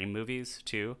new Scream movies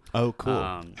too. Oh, cool.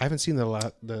 I haven't seen the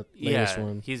latest Yeah,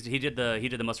 one. he did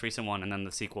the most recent one, and then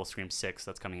the sequel Scream 6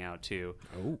 that's coming out too.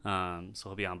 So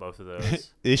he'll be on both of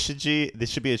those. This should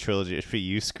be a trilogy. It should be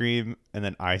you scream, and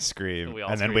then I scream, We all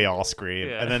and then scream. we all scream,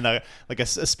 Yeah. and then like a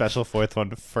special fourth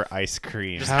one for ice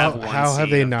cream. Just How have one have scene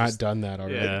they of not just- done that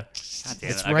already? Yeah, God damn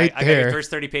It's it. right I got there. your first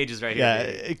 30 pages right here. Yeah,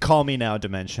 baby. call me now,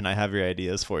 Dimension. I have your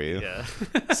ideas for you. Yeah.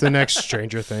 It's the next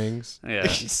Stranger Things. Yeah.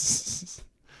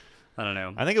 I don't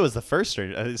know. I think it was the first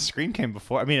Scream came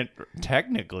before. I mean,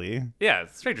 technically, Yeah,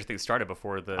 Stranger Things started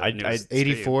before the I- newest I-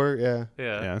 84, yeah. Yeah,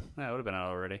 Yeah. yeah, it would have been out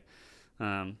already.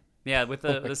 Yeah, with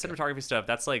the cinematography stuff,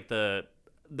 that's like the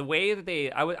way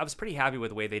that I was pretty happy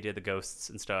with the way they did the ghosts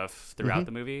and stuff throughout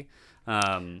the movie.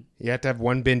 You have to have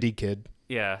one bendy kid.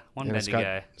 Yeah, one And bendy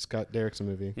guy. Scott Derrickson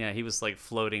movie. Yeah, he was like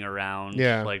floating around.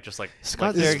 Yeah. like just like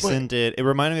Scott like, Derrickson did. It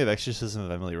reminded me of Exorcism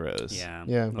of Emily Rose. Yeah,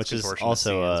 Yeah. those which is contortionist also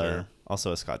scenes are-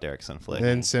 also a Scott Derrickson flick. And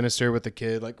then Sinister with the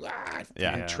kid, like,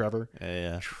 Yeah. and Trevor.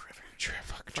 Yeah.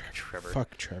 Fuck Trevor. Trevor.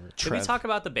 Fuck Trevor. Did we talk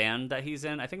about the band that he's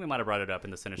in? I think we might have brought it up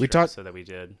in the Sinister We talked- episode that we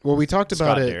did. Well, we talked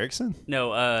about Scott it. Derrickson.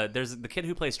 No, there's the kid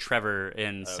who plays Trevor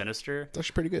in Sinister. It's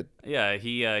actually pretty good. Yeah,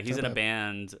 he's in a bad.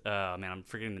 band. Man, I'm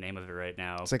forgetting the name of it right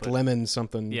now. It's like but- lemon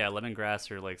something. Yeah,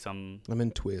 lemongrass or like some Lemon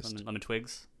twist. lemon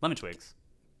twigs. Lemon twigs.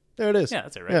 There it is. Yeah,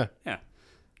 that's it, right? Yeah. Yeah.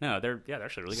 No, they're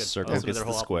actually really good. Circle Also, gets their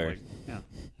the whole square. album, like,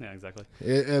 yeah, exactly.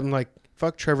 I'm like,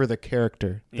 fuck Trevor the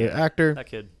character. The Yeah, actor, that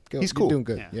kid. go- He's you're cool. doing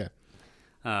good. Yeah. Yeah.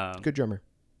 Good drummer.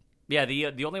 Yeah,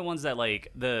 the only ones that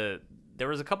like there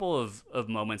was a couple of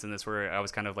moments in this where I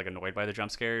was kind of like annoyed by the jump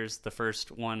scares. The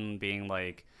first one being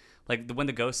like when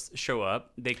the ghosts show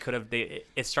up, they could have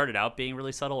it started out being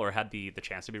really subtle or had the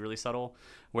chance to be really subtle.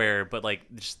 But like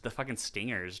just the fucking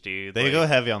stingers, dude. They like, go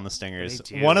heavy on the stingers.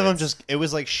 They do, One of them it's- it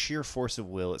was like sheer force of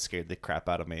will. It scared the crap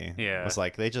out of me. Yeah. It was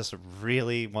like they just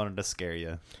really wanted to scare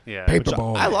you. Yeah. Paper Which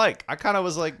ball. I kind of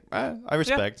was like, I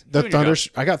respect. The Doing your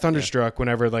I got thunderstruck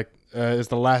whenever is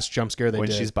the last jump scare they When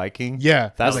did. she's biking.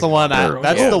 Yeah. That's I was the like, one. "Girl,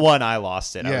 That's yeah." the one I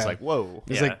lost it. I was Yeah. like, whoa.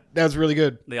 It's Yeah. like that was really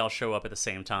good. They all show up at the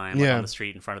same time, like Yeah. on the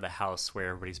street in front of the house where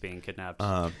everybody's being kidnapped.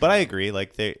 But I agree.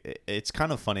 Like it's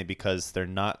kind of funny because they're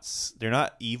not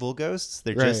evil ghosts.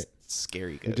 They're Right. just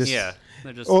scary ghosts. just- yeah,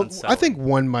 they're just. Oh, I unsettling. think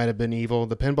one might have been evil.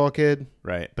 The pinball kid.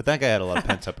 Right. But that guy had a lot of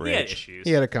pent up he had rage. issues.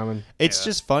 He had it coming. It's Yeah.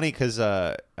 just funny because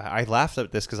I laughed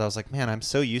at this because I was like, man, I'm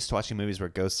so used to watching movies where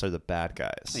ghosts are the bad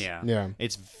guys. Yeah. Yeah.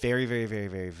 It's very, very, very,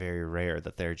 very, very rare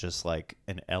that they're just like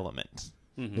an element.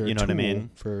 They're You a know what I tool mean?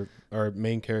 For our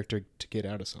main character to get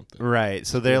out of something. Right.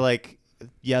 So they're like,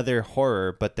 yeah, they're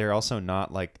horror, but they're also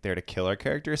not like there to kill our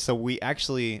characters. So we're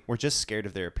just scared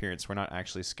of their appearance. We're not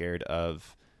actually scared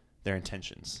of their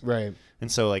intentions. Right.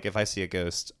 And so like if I see a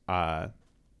ghost,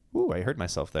 ooh, I heard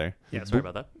myself there. Yeah, sorry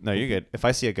about that. No, you're good. If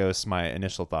I see a ghost, my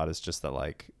initial thought is just that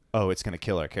like, oh, it's gonna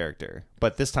kill our character.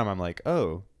 But this time I'm like,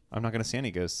 oh, I'm not gonna see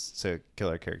any ghosts to kill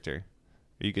our character.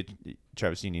 Are you good,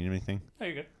 Travis? Do you need anything? No,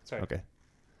 you're good. Sorry. Okay.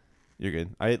 You're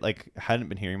good. I like hadn't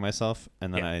been hearing myself,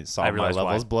 and then Yeah, I saw I my realized why.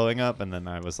 levels blowing up, and then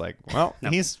I was like, "Well, No.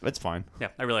 it's fine." Yeah,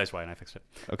 I realized why, and I fixed it.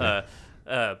 Okay.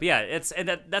 But yeah, that's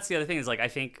the other thing is like I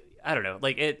think I don't know,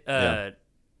 like it. Yeah.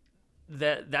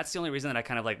 That's the only reason that I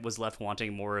kind of like was left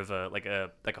wanting more of a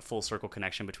full circle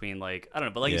connection between like I don't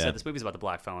know, but like you Yeah. said, this movie's about the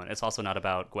Black Phone. It's also not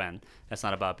about Gwen. It's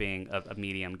not about being a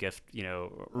medium gift, person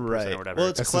Right. or whatever. Well,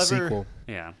 it's That's clever. the sequel.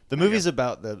 yeah. The movie's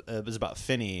about it was about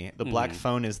Finney. The Black Mm-hmm.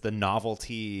 Phone is the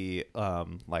novelty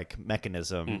like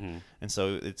mechanism, Mm-hmm. and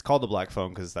so it's called the Black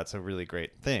Phone because that's a really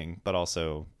great thing. But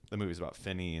also, the movie's about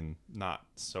Finney and not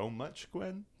so much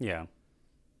Gwen. Yeah.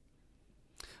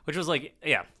 Which was like,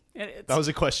 yeah. It's, That was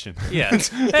a question. yeah,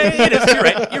 it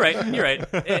is. You're right.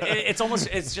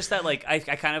 It's just that like I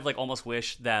kind of like almost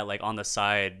wish that like on the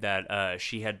side that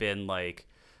she had been like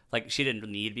she didn't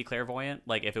need to be clairvoyant.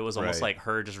 Like if it was almost Right. like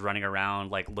her just running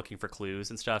around like looking for clues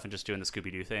and stuff and just doing the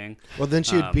Scooby Doo thing. Well, then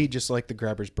she'd be just like the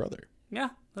Grabber's brother. Yeah,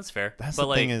 that's fair. That's but the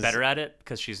like thing is- better at it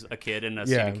because she's a kid in a Yeah.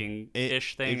 Stephen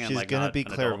King-ish thing. If and she's like gonna not be an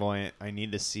adult. clairvoyant, I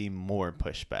need to see more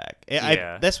pushback.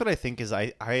 Yeah. That's what I think is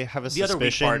I have a The other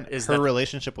weak suspicion part is her that-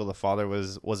 relationship with the father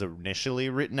was initially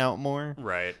written out more,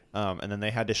 Right. and then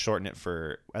they had to shorten it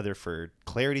for either for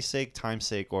clarity's sake, time's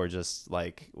sake, or just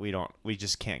like we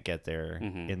just can't get there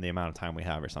in the amount of time we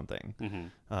have or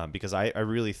something. Because I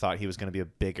really thought he was going to be a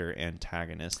bigger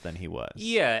antagonist than he was.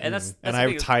 Yeah, and that's and the I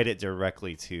thing is- tied it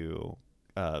directly to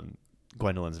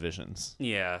Gwendolyn's visions.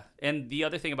 Yeah, and the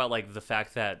other thing about like the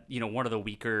fact that one of the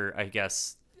weaker, I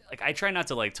guess, like I try not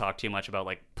to like talk too much about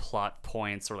like plot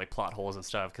points or like plot holes and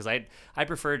stuff because I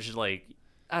prefer to like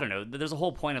I don't know. There's a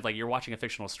whole point of like you're watching a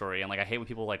fictional story and like I hate when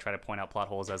people like try to point out plot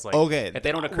holes as like Okay, if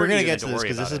they don't occur we're to gonna you, get then to don't this worry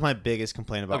because this about is it. my biggest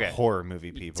complaint about Okay. horror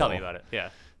movie people. Tell me about it. Yeah.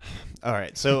 All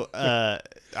right, so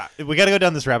we got to go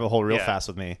down this rabbit hole real Yeah. fast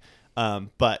with me.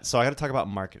 But so I got to talk about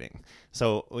marketing.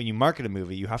 So when you market a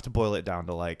movie, you have to boil it down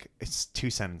to like it's 2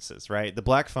 sentences, right? The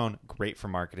Black Phone, great for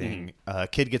marketing.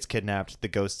 Kid gets kidnapped. The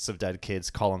ghosts of dead kids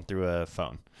call him through a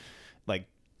phone. Like,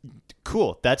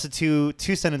 cool. That's a two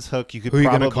sentence hook. You could Who you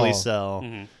gonna probably call? sell.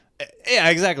 Yeah,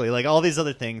 exactly. Like all these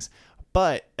other things.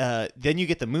 But then you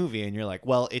get the movie and you're like,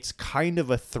 well, it's kind of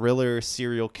a thriller,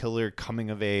 serial killer, coming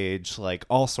of age, like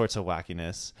all sorts of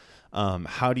wackiness.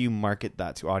 How do you market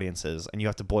that to audiences? And you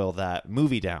have to boil that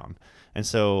movie down. And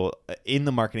so in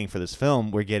the marketing for this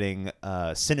film, we're getting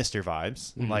sinister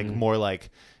vibes, like more like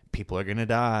people are going to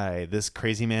die. This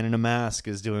crazy man in a mask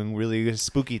is doing really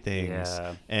spooky things.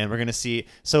 Yeah. And we're going to see.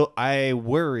 So I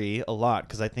worry a lot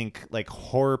because I think like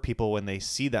horror people, when they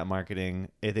see that marketing,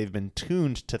 they've been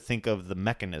tuned to think of the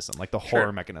mechanism, like the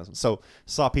horror mechanism. So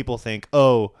saw people think,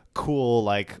 oh, cool,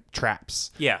 like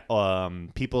traps. Yeah.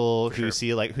 People who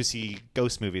sure. see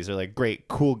ghost movies are like, great,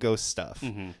 cool ghost stuff.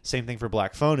 Same thing for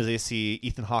Black Phone is they see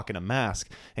Ethan Hawke in a mask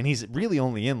and he's really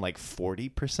only in like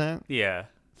 40%. Yeah.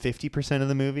 50% of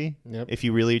the movie. Yep. If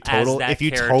you really As total, that if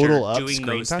you character total up doing screen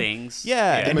those time, things.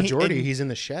 yeah, The and majority, he's in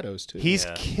the shadows too. he's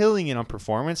Yeah. killing it on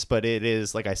performance, but it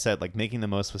is like I said, like making the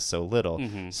most with so little.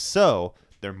 So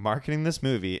they're marketing this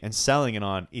movie and selling it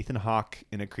on Ethan Hawke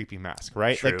in a creepy mask,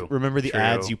 right? True. Like remember the True.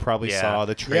 ads you probably Yeah. saw,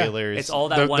 the trailers. It's all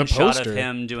that The one shot poster. of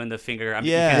him doing the finger.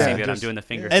 You Yeah. can't see Yeah, it. I'm just- doing the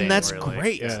finger yeah. thing. and that's where, like-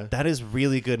 great. Yeah. That is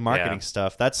really good marketing Yeah.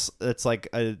 stuff. That's like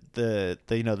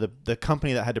the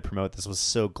company that had to promote this was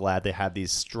so glad they had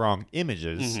these strong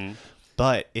images.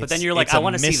 But then you're like, it's I a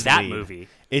wanna see that mislead. movie.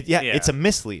 Yeah, Yeah. it's a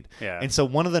mislead. Yeah. And so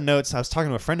one of the notes, I was talking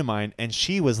to a friend of mine, and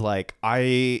she was like,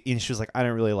 she was like, I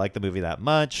don't really like the movie that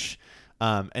much.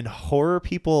 And horror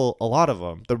people, a lot of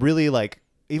them, the really like,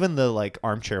 even the like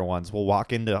armchair ones will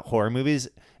walk into horror movies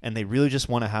and they really just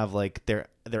want to have like their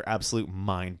absolute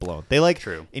mind blown. They like,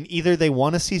 True. and either they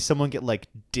want to see someone get like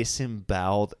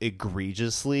disemboweled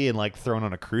egregiously and like thrown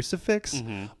on a crucifix,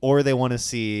 or they want to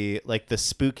see like the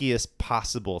spookiest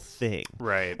possible thing.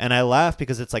 Right. And I laugh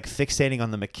because it's like fixating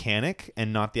on the mechanic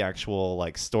and not the actual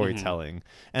like storytelling.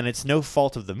 And it's no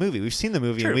fault of the movie. We've seen the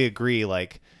movie and we agree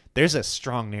like there's a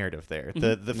strong narrative there.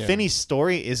 The Finney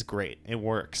story is great. It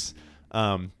works.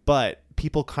 But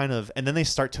people kind of, and then they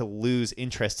start to lose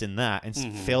interest in that and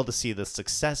fail to see the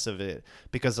success of it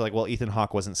because they're like, well, Ethan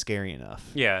Hawke wasn't scary enough.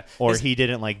 Yeah. Or he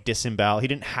didn't like disembowel. He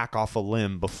didn't hack off a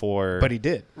limb before. But he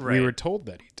did. Right. We were told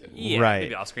that he did. Yeah, right.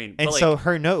 maybe off screen. And But, so like,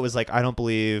 her note was like, I don't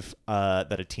believe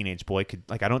that a teenage boy could,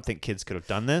 like, I don't think kids could have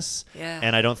done this. Yeah.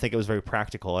 And I don't think it was very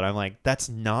practical. And I'm like, that's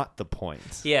not the point.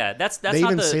 yeah, that's They not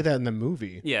even the, say that in the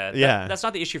movie. Yeah, Yeah. that's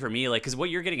not the issue for me. Like, because what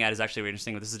you're getting at is actually really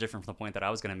interesting. But this is different from the point that I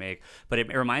was going to make. But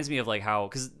it reminds me of like how,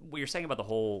 because what you're saying about the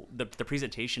whole the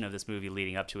presentation of this movie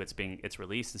leading up to its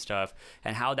release and stuff,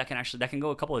 and how that can go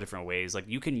a couple of different ways. Like,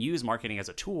 you can use marketing as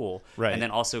a tool, Right. and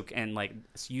then also like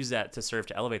use that to serve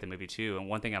to elevate the movie too. And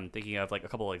one thing I'm thinking of, like a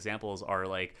couple of examples, are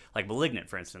like *Malignant*,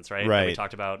 for instance, right? Right. We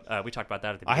talked about that at the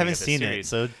beginning I haven't of this seen series. it,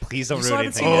 so please don't You ruin still haven't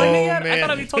anything. seen *Malignant* yet? I man.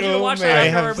 thought I told you to Oh, watch man. that I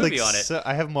after our have movie on it.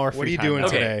 I have more. What are you free time doing now.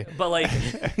 today? But like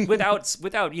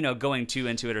without going too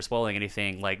into it or spoiling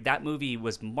anything, like that movie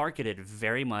was marketed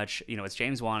very much, it's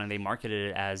James Wan, and they marketed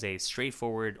it as a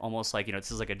straightforward, almost like,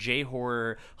 this is like a J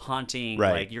horror haunting,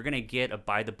 Right. like you're gonna get a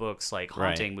by the books like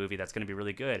haunting movie that's gonna be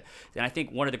really good. And I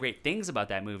think one of the great things about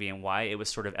that movie and why it was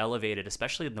sort of elevated,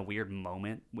 especially in the weird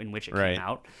moment in which it Right. came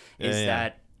out, Yeah, is yeah.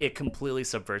 that it completely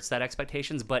subverts that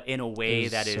expectations, but in a way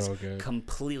was that is so good.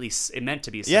 completely meant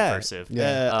to be Yeah. subversive.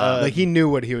 Yeah. Like he knew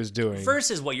what he was doing.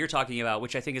 Versus what you're talking about,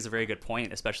 which I think is a very good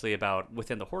point, especially about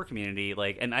within the horror community.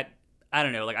 Like, and I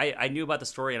don't know, like I knew about the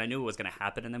story and I knew what was going to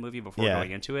happen in the movie before Yeah. going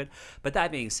into it. But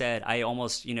that being said, I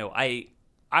almost,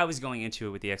 I was going into it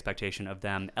with the expectation of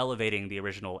them elevating the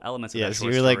original elements of Yeah, that so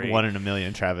short you're like story. 1 in a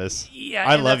million, Travis. Yeah,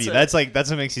 I and love that's you. a- That's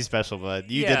what makes you special, bud.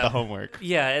 You did Yeah. the homework.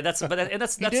 Yeah, that's did.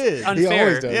 He unfair.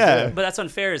 always does, Yeah. But that's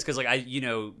unfair is because like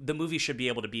the movie should be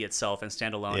able to be itself and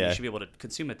stand alone. Yeah. You should be able to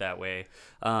consume it that way.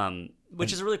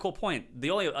 Which is a really cool point. The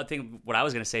only thing what I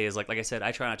was gonna say is like I said,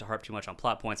 I try not to harp too much on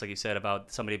plot points, like you said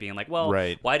about somebody being like, well,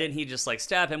 Right. why didn't he just like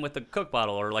stab him with the Coke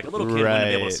bottle, or like a little kid wouldn't be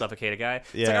able to Right. suffocate a guy?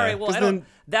 It's Yeah. like, all right, well, 'Cause I don't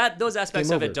then those aspects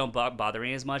game of it over. don't bother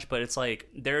me as much, but it's like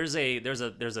there's a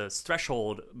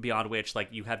threshold beyond which like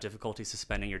you have difficulty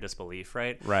suspending your disbelief,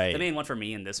 right? Right. The main one for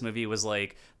me in this movie was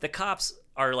like the cops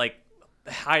are like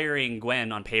hiring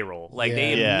Gwen on payroll. Like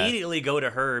they Yeah. immediately go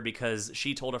to her because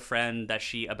she told a friend that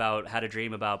she had a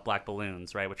dream about black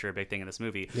balloons, right, which are a big thing in this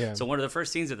movie. Yeah. So one of the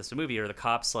first scenes of this movie are the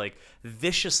cops like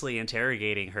viciously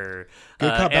interrogating her.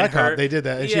 Good cop, and bad cop. her- They did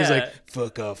that. And she was Yeah. like,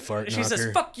 fuck off, fart She knocker.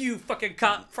 says, "Fuck you, fucking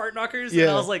cop, fart knockers." And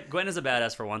Yeah. I was like, Gwen is a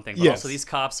badass for one thing, but Yes. also these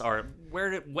cops are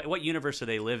what universe do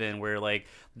they live in where like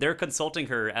they're consulting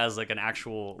her as like an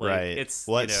actual like Right. it's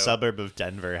what you know, suburb of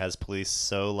Denver has police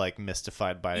so like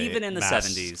mystified by Even in the mass,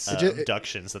 70s.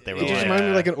 abductions that they were It just like, reminded me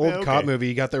of like an old okay. cop movie.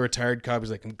 You got the retired cop.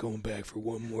 He's like, I'm going back for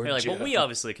one more They're like, job. well, we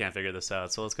obviously can't figure this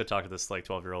out, so let's go talk to this like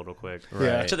 12-year-old real quick.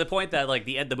 Yeah. To the point that like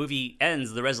the movie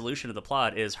ends, the resolution of the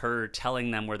plot is her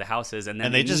telling them where the house is, and then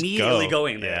And they just immediately go.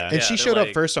 going there. Yeah. And she they're showed up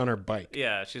like- first on her bike.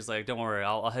 Yeah, she's like, "Don't worry,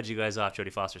 I'll head you guys off,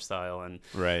 Jodie Foster style," and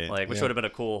Right. like which Yeah. would have been a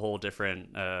cool whole different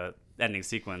ending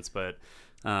sequence, but.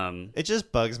 It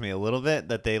just bugs me a little bit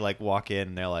that they like walk in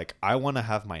and they're like, I want to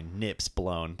have my nips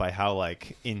blown by how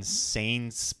like insane,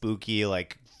 spooky,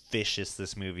 like vicious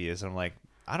this movie is. And I'm like,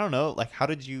 I don't know, like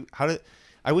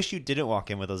I wish you didn't walk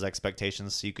in with those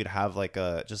expectations so you could have like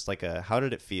how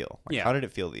did it feel? Like, Yeah. how did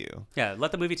it feel to you? Yeah,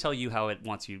 let the movie tell you how it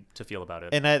wants you to feel about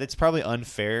it. And it's probably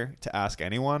unfair to ask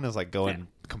anyone is like going Yeah.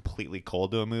 completely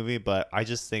cold to a movie, but I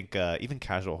just think even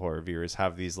casual horror viewers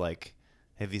have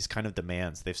these kind of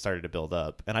demands they've started to build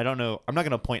up. And I don't know, I'm not going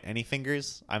to point any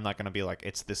fingers. I'm not going to be like,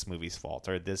 it's this movie's fault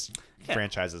or this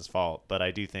franchise's fault. But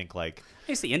I do think like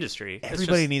It's the industry. It's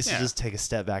everybody just- needs to yeah. just take a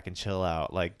step back and chill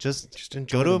out. Like just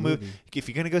enjoy go to the a movie. movie. If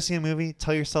you're going to go see a movie,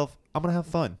 tell yourself, I'm going to have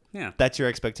fun. Yeah. That's your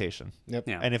expectation. Yep.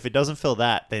 Yeah. And if it doesn't feel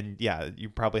that, then yeah, you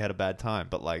probably had a bad time.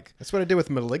 But like, That's what I did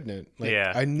with *Malignant*. Like,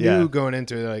 Yeah. I knew Yeah. going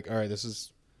into it, like, all right,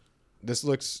 this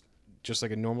looks just like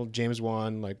a normal James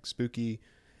Wan, like spooky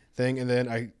thing. And then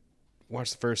I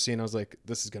watched the first scene. I was like,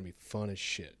 this is gonna be fun as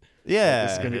shit. yeah,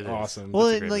 This is gonna it be is. awesome. Well,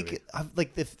 That's a and great like, movie.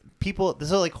 like if people,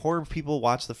 this is like horror people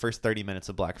watch the first 30 minutes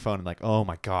of Black Phone and like, oh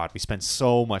my god, we spent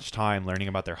so much time learning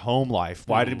about their home life.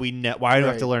 Why did we? Why do we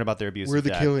have to Right. learn about their abuse? Where are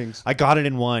the killings? I got it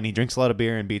in one. He drinks a lot of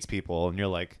beer and beats people, and you're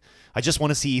like, I just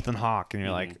want to see Ethan Hawke, and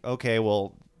you're like, okay,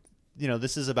 well,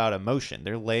 this is about emotion.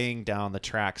 They're laying down the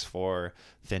tracks for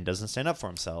Finn doesn't stand up for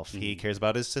himself. He cares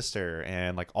about his sister,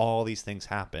 and like all these things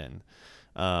happen.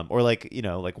 Or like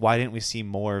why didn't we see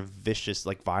more vicious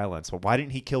like violence? Well, why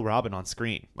didn't he kill Robin on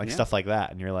screen? Like Yeah. stuff like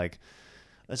that, and you're like,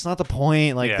 that's not the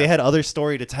point. Like Yeah. they had other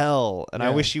story to tell, and I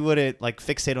Yeah. wish you wouldn't like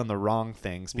fixate on the wrong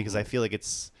things because I feel like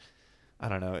I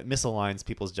don't know, it misaligns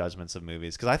people's judgments of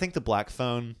movies. Because I think The Black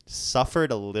Phone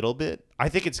suffered a little bit. I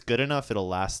think it's good enough; it'll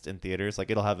last in theaters.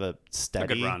 Like it'll have a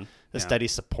steady run. the Yeah. steady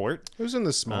support. It was in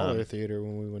the smaller theater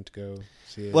when we went to go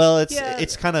see it. Well, it's Yeah,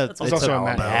 kind of that's it's also a a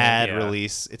matinee. bad Yeah.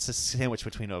 release. It's a sandwich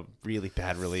between a really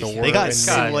bad release. Thor They got and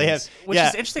similar, Minions. Which is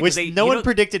interesting 'cause Which they- no you one know-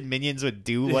 predicted Minions would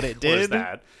do what it What is did.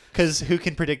 that? Because who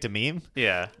can predict a meme?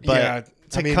 Yeah. But Yeah,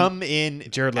 to I mean, come in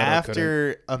Jared Leto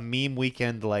after a meme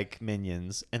weekend like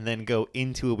Minions and then go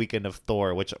into a weekend of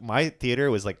Thor, which my theater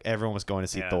was like everyone was going to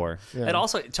see Yeah. Thor. Yeah. And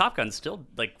also, Top Gun's still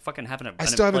like fucking having a. I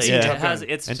still haven't seen Yeah. Top It has, Gun.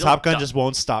 it's And still Top Gun done. just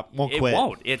won't It quit.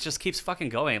 won't. It just keeps fucking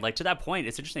going. Like to that point,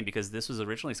 it's interesting because this was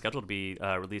originally scheduled to be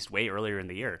released way earlier in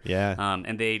the year. Yeah.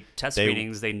 And they test They-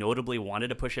 screenings. They notably wanted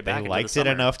to push it They back. into liked the it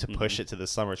summer. enough to push it to the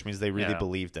summer, which means they really Yeah.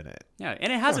 believed in it. Yeah,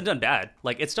 and it hasn't done bad.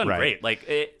 Like it's done Right. great. Like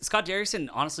Scott Derrickson,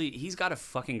 honestly, he's got a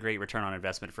fucking great return on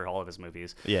investment for all of his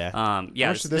movies. Yeah. Yeah.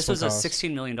 much This, did this was one a cost?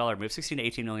 $16 million movie, $16 to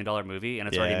 $18 million movie, and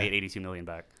it's already Yeah. made $82 million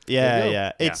back. Yeah, you go.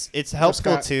 yeah. It's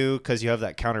helpful Scott- too because you have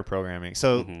that counter programming.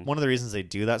 So Mm-hmm. one of the reasons they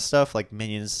do that stuff, like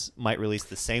Minions might release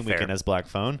the same Fair. weekend as Black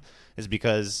Phone, is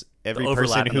because every The overlap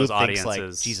person in who those thinks like,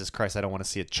 audiences. Jesus Christ, I don't want to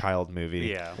see a child movie,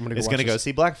 Yeah. I'm gonna is go going to watch go this.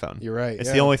 see Black Phone. You're right, It's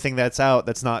yeah. the only thing that's out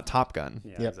that's not Top Gun.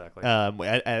 Yeah, Yep. exactly.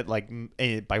 At like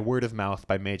by word of mouth,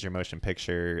 by major motion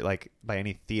picture, like by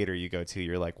any theater you go to,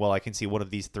 you're like, well, I can see one of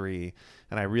these three,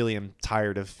 and I really am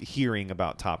tired of hearing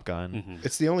about Top Gun. Mm-hmm.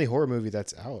 It's the only horror movie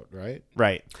that's out, right?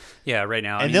 Right. Yeah, right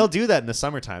now. I And mean, they'll do that in the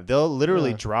summertime. They'll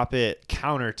literally Yeah. drop it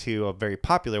counter to a very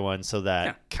popular one so that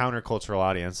Yeah. countercultural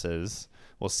audiences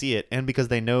will see it. And because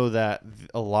they know that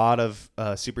a lot of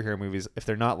superhero movies, if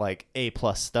they're not like A+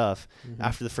 stuff,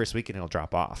 after the first weekend, it'll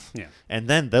drop off. Yeah. And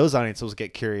then those audiences will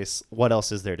get curious, what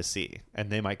else is there to see? And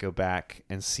they might go back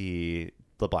and see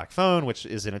The Black Phone, which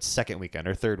is in its second weekend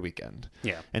or third weekend.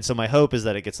 Yeah. And so my hope is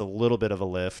that it gets a little bit of a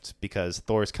lift because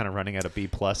Thor's kind of running at a B+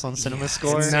 on Cinema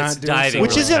Score. It's not It's doing diving so Which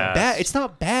well. isn't fast. bad. It's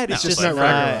not bad. It's It's just not not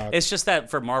Ragnarok. It's just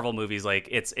that for Marvel movies, like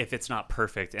it's if it's not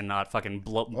perfect and not fucking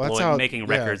that's how- making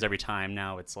yeah. records every time.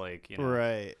 Now it's like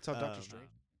right. It's how Doctor Strange.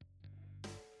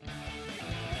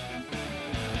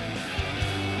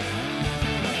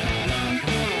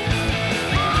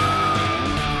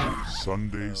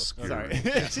 Sunday Scary.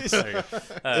 Sorry.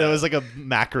 It was like a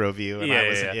macro view, and I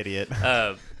was an idiot.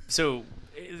 So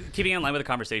keeping in line with the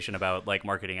conversation about like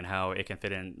marketing and how it can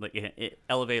fit in, like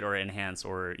elevate or enhance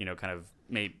or kind of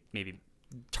maybe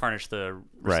tarnish the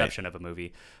reception of a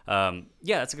movie. Yeah,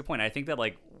 that's a good point. I think that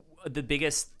like the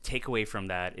biggest takeaway from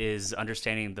that is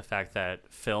understanding the fact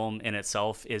that film in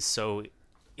itself is so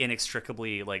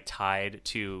inextricably like tied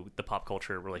to the pop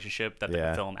culture relationship that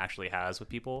Yeah. the film actually has with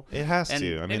people. It has And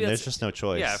to. I maybe mean, there's that's- just no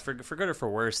choice. Yeah, for good or for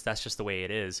worse, that's just the way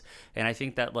it is. And I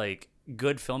think that like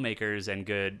good filmmakers and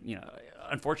good,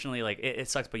 unfortunately, like it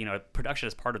sucks, but production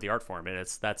is part of the art form, and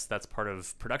that's part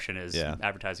of production is Yeah.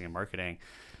 advertising and marketing.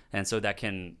 And so that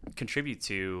can contribute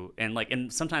to,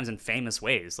 and sometimes in famous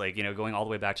ways, like, going all the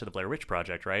way back to the Blair Witch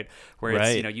Project, right? Where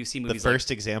right. it's, you see the movies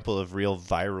first example of real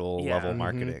viral Yeah. level Mhm.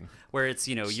 marketing. where it's,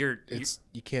 you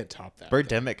You can't top that.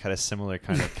 Birdemic had a similar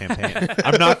kind of campaign.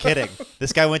 I'm not kidding.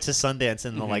 This guy went to Sundance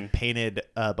and like painted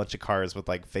a bunch of cars with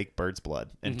like fake bird's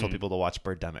blood and told people to watch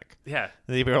Birdemic. yeah,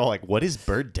 And they were all like, "What is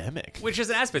Birdemic?" which is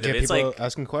an aspect of Get it. It's people like,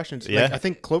 asking questions. Yeah. Like, I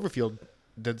think Cloverfield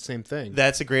did the same thing.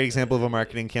 That's a great example of a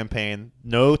marketing campaign.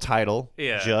 No title,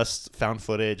 Yeah. just found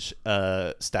footage,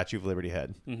 Statue of Liberty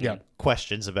head. Yeah.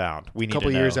 Questions abound. We A need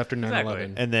couple to know. years after 9/11.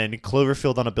 Exactly. And then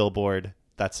Cloverfield on a billboard.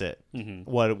 That's it.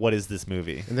 What is this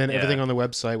movie? And then Yeah. everything on the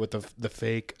website with the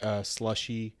fake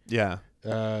slushy Yeah.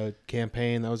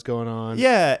 campaign that was going on.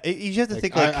 Yeah. You have to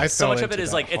think like I so fell much of it into is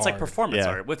that like it's like hard. performance Yeah.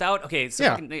 art without so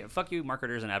Yeah. fuck you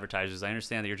marketers and advertisers. I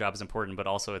understand that your job is important, but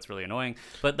also it's really annoying.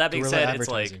 But that being Guerrilla said, it's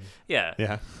like advertising.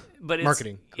 yeah, but it's,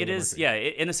 Marketing. It Guerrilla is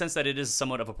marketing. in the sense that it is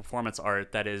somewhat of a performance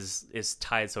art that is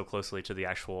tied so closely to the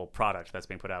actual product that's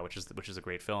being put out, which is a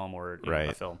great film or a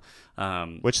Right. film.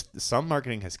 which some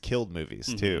marketing has killed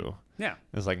movies too. Yeah.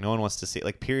 It's like no one wants to see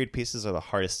like period pieces are the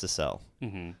hardest to sell,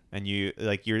 and you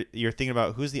like you're thinking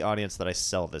about who's the audience that I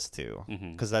sell this to,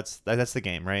 because that's the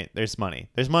game, right? There's money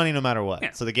no matter what.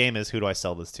 Yeah. So the game is who do I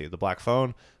sell this to? The Black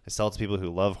Phone. I sell it to people who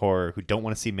love horror, who don't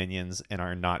want to see Minions and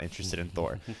are not interested in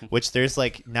Thor. Which there's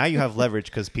like now you have leverage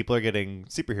because people are getting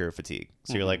superhero fatigue.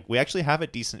 So you're like, we actually have a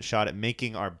decent shot at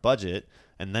making our budget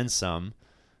and then some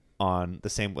on the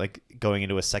same like going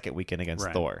into a second weekend against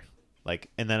Right. Thor.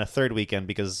 Like, and then a third weekend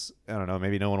because I don't know,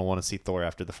 maybe no one will want to see Thor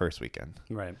after the first weekend.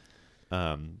 Right.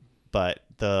 But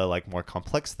the like more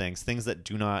complex things that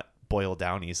do not boil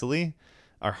down easily,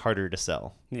 are harder to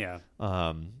sell. Yeah.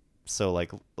 So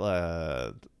like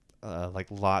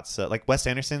lots of like Wes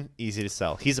Anderson, easy to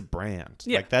sell. He's a brand.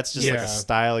 Yeah. Like that's just like Yeah. a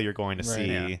style you're going to Right. see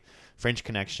Yeah. French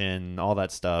Connection, all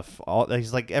that stuff.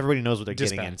 He's like everybody knows what they're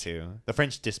getting Dispatch. into. The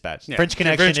French Dispatch. Yeah. French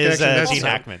Connection French is Connection, that's Gene awesome.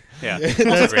 Hackman. Yeah.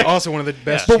 That's great. also one of the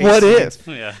best. But chase what scenes. if?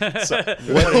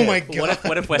 Yeah. Oh my god,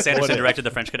 What if Wes Anderson directed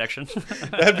The French Connection?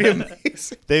 that'd be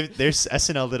amazing. There's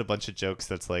SNL did a bunch of jokes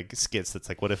that's like skits that's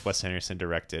like, what if Wes Anderson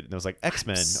directed? And it was like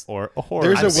X-Men or a horror.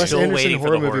 There's I'm a Wes still Anderson waiting for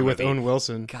horror the movie horror with movie. Owen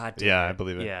Wilson. God damn Yeah, it. I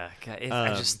believe it. Yeah. God,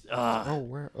 I just. Oh,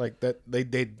 where like that? They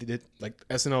did like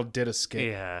SNL did a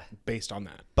skit Yeah. based on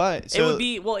that. But It so, would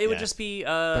be. Well, it would yeah. just be.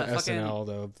 But Fucking. SNL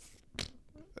though.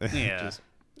 Yeah.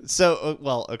 So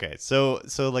well, okay. So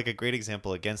like a great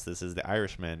example against this is The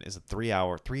Irishman is a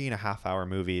 3.5 hour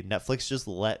movie. Netflix just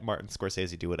let Martin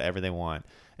Scorsese do whatever they want,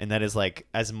 and that is like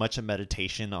as much a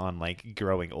meditation on like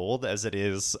growing old as it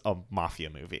is a mafia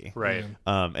movie. Right.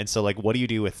 And so like, what do you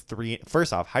do with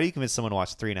First off, how do you convince someone to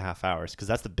watch 3.5 hours? Because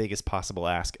that's the biggest possible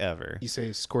ask ever. You say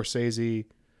Scorsese,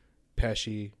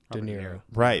 Pesci, De Robert De Niro. Niro.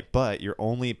 Right, but you're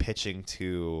only pitching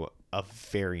to a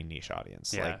very niche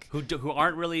audience. Yeah. Like Who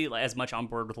aren't really like, as much on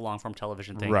board with the long form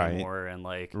television thing Right. anymore, and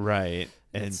like. right,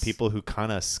 and It's- people who kind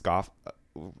of scoff.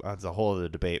 That's a whole other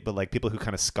debate, but like people who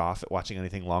kind of scoff at watching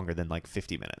anything longer than like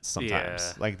 50 minutes sometimes.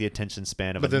 Yeah. Like the attention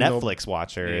span of But a then they'll- Netflix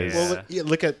watcher is Well,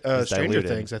 look at It's Stranger diluted.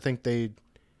 Things. I think they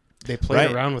played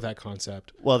Right. around with that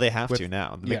concept. well, they have with- to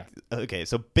now. yeah. Okay,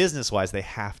 so business wise, they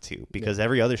have to because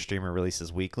every other streamer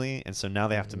releases weekly, and so now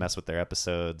they have Mm-hmm. to mess with their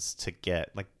episodes to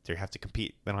get like they have to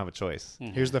compete. They don't have a choice.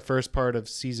 Here's the first part of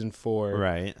season 4.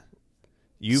 Right.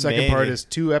 You Second part is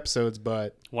 2 episodes,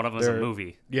 but One of them's a they're-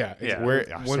 movie. yeah, Yeah. we're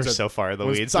one's we're a- so far in the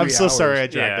one's weeds. I'm 3 so sorry I hours.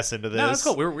 dragged us into this. No, that's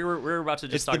cool. We were about to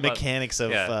just It's talk the about mechanics of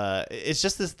yeah. it's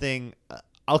just this thing.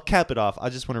 I'll cap it off. I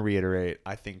just want to reiterate.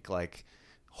 I think like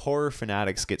horror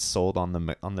fanatics get sold on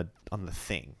the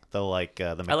thing. The like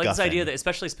the MacGuffin. I like this idea that,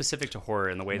 especially specific to horror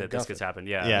and the way that this gets happened.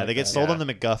 Yeah. yeah, like they get that. sold Yeah. on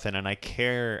the MacGuffin, and I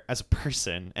care as a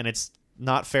person, and it's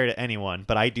not fair to anyone,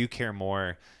 but I do care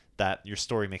more that your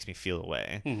story makes me feel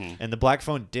away. Mm-hmm. And the Black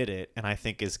Phone did it, and I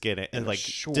think is getting and like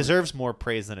short. deserves more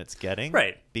praise than it's getting.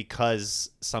 Right.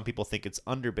 Because some people think it's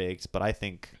underbaked, but I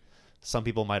think some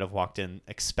people might have walked in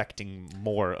expecting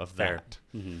more of Fair.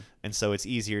 that. And so it's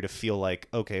easier to feel like,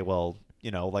 okay, well, you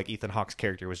know, like Ethan Hawke's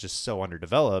character was just so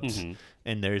underdeveloped,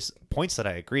 and there's points that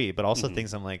I agree, but also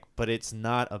things I'm like, but it's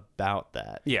not about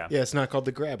that. Yeah. Yeah, it's not called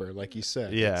The Grabber, like you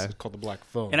said. Yeah. It's called The Black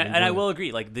Phone. And I will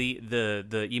agree, like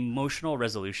the emotional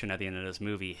resolution at the end of this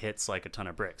movie hits like a ton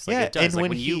of bricks. Like Yeah, it does. and Like when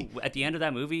when he- you at the end of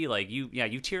that movie, like you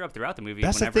tear up throughout the movie.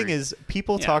 That's whenever, the thing is,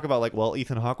 people Yeah. talk about like, well,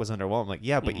 Ethan Hawke was underwhelmed. Like,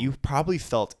 yeah, but you probably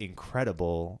felt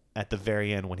incredible at the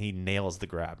very end when he nails the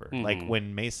grabber. Like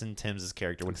when Mason Timms'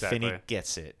 character, when Exactly. Finney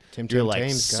gets it, Tim you're Tim like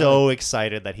Tame's got so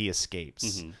excited that he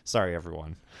escapes. Sorry,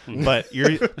 everyone, but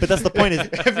but that's the point. Is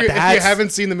if you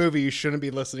haven't seen the movie, you shouldn't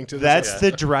be listening to this. that's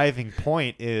the driving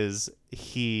point. Is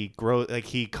he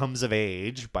he comes of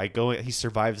age by going, he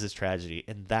survives this tragedy,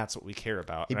 and that's what we care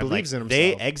about. He And I'm believes like, in They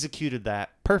himself. executed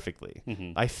that perfectly.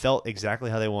 I felt exactly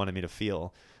how they wanted me to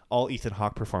feel, all Ethan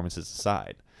Hawke performances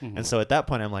aside. And so at that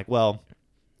point, I'm like, well,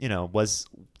 you know,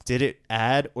 did it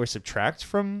add or subtract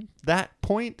from that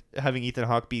point, having Ethan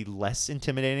Hawke be less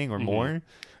intimidating or more?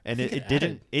 And it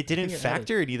didn't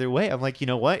factor it either way. I'm like, you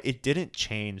know what? It didn't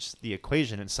change the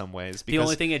equation in some ways, because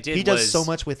only thing it did he does was- so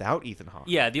much without Ethan Hawke.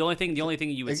 Yeah, the only thing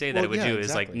you would say that Well, it would yeah, do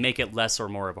is like exactly. make it less or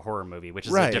more of a horror movie, which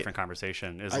is a Right. different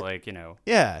conversation. Is like, you know,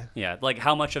 Yeah. yeah, like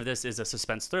how much of this is a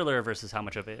suspense thriller versus how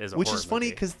much of it is a Which horror is funny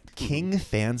movie. because King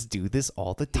fans do this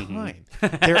all the time.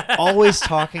 They're always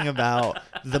talking about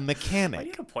the Why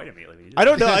mechanic. do you point at me? Like, I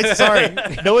don't know. I'm sorry.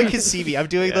 No one can see me. I'm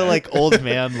doing the like old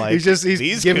man like he's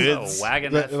these giving kids.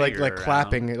 wagging that like finger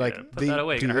clapping. around. Like Yeah, put they that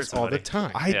away, do you're gonna this hurt all the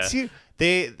somebody. time. I Yeah.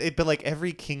 do. But like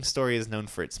every King story is known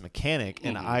for its mechanic,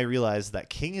 and I realized that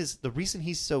King is the reason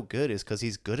he's so good is because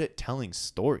he's good at telling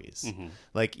stories.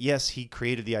 Like, yes, he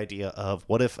created the idea of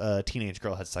what if a teenage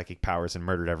girl had psychic powers and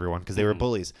murdered everyone because they were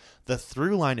bullies. The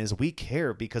through line is we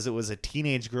care because it was a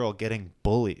teenage girl getting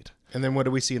bullied. And then what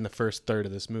do we see in the first third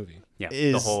of this movie? Yeah,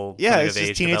 Is the whole yeah, coming it's of just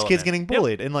age teenage kids development. getting Yep.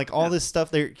 bullied and like all this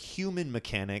stuff. They're human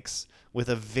mechanics with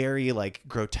a very like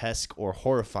grotesque or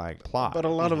horrifying plot. But a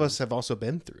lot of us have also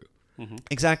been through.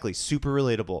 Exactly, super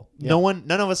relatable.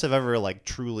 None of us have ever like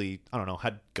truly, I don't know,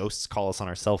 had ghosts call us on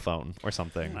our cell phone or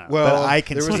something. Well, that I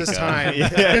can there was speak this of. time.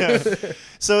 Yeah.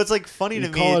 So it's like funny You to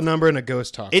me. call a number and a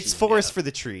ghost talks. It's to you. forest for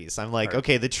the trees. I'm like,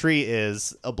 okay, the tree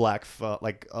is a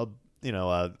like a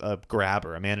a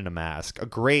grabber, a man in a mask, a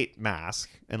great mask,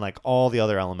 and like all the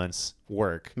other elements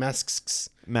work. Masks.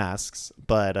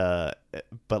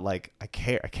 But like I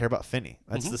care about Finney.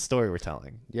 That's the story we're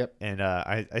telling. Yep. And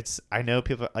I know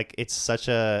people like it's such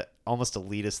a almost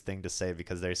elitist thing to say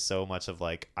because there's so much of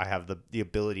like I have the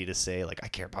ability to say like I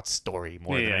care about story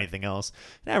more than anything else.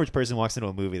 An average person walks into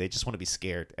a movie, they just want to be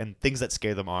scared, and things that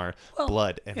scare them are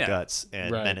blood and guts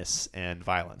and menace and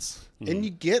violence. And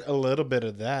you get a little bit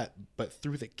of that, but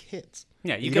through the kids.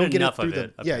 Yeah, you don't get enough through of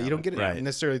it. you don't get it Right.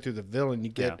 necessarily through the villain.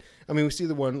 You get, I mean, we see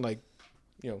the one like,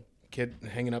 kid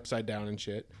hanging upside down and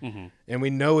shit, and we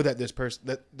know that this person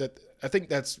that I think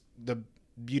that's the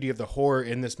beauty of the horror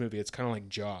in this movie. It's kind of like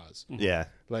Jaws. Yeah.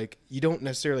 Like you don't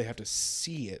necessarily have to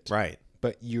see it, Right.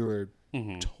 but you're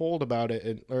told about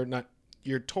it, or not.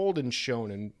 You're told and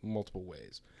shown in multiple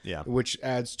ways. Yeah. Which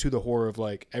adds to the horror of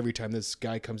like every time this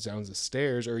guy comes down the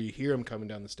stairs or you hear him coming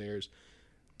down the stairs,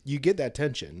 you get that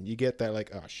tension. You get that like,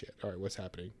 oh shit, all right, what's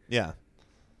happening? Yeah.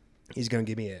 He's gonna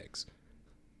give me eggs.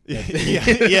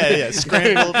 yeah.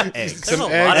 Scrambled eggs. There's a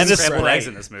lot eggs of and scrambled Sprite. eggs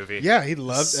in this movie. Yeah, he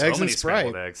loves so eggs many and Sprite.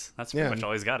 scrambled eggs. That's pretty much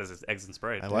all he's got is eggs and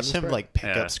Sprite. I watched him Sprite. like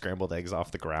pick Yeah. up scrambled eggs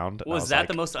off the ground. and I Was that like,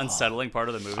 the most unsettling part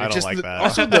of the movie? I don't Just like the, that.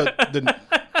 Also the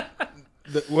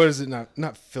what is it? Not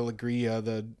filigrea.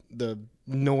 The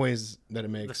noise that it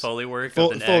makes. The Foley work.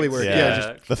 Fol- of the Foley eggs. work, Yeah,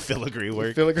 just the filigree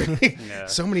work. Filigree. Yeah.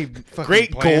 So many fucking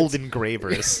Great plants. gold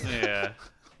engravers. Yeah.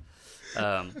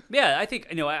 Yeah, I think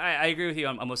I agree with you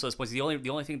on most of those points. The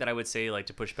only thing that I would say like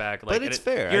to push back, like, But it's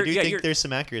fair. I do think there's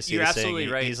some accuracy you're to saying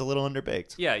absolutely right. he's a little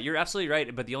underbaked. Yeah, you're absolutely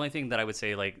right. But the only thing that I would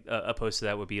say, like, opposed to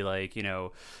that would be, like,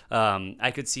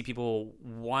 I could see people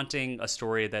wanting a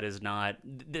story that is not.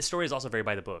 This story is also very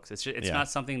by the books. It's not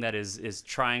something that is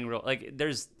trying real. Like,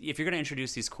 if you're going to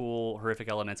introduce these cool horrific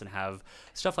elements and have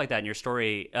stuff like that in your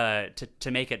story,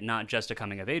 to make it not just a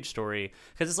coming of age story,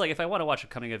 because it's like if I want to watch a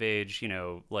coming of age,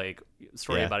 like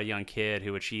story about a young kid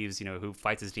who achieves, who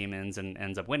fights his demons and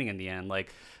ends up winning in the end.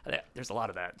 Like, there's a lot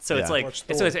of that. So it's like, Watch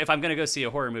so Thor. if I'm gonna go see a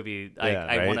horror movie,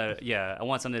 I right?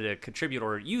 want something to contribute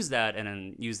or use that and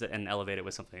then use that and elevate it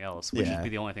with something else, which Yeah. would be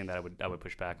the only thing that I would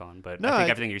push back on. But No, I think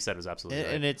I- everything you said was absolutely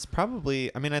right. And it's probably,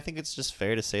 I mean, I think it's just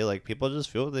fair to say, like, people just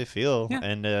feel what they feel. Yeah.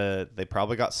 And they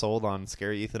probably got sold on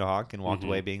Scary Ethan Hawke and walked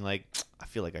away being like, I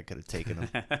feel like I could have taken him.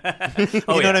 You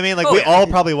know what I mean? Like, we all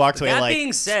probably walked away That like,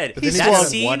 being said, he's that won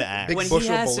scene one act. when Big he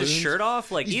bushel has his balloons. shirt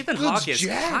off, like Ethan looks Hawke is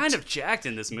jacked. kind of jacked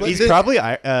in this movie. He's probably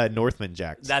Northman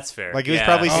jacked. That's fair. Like, he was Yeah.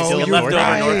 probably Oh, still you're Northman.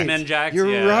 leftover right. Northman jacked.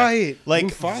 You're yeah. right. Like,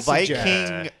 Mufasa Viking,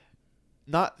 jacked.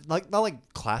 not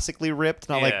classically ripped,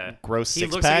 not Yeah. like gross He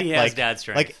six looks like pack, he has dad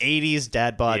strength. like 80s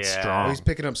dad bod Yeah. strong. Oh, he's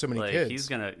picking up so many Like, kids. he's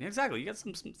gonna exactly. You got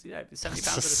some 70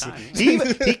 pounds at a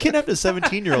time. he kidnapped a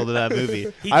 17-year-old in that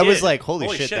movie. He I was did. like, holy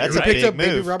Holy shit, shit, that's you're a right. picked big up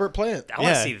baby move. Robert Plant. I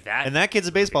want to see that. And that kid's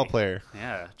a baseball player.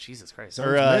 Yeah, Jesus Christ.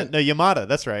 Or meant. no, Yamada,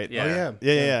 that's right. Yeah. Oh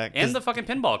yeah. Yeah. 'cause- And the fucking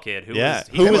pinball kid who was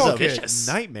who was pinball a kid. vicious.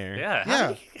 nightmare.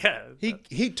 Yeah. Yeah. Yeah.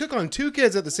 He took on two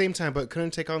kids at the same time, but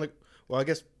couldn't take on the. Well, I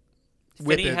guess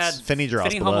Finney Whippets. had Finney draws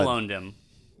Finney blood. Home Alone him.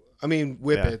 I mean,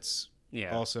 Whippets.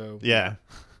 Yeah. Also. Yeah.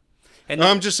 And No,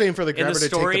 I'm just saying for the in the grabber to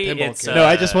story, take the pinball it's, kid. No,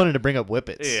 I just wanted to bring up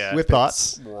Whippets. Yeah.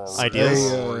 Whippets. Thoughts?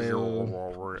 Ideas?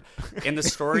 in the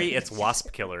story, it's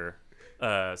Wasp Killer.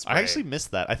 Spray. I actually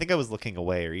missed that. I think I was looking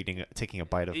away or taking a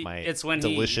bite of my It's when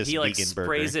delicious he like vegan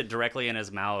sprays burger. it directly in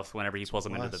his mouth whenever he pulls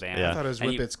him into the van. Yeah. I thought it was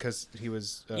And you- Whippets because he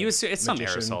was. It's some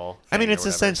magician. aerosol. I mean, thing or it's whatever.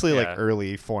 essentially like Yeah.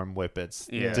 early form Whippets,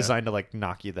 Yeah. designed to like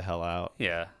knock you the hell out.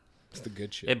 Yeah. It's the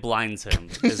good shit. It blinds him.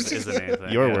 Is the main thing.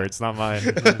 Your yeah. words, not mine.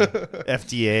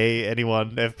 FDA,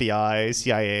 anyone, FBI,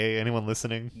 CIA, anyone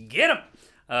listening? Get him.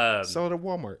 Sell it at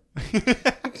Walmart.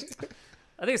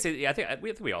 I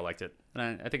think we all liked it.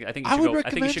 And I think you I should would go. I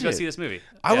think you should go recommend see it. this movie.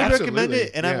 I would Absolutely, recommend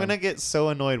it, and I'm yeah. gonna get so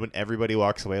annoyed when everybody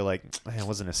walks away like, man, it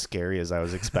wasn't as scary as I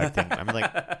was expecting. I'm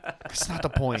like, that's not the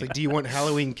point. It's like, do you want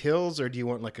Halloween Kills or do you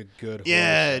want like a good?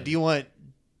 Yeah, horror do you want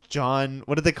John?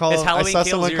 What did they call Is him? Halloween I saw Kills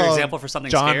someone your call him example for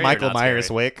something John scary or Michael not Myers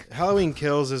scary? Wick. Halloween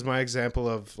Kills is my example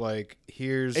of like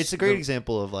here's. It's a great the-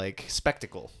 example of like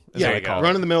spectacle. is Yeah, what I you call go. it.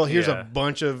 run in the middle. Here's Yeah. a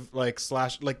bunch of like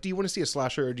slash. Like, do you want to see a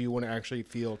slasher or do you want to actually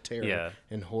feel terror Yeah.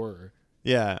 and horror?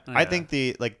 Yeah, Oh, I yeah. think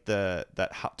that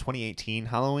 2018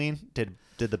 Halloween did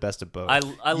the best of both. I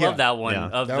Yeah. love that one. Yeah.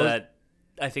 Of That was- that,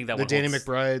 I think that The one. Danny holds-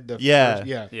 McBride. The Yeah. first-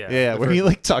 yeah, Yeah. yeah, The when first- he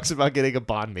like talks about getting a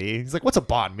banh mi, he's like, "What's a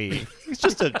banh mi? It's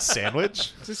just a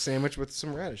sandwich." It's a sandwich with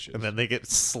some radishes. And then they get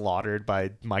slaughtered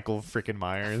by Michael freaking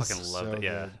Myers. Fucking love So it.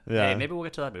 Yeah. good. Yeah. Hey, maybe we'll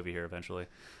get to that movie here eventually.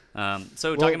 So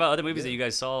Well, talking about other movies that you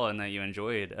guys saw and that you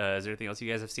enjoyed, is there anything else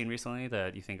you guys have seen recently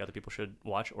that you think other people should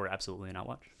watch or absolutely not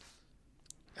watch?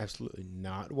 Absolutely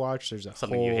not watch. There's a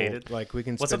Something whole, you hated? Like we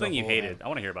can. What's spend a something you whole hated? I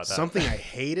want to hear about that. Something I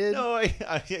hated. No,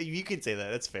 you can say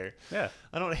that. That's fair. Yeah.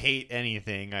 I don't hate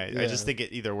anything. I Yeah. just think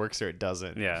it either works or it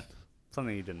doesn't. Yeah.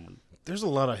 Something you didn't. There's a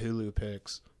lot of Hulu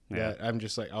picks Yeah. that I'm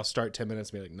just like, I'll start 10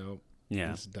 minutes and be like, nope,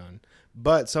 Yeah. it's done.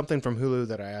 But something from Hulu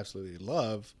that I absolutely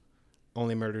love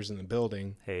Only Murders in the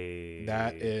Building. Hey,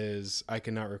 That is, I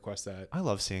cannot request that. I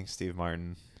love seeing Steve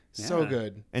Martin So Yeah.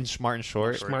 good. and Martin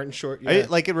Short. Smart and Short. I- Yeah.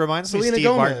 like it reminds me Selena Steve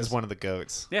Gomez. Martin's one of the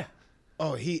goats. yeah.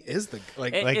 Oh, he is the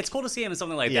like. It's cool to see him in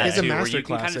something like Yeah. that He's a too, where you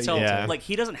can masterclass kind of at tell, Yeah. like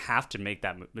he doesn't have to make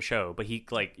that show, but he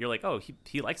like you're like, oh,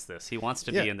 he likes this. He wants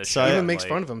to Yeah. be in this So show. he even and, makes like-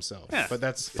 fun of himself. Yeah. But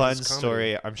that's Fun his comedy.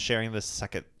 story. I'm sharing this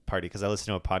second party because I listened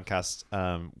to a podcast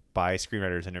by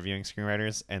screenwriters interviewing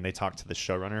screenwriters, and they talked to the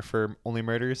showrunner for Only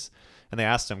Murders, and they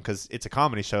asked him because it's a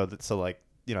comedy show that so like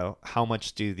how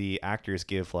much do the actors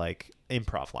give like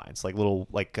improv lines, like little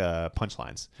like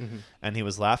punchlines, and he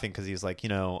was laughing because he was like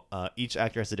each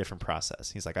actor has a different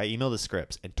process. He's like, I email the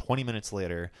scripts, and 20 minutes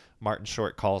later Martin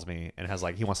Short calls me and has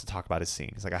like he wants to talk about his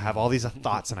scene. He's like, I have all these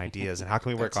thoughts and ideas, and how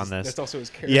can we work on this? That's also his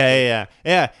character.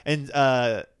 Yeah. And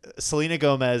Selena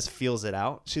Gomez feels it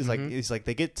out. She's like, he's like,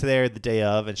 they get to there the day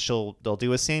of, and they'll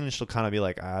do a scene, and she'll kind of be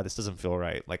like, this doesn't feel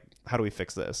right. Like, how do we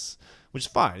fix this? Which is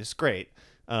fine. It's great.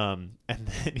 And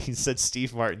then he said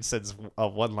Steve Martin sends a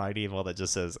one-line email that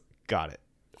just says, "Got it."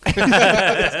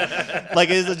 Like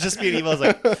it'll just be an email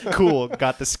like, "Cool,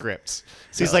 got the script."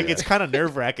 So he's like, it's kind of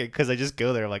nerve-wracking because I just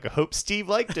go there like, I hope Steve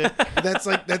liked it.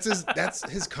 That's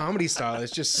his comedy style.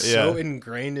 It's just so Yeah.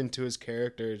 ingrained into his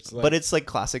character. It's like But it's like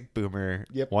classic boomer.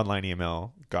 Yep. One-line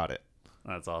email. Got it.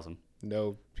 That's awesome.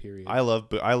 no period. I love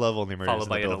Only Murders Followed in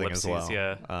by the an Building as ellipses,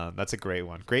 well. yeah. That's a great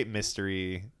one. Great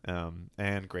mystery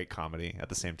and great comedy at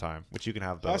the same time, which you can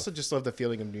have I both. also just love the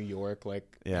feeling of New York,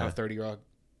 like Yeah. how 30 Rock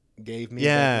gave me.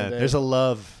 Yeah, back in the day. there's a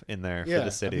love in there yeah. for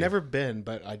the city. I've never been,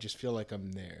 but I just feel like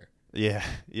I'm there. Yeah.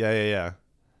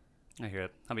 I hear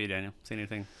it. How about you, Daniel? Seen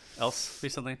anything else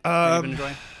recently that you've been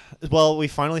enjoying? Well, we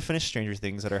finally finished Stranger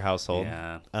Things at our household.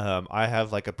 Yeah. I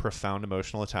have like a profound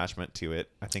emotional attachment to it.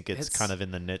 I think it's It's- kind of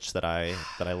in the niche that I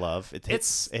love. It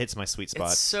hits my sweet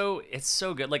spot. It's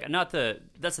so good. Like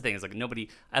that's the thing is like nobody.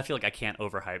 I feel like I can't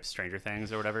overhype Stranger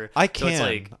Things or whatever. I So can. it's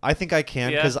like I think I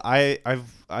can Yeah. because I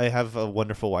have a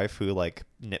wonderful wife who like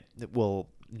will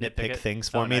Nitpick nitpick it? things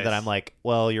for Oh, me that nice. I'm like,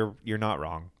 well, you're not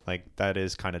wrong. Like that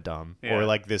is kind of dumb, Yeah. or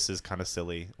like this is kind of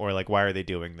silly, or like why are they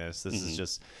doing this? This Mm-hmm. is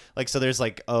just like so. There's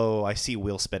like, oh, I see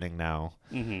wheel spinning now,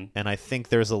 Mhm. and I think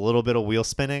there's a little bit of wheel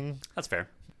spinning. that's fair.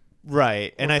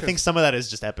 Right, and I think some of that is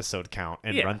just episode count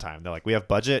and Yeah. runtime. They're like, we have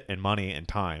budget and money and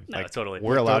time. No, like, totally.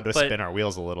 we're allowed to But spin our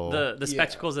wheels a little. The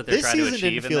spectacles that they're This trying to season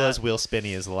achieve didn't in feel that. as wheel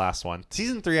spinny as the last one.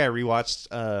 Season 3 I rewatched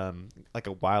like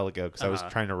a while ago because I was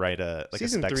Uh-huh. trying to write a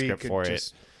Season spec 3 script could for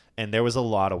just- it, and there was a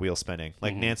lot of wheel spinning.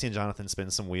 Like Mm-hmm. Nancy and Jonathan spin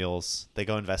some wheels. They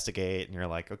go investigate, and you're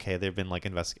like, okay, they've been like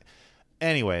investigating.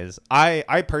 Anyways,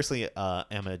 I personally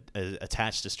am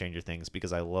attached to Stranger Things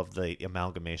because I love the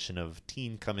amalgamation of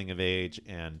teen coming of age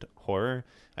and horror.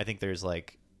 I think there's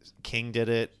like King did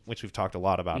it, which we've talked a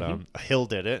lot about. Hill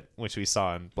did it, which we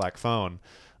saw in Black Phone.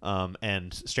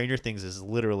 And Stranger Things is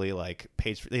literally like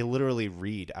they literally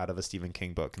read out of a Stephen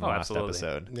King book in the last absolutely.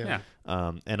 episode. Yeah.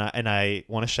 And I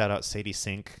want to shout out Sadie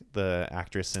Sink, the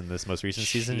actress in this most recent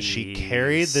season. She She's-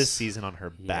 carried this season on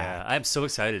her Yeah, back. I'm so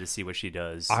excited to see what she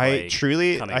does. I like,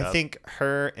 truly, coming I up. think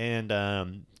her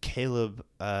and Caleb,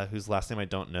 whose last name I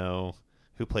don't know,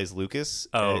 who plays Lucas.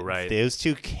 Oh, right. Those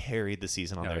two carried the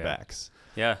season on Oh, their yeah. backs.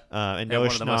 Yeah, And They're Noah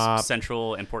one of the most Schnapp,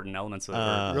 central, important elements of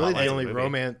her Really, plotline the of only movie.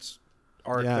 romance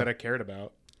arc Yeah. that I cared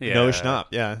about. Yeah. Noah Schnapp,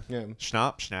 yeah. Yeah.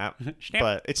 Schnapp, Schnapp.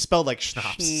 but it's spelled like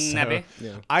schnapps. Schnappy.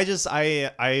 Yeah.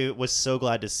 I was so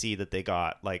glad to see that they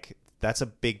got like that's a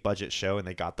big budget show and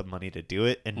they got the money to do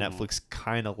it, and Netflix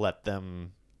kind of let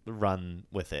them run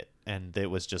with it, and it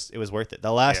was worth it.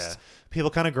 The last people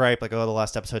kind of gripe like, oh, the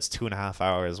last episode's 2.5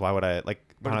 hours. Why would I like?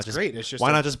 But why it's not great. It's just why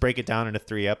a- not just break it down into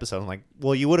 3 episodes? I'm like,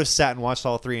 well, you would have sat and watched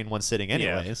all 3 in one sitting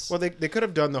anyways. Well, they could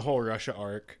have done the whole Russia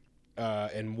arc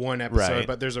in one episode, Right.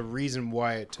 but there's a reason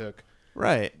why it took.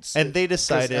 right, and they 'Cause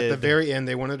decided at the very end,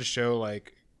 they wanted to show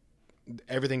like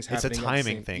everything's It's a happening. at the timing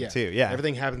same- thing, too, yeah.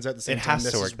 everything happens at the same It time. has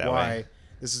to This work is that why. way.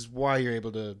 This is why you're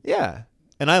able to. Yeah.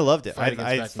 And I loved it. Fight against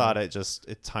I Batman. thought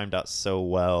it timed out so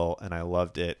well, and I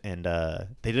loved it. And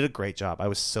they did a great job. I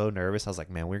was so nervous. I was like,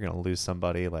 man, we're going to lose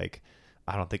somebody. Like,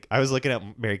 I was looking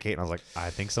at Mary Kate, and I was like, I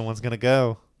think someone's going to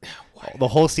go. The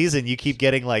whole season, you keep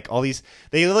getting like all these.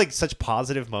 They have like such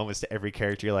positive moments to every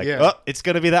character. You're like, Yeah. oh, it's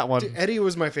gonna be that one. Dude, Eddie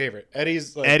was my favorite.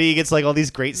 Eddie's like, Eddie gets like all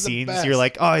these great the scenes. best. You're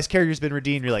like, oh, his character's been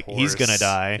redeemed. You're like, he's course. gonna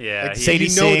die. Yeah, Like, he- Sadie you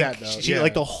know Sink, that, though. she, Yeah.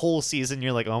 like the whole season,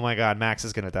 you're like, oh my god, Max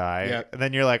is gonna die. Yeah. And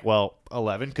then you're like, well,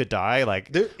 11 could die.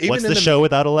 Like, Even what's in the the- show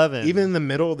without 11? even in the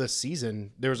middle of the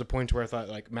season, there was a point where I thought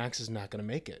like Max is not going to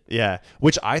make it. Yeah,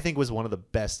 which I think was one of the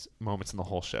best moments in the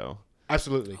whole show.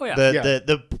 Absolutely. Oh, yeah.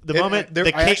 The moment the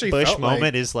I Kate actually Bush felt like-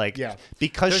 moment is like yeah.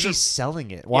 because There's she's a-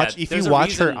 selling it. Watch if there's you a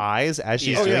watch her reason- eyes as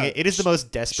she's Oh, doing yeah. it. It is the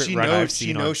most desperate She run knows. I've seen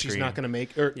She on knows screen. she's not going to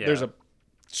make. Or Yeah. there's a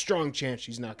strong chance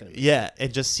she's not going to. Yeah,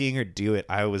 and just seeing her do it,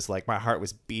 I was like, my heart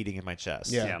was beating in my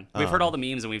chest. Yeah. Yeah, we've heard all the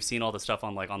memes and we've seen all the stuff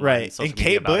on like online Right. and social And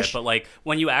media Kate about Bush- it. But like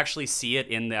when you actually see it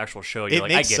in the actual show, you're It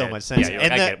like, makes I get so it. much sense. Yeah, you're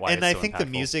like, and I get why and it's I so think the impactful.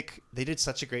 music, they did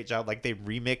such a great job. Like they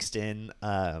remixed in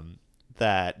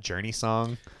that Journey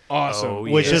song, Awesome. Oh,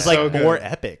 which yeah. is like So good. more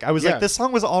epic. I was Yeah. like, this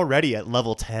song was already at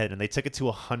level 10, and they took it to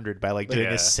 100 by like doing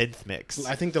Yeah. a synth mix.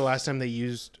 I think the last time they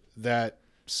used that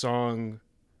song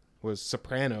was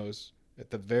Sopranos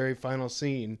at the very final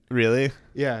scene. Really?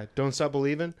 Yeah, Don't Stop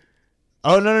Believing.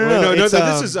 Oh no! It's,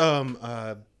 This is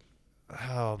Oh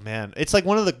man, it's like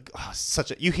one of the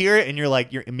such a. You hear it and you're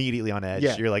like you're immediately on edge.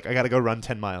 Yeah. You're like I got to go run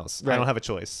 10 miles. I Right. don't have a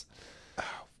choice.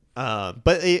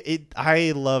 But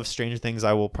I love Stranger Things.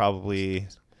 I will probably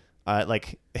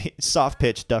like soft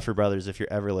pitch Duffer Brothers. If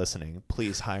you're ever listening,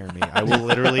 please hire me. I will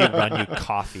literally run you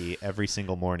coffee every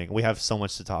single morning. We have so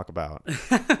much to talk about.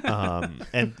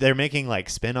 And they're making like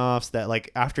spin-offs that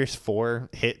like after 4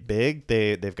 hit big,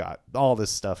 they've got all this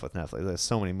stuff with Netflix. There's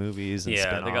so many movies and Yeah,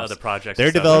 spin-offs. they got other projects. They're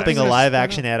and stuff developing a that live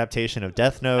action adaptation of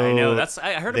Death Note. I know.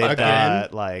 I heard They've about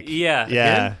that. got like Yeah.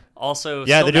 yeah, Also,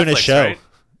 yeah. still They're doing a Netflix, show. right?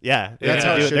 Yeah, That's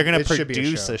how it should- they're gonna it should be a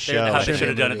produce show. a show. How they Should should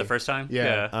have be a done it the movie. first time.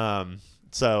 Yeah.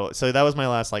 So that was my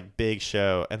last like big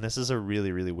show, and this is a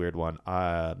really really weird one.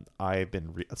 I've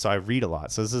been I read a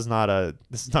lot, so this is not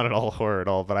at all horror at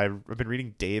all. But I've been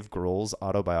reading Dave Grohl's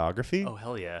autobiography. Oh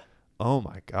hell yeah. Oh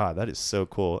my god, that is so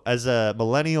cool. As a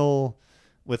millennial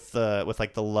with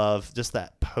like the love, just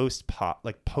that post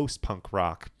punk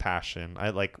rock passion. I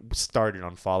like started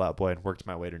on Fall Out Boy and worked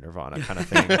my way to Nirvana kind of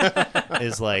thing.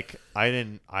 Is like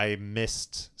I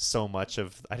missed so much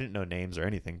of, I didn't know names or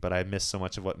anything, but I missed so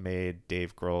much of what made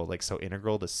Dave Grohl like so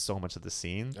integral to so much of the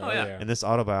scene. Oh, yeah. And this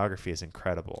autobiography is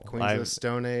incredible. Queens of the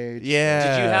Stone Age.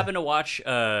 Yeah. Did you happen to watch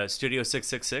Studio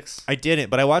 666? I didn't,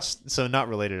 but I watched, so not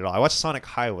related at all. I watched Sonic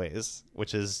Highways,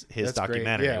 which is his That's great,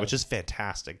 documentary, yeah. which is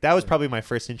fantastic. That was probably my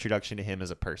first introduction to him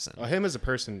as a person. Him as a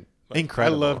person. Like,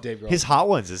 Incredible. I love Dave Grohl. His Hot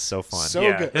Ones is so fun. So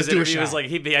yeah, good. his Let's do a interview was shot.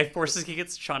 like he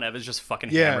gets Sean Evans just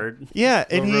fucking Yeah. hammered. yeah,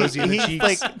 and Little rosy in the he's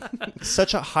cheeks. like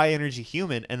such a high energy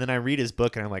human. And then I read his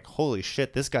book and I'm like, holy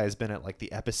shit, this guy's been at like the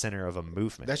epicenter of a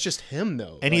movement. That's just him,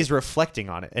 though. And he's reflecting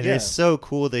on it, and Yeah. it's so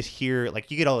cool to hear. Like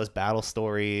you get all his battle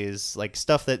stories, like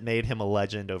stuff that made him a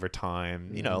legend over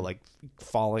time. You know, like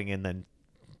falling and then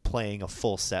playing a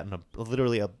full set and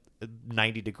literally a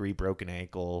 90-degree broken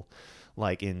ankle,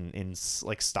 like in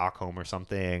like Stockholm or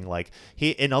something. Like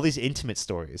he and all these intimate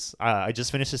stories. I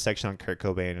just finished a section on Kurt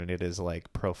Cobain, and it is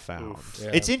like profound.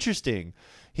 Yeah. It's interesting.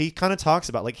 He kind of talks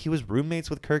about like he was roommates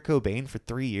with Kurt Cobain for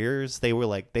 3 years. They were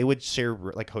like they would share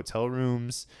like hotel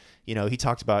rooms. You know, he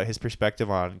talked about his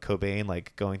perspective on Cobain,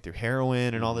 like going through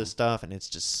heroin and all this stuff, and it's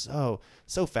just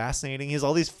so fascinating. He has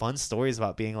all these fun stories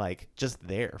about being like just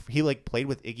there. He like played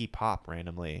with Iggy Pop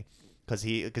randomly because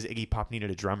Iggy Pop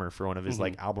needed a drummer for one of his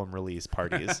like album release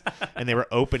parties, and they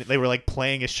were like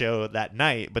playing a show that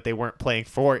night, but they weren't playing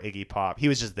for Iggy Pop. He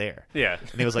was just there. Yeah.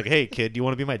 And he was like, "Hey, kid, do you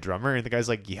want to be my drummer?" And the guy's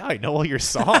like, "Yeah, I know all your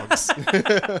songs."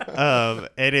 And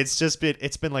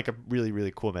it's been like a really,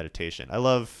 really cool meditation. I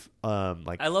love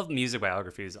I love music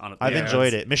biographies. I've Yeah.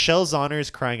 enjoyed it. Michelle Zauner's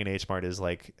Crying in H Mart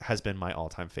has been my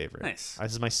all-time favorite. Nice.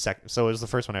 This is my second. So it was the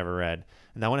first one I ever read,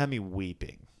 and that one had me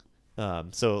weeping.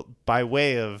 So by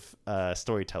way of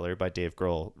Storyteller by Dave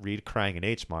Grohl, read Crying in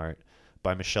H Mart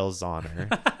by Michelle Zauner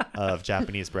of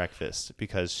Japanese Breakfast,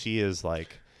 because she is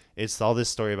like, it's all this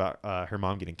story about her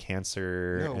mom getting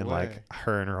cancer No and way. like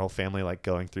her and her whole family like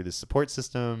going through the support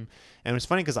system. And it's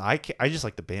funny because I just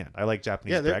like the band. I like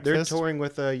Japanese Yeah, they're Breakfast. touring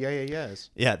with Yeah Yeah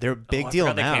Yeahs. Yeah, they're a big Oh, I deal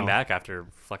forgot now. They came back after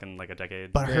fucking like a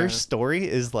decade. But her Yeah. story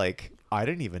is like, I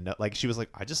didn't even know. Like, she was like,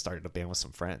 I just started a band with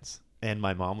some friends, and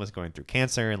my mom was going through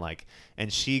cancer,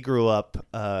 and she grew up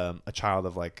a child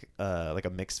of like a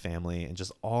mixed family, and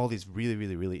just all these really,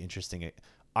 really, really interesting.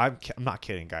 I'm not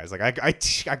kidding, guys. Like I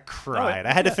cried.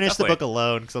 I had to finish the definitely. book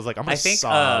alone because I was like, I'm gonna I think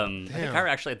sob. I think Kyra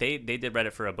actually they did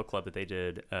Reddit for a book club that they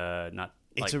did not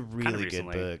It's like, a kind of really good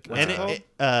recently. book. What's And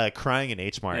it Crying in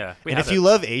H Mart. Yeah, we and have if you it.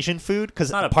 love Asian food, because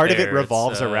not up part of it there,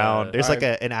 revolves it's, around, there's like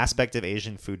I- an aspect of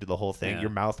Asian food to the whole thing. Yeah. Your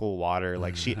mouth will water.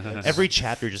 Like every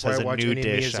chapter just Where has I a watch new any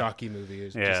dish. Miyazaki movie.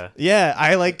 Is Yeah. Yeah,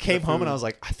 I like came The home and I food. was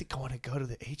like, I think I want to go to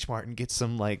the H Mart and get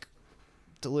some like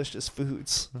delicious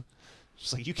foods.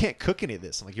 She's like, you can't cook any of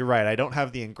this. I'm like, you're right. I don't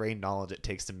have the ingrained knowledge it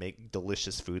takes to make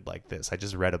delicious food like this. I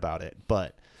just read about it,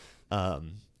 but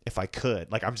if I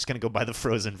could. Like, I'm just gonna go buy the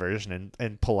frozen version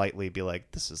and politely be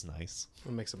like, this is nice.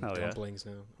 I'll make some Oh, yeah. dumplings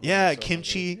now. Yeah, So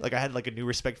kimchi. Like, I had like a new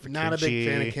respect for Not kimchi. a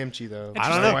big fan of kimchi though. I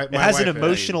don't know. My It has an wife is.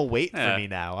 emotional weight Yeah. for me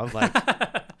now. I'm like,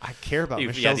 I care about Yeah,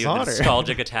 Michelle's the honor.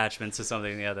 nostalgic attachments to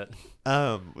something. Yeah, that.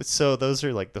 So those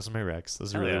are my recs.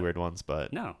 Those are Hell really yeah. weird ones,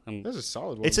 but No, Those are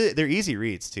solid ones. they're easy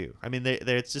reads too. I mean,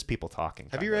 it's just people talking.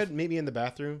 Have you read Meet Me in the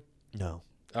Bathroom? No.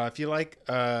 If you like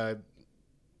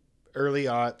early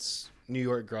aughts New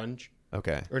York grunge,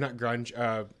 Okay. or not grunge,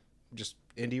 just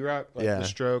indie rock, like Yeah. the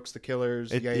Strokes, the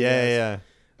Killers, Yeah.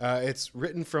 It's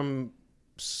written from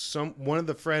one of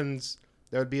the friends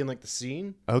that would be in like the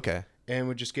scene, Okay. and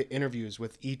would just get interviews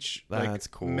with each That's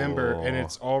member, and cool.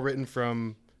 it's all written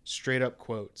from straight up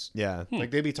quotes. Yeah.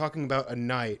 Like they'd be talking about a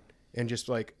night, and just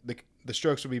like the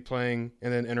Strokes would be playing,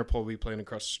 and then Interpol would be playing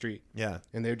across the street, Yeah.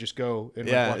 and they would just go and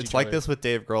Yeah, watch it's each like other. this with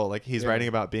Dave Grohl. Like he's Yeah. writing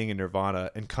about being in Nirvana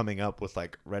and coming up with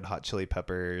like Red Hot Chili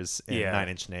Peppers and Yeah. Nine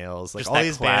Inch Nails, like Just all that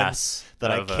these class bands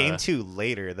that of, I came to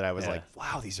later. That I was yeah. like,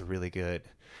 wow, these are really good.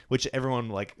 Which everyone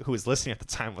like who was listening at the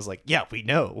time was like, yeah, we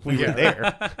know, we were Yeah.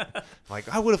 there. Like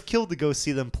I would have killed to go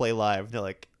see them play live. And they're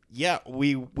like, yeah,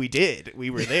 we did,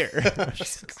 we were there.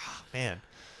 Just like, oh, man.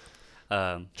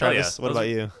 Travis, what Those about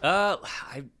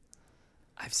are- you?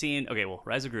 I've seen. Okay, well,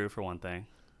 Rise of Gru for one thing.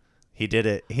 He did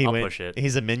it. I'll push it.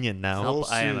 He's a minion now. Full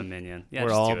I am a suit. minion. Yeah, We're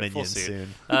just all do it, full minions suit. soon.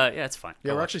 Yeah, it's fine. Yeah,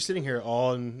 Go we're on. actually sitting here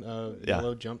all in Yeah.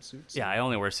 yellow jumpsuits. Yeah, I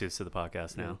only wear suits to the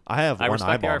podcast now. I have I one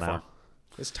respect the eyeball art now. form.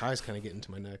 This tie's kind of getting to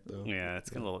my neck though. Yeah,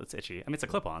 it's getting a little. It's itchy. I mean, it's a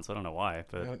clip-on, so I don't know why,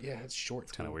 but Yeah, it's short.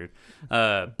 it's kind of too.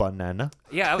 weird. Banana.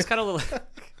 Yeah, I was kind of a little.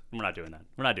 We're not doing that.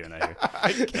 We're not doing that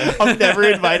here. I'm never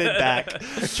invited back.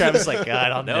 Travis is like,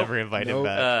 God, I'll Nope. never invite him Nope.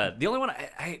 back. The only one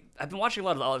I've been watching a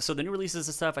lot of so the new releases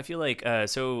and stuff. I feel like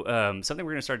something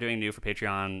we're gonna start doing new for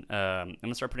Patreon. I'm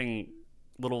gonna start putting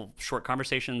little short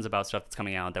conversations about stuff that's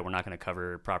coming out that we're not going to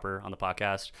cover proper on the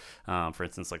podcast. For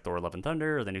instance, like Thor: Love and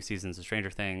Thunder or the new seasons of Stranger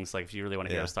Things. Like if you really want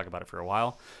to hear us talk about it for a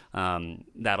while,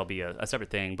 that'll be a separate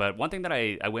thing. But one thing that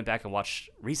I went back and watched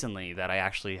recently that I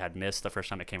actually had missed the first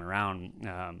time it came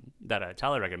around, that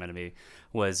Tyler recommended me,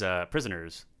 was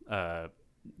Prisoners.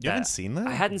 You haven't seen that?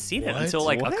 I hadn't seen it What? until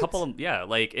like a What? couple of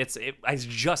like I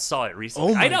just saw it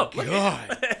recently. Oh my I know.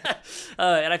 god!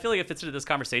 And I feel like it fits into this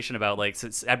conversation about like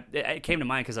it came to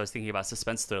mind because I was thinking about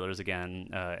suspense thrillers again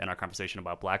in our conversation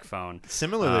about Black Phone.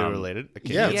 Similarly related. A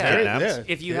kid yeah, gets it's great, kidnapped. yeah.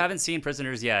 If you haven't seen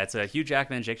Prisoners, yeah, it's Hugh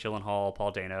Jackman, Jake Gyllenhaal, Paul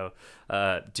Dano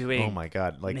doing. Oh my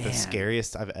god! Like Man. the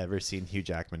scariest I've ever seen Hugh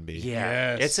Jackman be.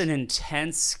 Yeah, Yes. it's an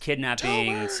intense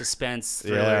kidnapping suspense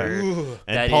thriller. Ooh,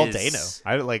 And that Paul is-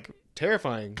 Dano. I like.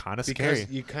 terrifying. Kinda because scary.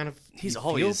 You kind of He's you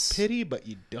always- feel pity, but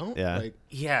you don't. Yeah. Like,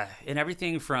 Yeah, and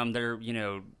everything from there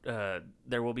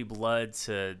will be blood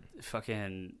to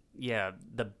fucking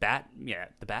the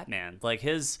Batman. Like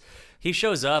he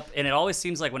shows up, and it always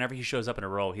seems like whenever he shows up in a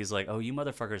role, he's like, "Oh, you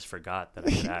motherfuckers forgot that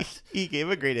I could act." He gave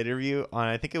a great interview on.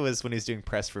 I think it was when he was doing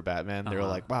press for Batman. They were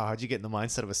like, "Wow, how'd you get in the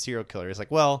mindset of a serial killer?" He's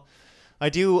like, "Well, I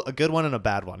do a good one and a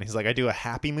bad one." He's like, "I do a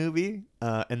happy movie,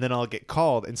 and then I'll get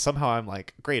called, and somehow I'm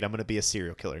like, great, I'm gonna be a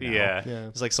serial killer now." Yeah. yeah.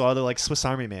 He's like, "So I'll do like Swiss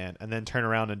Army Man, and then turn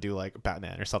around and do like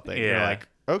Batman or something." And you're Yeah. like,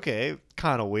 okay,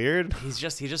 kind of weird. he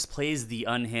just plays the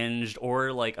unhinged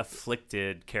or like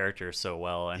afflicted character so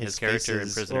well, and his, His character in face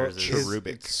is Prisoners is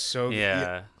cherubic. It's so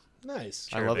yeah. nice.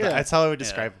 I love yeah. that. That's how I would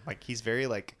describe him. Like he's very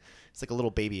like, it's like a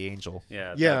little baby angel.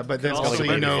 Yeah, Yeah, that but could then also also be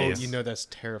you a know face. that's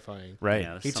terrifying. Right. Yeah,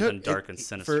 there's He something took dark it- and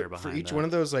sinister for behind each that. one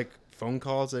of those like phone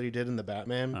calls that he did in the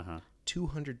Batman.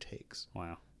 200 takes.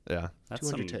 Wow, Yeah. that's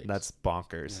 200 some. takes. That's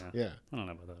bonkers. Yeah. Yeah. I don't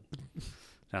know about that.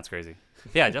 Sounds crazy.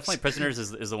 Yeah, definitely Prisoners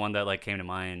is the one that like came to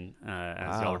mind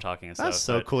as y'all were talking and stuff. That's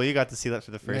so but cool. You got to see that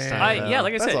for the first Man. time. Yeah,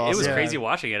 like I That's said, it was awesome. crazy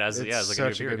watching it as It's like a such new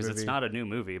a viewer good because it's movie. not a new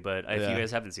movie. But if Yeah. you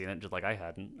guys haven't seen it, just like I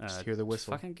hadn't, hear the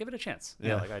whistle. Fucking give it a chance. Yeah.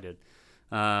 Yeah, like I did.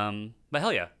 But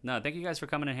hell yeah, no, thank you guys for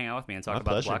coming and hanging out with me and talking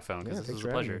about pleasure. the Black Phone because Yeah, this thanks was a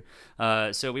for having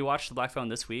pleasure. So we watched the Black Phone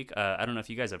this week. I don't know if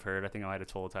you guys have heard. I think I might have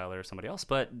told Tyler or somebody else,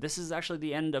 but this is actually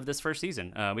the end of this first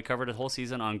season. We covered a whole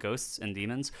season on ghosts and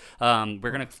demons.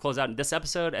 We're gonna close out this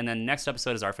episode, and then next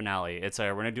episode is our finale. It's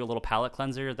we're gonna do a little palate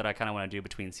cleanser that I kind of want to do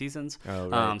between seasons. Oh,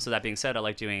 right. So that being said, I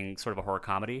like doing sort of a horror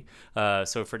comedy.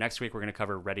 So for next week, we're gonna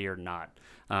cover Ready or Not.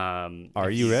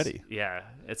 Are you ready? Yeah,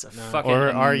 it's a fucking Or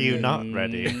are you not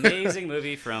ready? amazing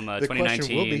movie from The 2019.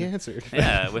 question will be answered.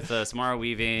 Yeah, with Samara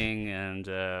Weaving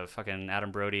and fucking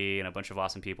Adam Brody and a bunch of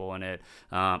awesome people in it.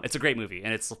 It's a great movie,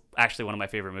 and it's actually one of my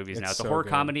favorite movies now. It's a so horror good.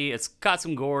 comedy. It's got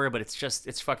some gore, but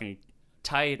it's fucking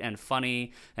tight and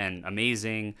funny and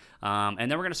amazing. And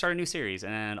then we're going to start a new series,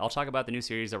 and I'll talk about the new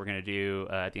series that we're going to do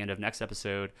at the end of next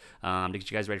episode to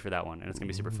get you guys ready for that one, and it's going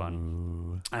to be super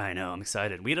fun. I know, I'm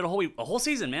excited. We did a whole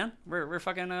season, man. We're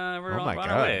fucking we're on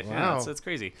our way. Wow. Yeah, it's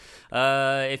crazy.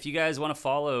 If you guys want to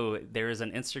follow, there is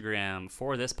an Instagram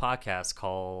for this podcast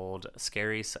called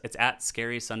it's at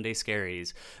Scary Sunday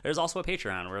Scaries. There's also a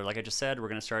Patreon where, like I just said, we're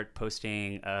going to start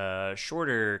posting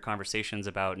shorter conversations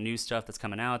about new stuff that's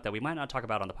coming out that we might not talk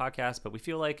about on the podcast, but we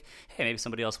feel like, hey, maybe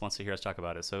somebody else wants to hear us talk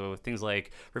about it. So things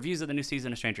like reviews of the new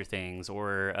season of Stranger Things,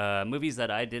 or movies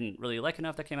that I didn't really like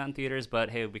enough that came out in theaters, but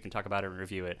hey, we can talk about it and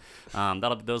review it.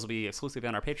 Those will be exclusively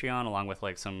on our Patreon, along with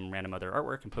like some random other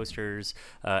artwork and posters,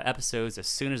 episodes as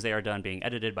soon as they are done being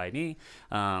edited by me.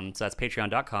 So that's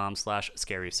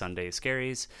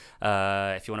patreon.com/ScarySundayScaries.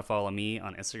 If you want to follow me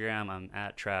on Instagram, I'm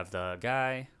at Trav the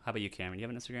Guy. How about you, Cameron? You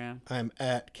have an Instagram? I'm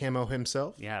at Camo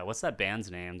himself. Yeah. What's that band's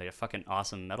name? They're a fucking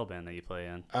awesome metal band that you play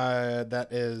in. That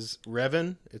is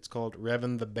Revan. It's called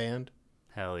Revan the Band.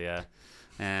 Hell yeah.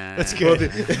 And That's good.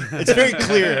 It's very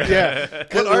clear. Yeah.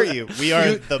 What are you? We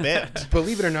are the band.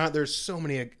 Believe it or not, there's so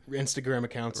many Instagram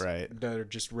accounts Right. that are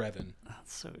just Revan.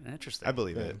 That's so interesting. I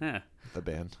believe it. Yeah. The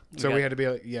band. So we had to be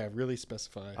like, really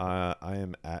specify. I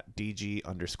am at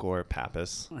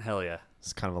DG_Pappas. Hell yeah.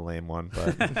 It's kind of a lame one,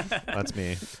 but that's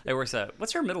me. It works out.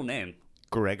 What's your middle name?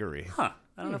 Gregory. Huh.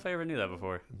 I don't know if I ever knew that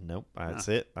before. Nope. That's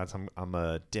it. I'm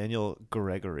a Daniel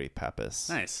Gregory Pappas.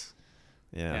 Nice.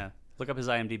 Yeah. Yeah. Look up his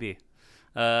IMDb.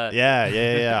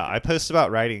 Yeah. I post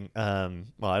about writing. Well,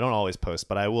 I don't always post,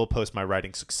 but I will post my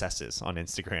writing successes on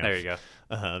Instagram. There you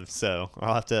go. So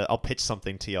I'll pitch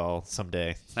something to y'all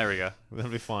someday. There we go. That'll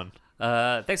be fun.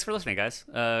 Thanks for listening, guys.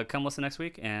 Come listen next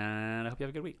week, and I hope you have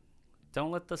a good week. Don't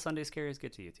let the Sunday scaries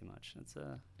get to you too much. It's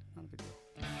not a big deal.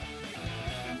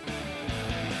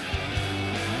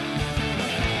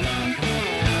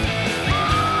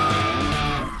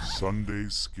 Sunday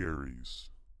Scaries.